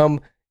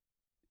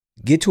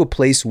 get to a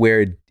place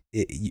where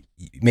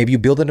maybe you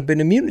build up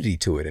an immunity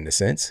to it in a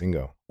sense.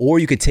 Bingo. Or Or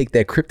you could take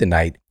that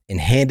kryptonite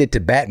and hand it to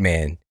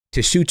Batman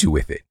to shoot you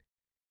with it,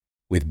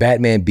 with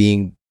Batman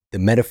being the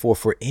metaphor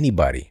for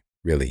anybody,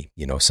 really,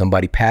 you know,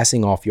 somebody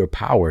passing off your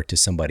power to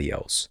somebody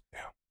else.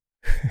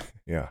 Yeah.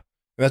 Yeah.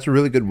 That's a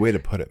really good way to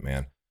put it,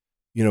 man.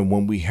 You know,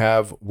 when we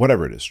have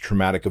whatever it is,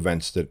 traumatic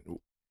events that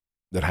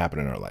happen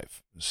in our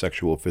life,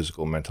 sexual,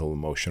 physical, mental,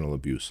 emotional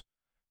abuse,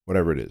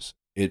 whatever it is,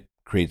 it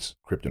creates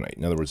kryptonite.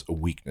 In other words, a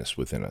weakness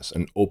within us,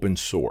 an open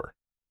sore.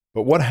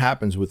 But what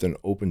happens with an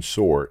open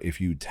sore if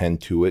you tend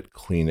to it,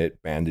 clean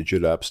it, bandage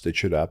it up,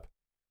 stitch it up?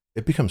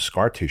 It becomes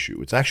scar tissue.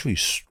 It's actually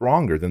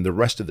stronger than the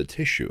rest of the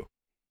tissue,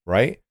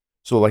 right?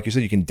 So like you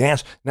said, you can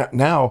dance.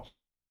 Now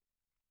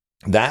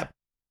that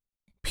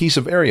piece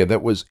of area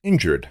that was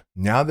injured.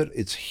 Now that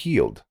it's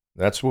healed,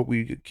 that's what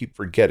we keep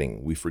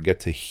forgetting. We forget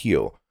to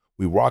heal.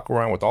 We walk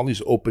around with all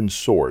these open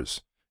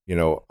sores.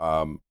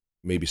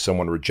 Maybe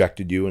someone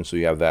rejected you, and so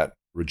you have that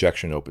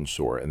rejection open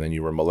sore. And then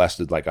you were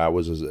molested like I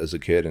was as a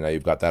kid, and now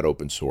you've got that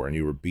open sore. And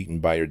you were beaten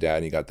by your dad,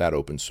 and you got that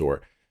open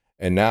sore.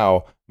 And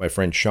now my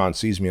friend Sean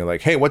sees me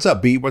like, hey, what's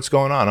up, B? What's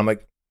going on? I'm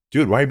like,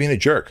 dude, why are you being a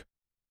jerk?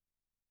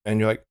 And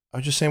you're like, I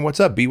was just saying, what's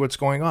up, B? What's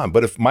going on?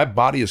 But if my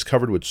body is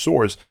covered with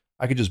sores,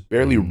 I could just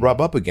barely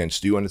rub up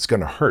against you and it's going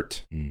to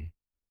hurt.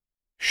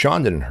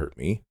 Sean didn't hurt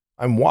me.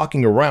 I'm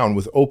walking around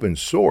with open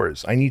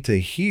sores. I need to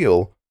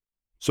heal.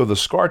 So the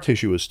scar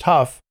tissue is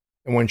tough.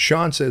 And when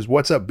Sean says,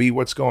 what's up, B?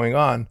 What's going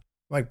on? I'm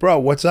like, bro,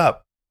 what's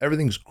up?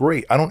 Everything's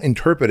great. I don't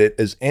interpret it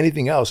as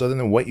anything else other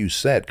than what you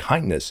said.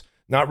 Kindness,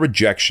 not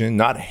rejection,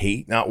 not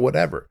hate, not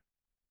whatever.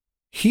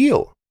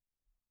 Heal.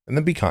 And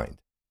then be kind.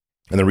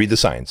 And then read the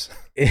signs.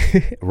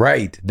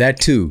 Right. That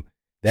too.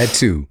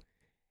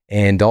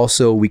 And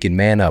also we can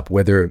man up,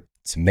 whether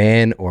it's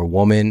man or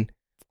woman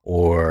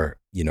or,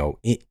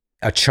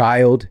 a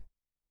child.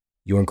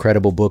 Your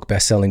incredible book,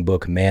 best-selling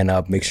book, Man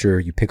Up. Make sure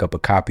you pick up a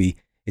copy.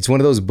 It's one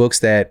of those books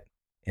that,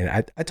 and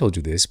I told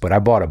you this, but I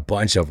bought a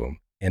bunch of them.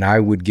 And I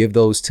would give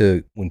those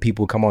to, when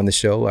people come on the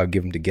show, I'd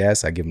give them to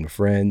guests, I give them to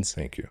friends.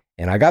 Thank you.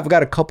 And I've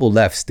got a couple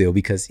left still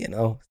because,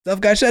 stuff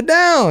got shut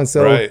down.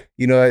 So, right.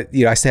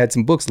 I still had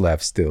some books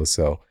left still.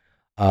 So,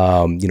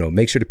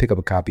 make sure to pick up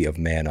a copy of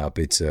Man Up.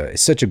 It's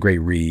such a great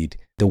read.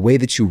 The way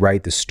that you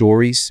write the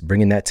stories,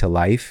 bringing that to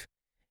life,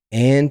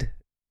 and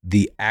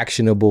the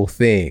actionable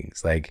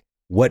things, like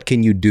what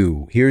can you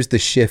do? Here's the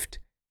shift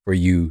for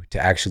you to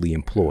actually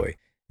employ.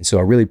 And so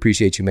I really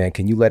appreciate you, man.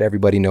 Can you let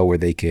everybody know where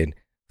they can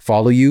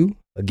follow you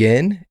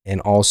again,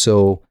 and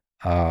also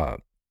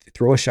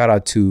throw a shout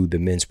out to the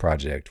Men's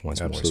Project once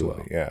more as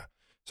well? Yeah.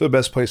 So the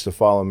best place to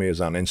follow me is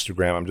on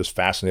Instagram. I'm just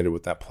fascinated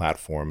with that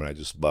platform, and I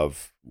just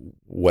love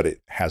what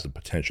it has the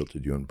potential to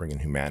do in bringing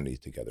humanity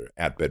together,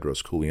 at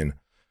Bedros Keuilian.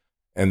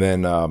 And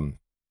then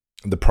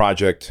the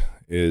project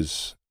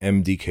is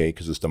MDK,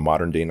 because it's the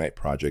Modern Day Night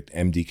Project,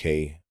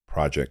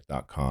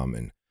 mdkproject.com.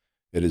 And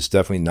it is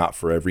definitely not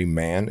for every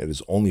man. It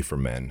is only for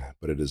men,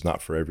 but it is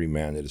not for every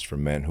man. It is for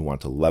men who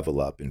want to level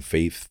up in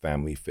faith,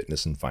 family,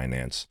 fitness, and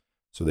finance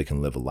so they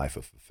can live a life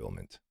of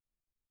fulfillment.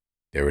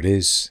 There it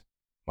is.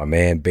 My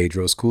man,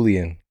 Bedros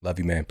Keuilian. Love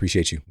you, man.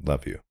 Appreciate you.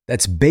 Love you.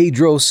 That's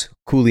Bedros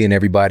Keuilian,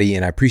 everybody.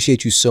 And I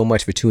appreciate you so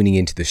much for tuning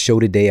into the show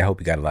today. I hope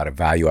you got a lot of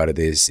value out of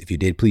this. If you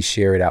did, please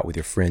share it out with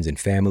your friends and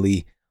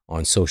family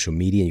on social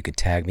media. You can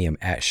tag me. I'm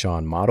at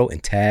Sean Model,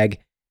 and tag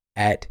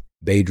at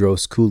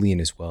Bedros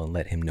Keuilian as well, and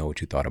let him know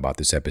what you thought about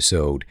this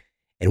episode.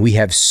 And we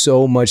have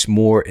so much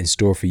more in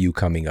store for you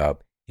coming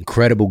up.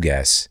 Incredible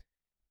guests,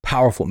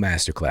 powerful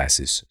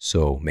masterclasses.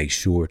 So make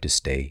sure to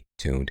stay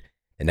tuned.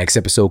 The next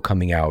episode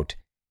coming out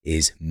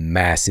is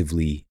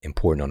massively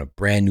important on a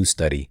brand new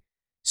study.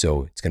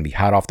 So it's going to be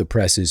hot off the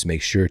presses.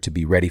 Make sure to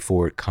be ready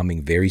for it,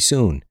 coming very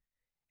soon.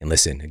 And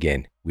listen,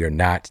 again, we are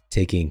not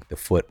taking the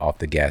foot off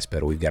the gas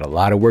pedal. We've got a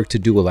lot of work to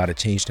do, a lot of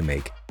change to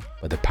make,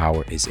 but the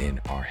power is in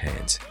our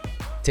hands.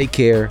 Take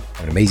care,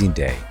 have an amazing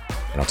day,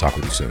 and I'll talk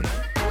with you soon.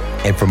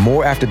 And for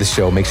more after the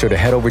show, make sure to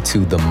head over to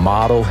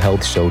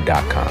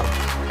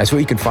themodelhealthshow.com. That's where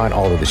you can find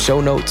all of the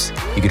show notes.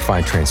 You can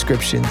find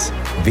transcriptions,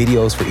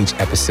 videos for each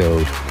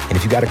episode. And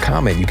if you got a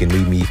comment, you can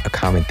leave me a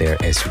comment there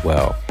as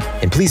well.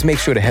 And please make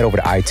sure to head over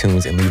to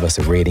iTunes and leave us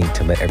a rating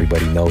to let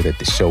everybody know that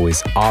the show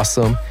is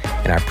awesome.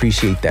 And I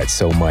appreciate that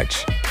so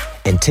much.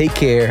 And take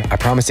care. I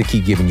promise to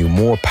keep giving you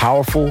more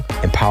powerful,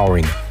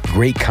 empowering,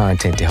 great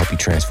content to help you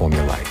transform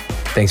your life.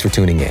 Thanks for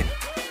tuning in.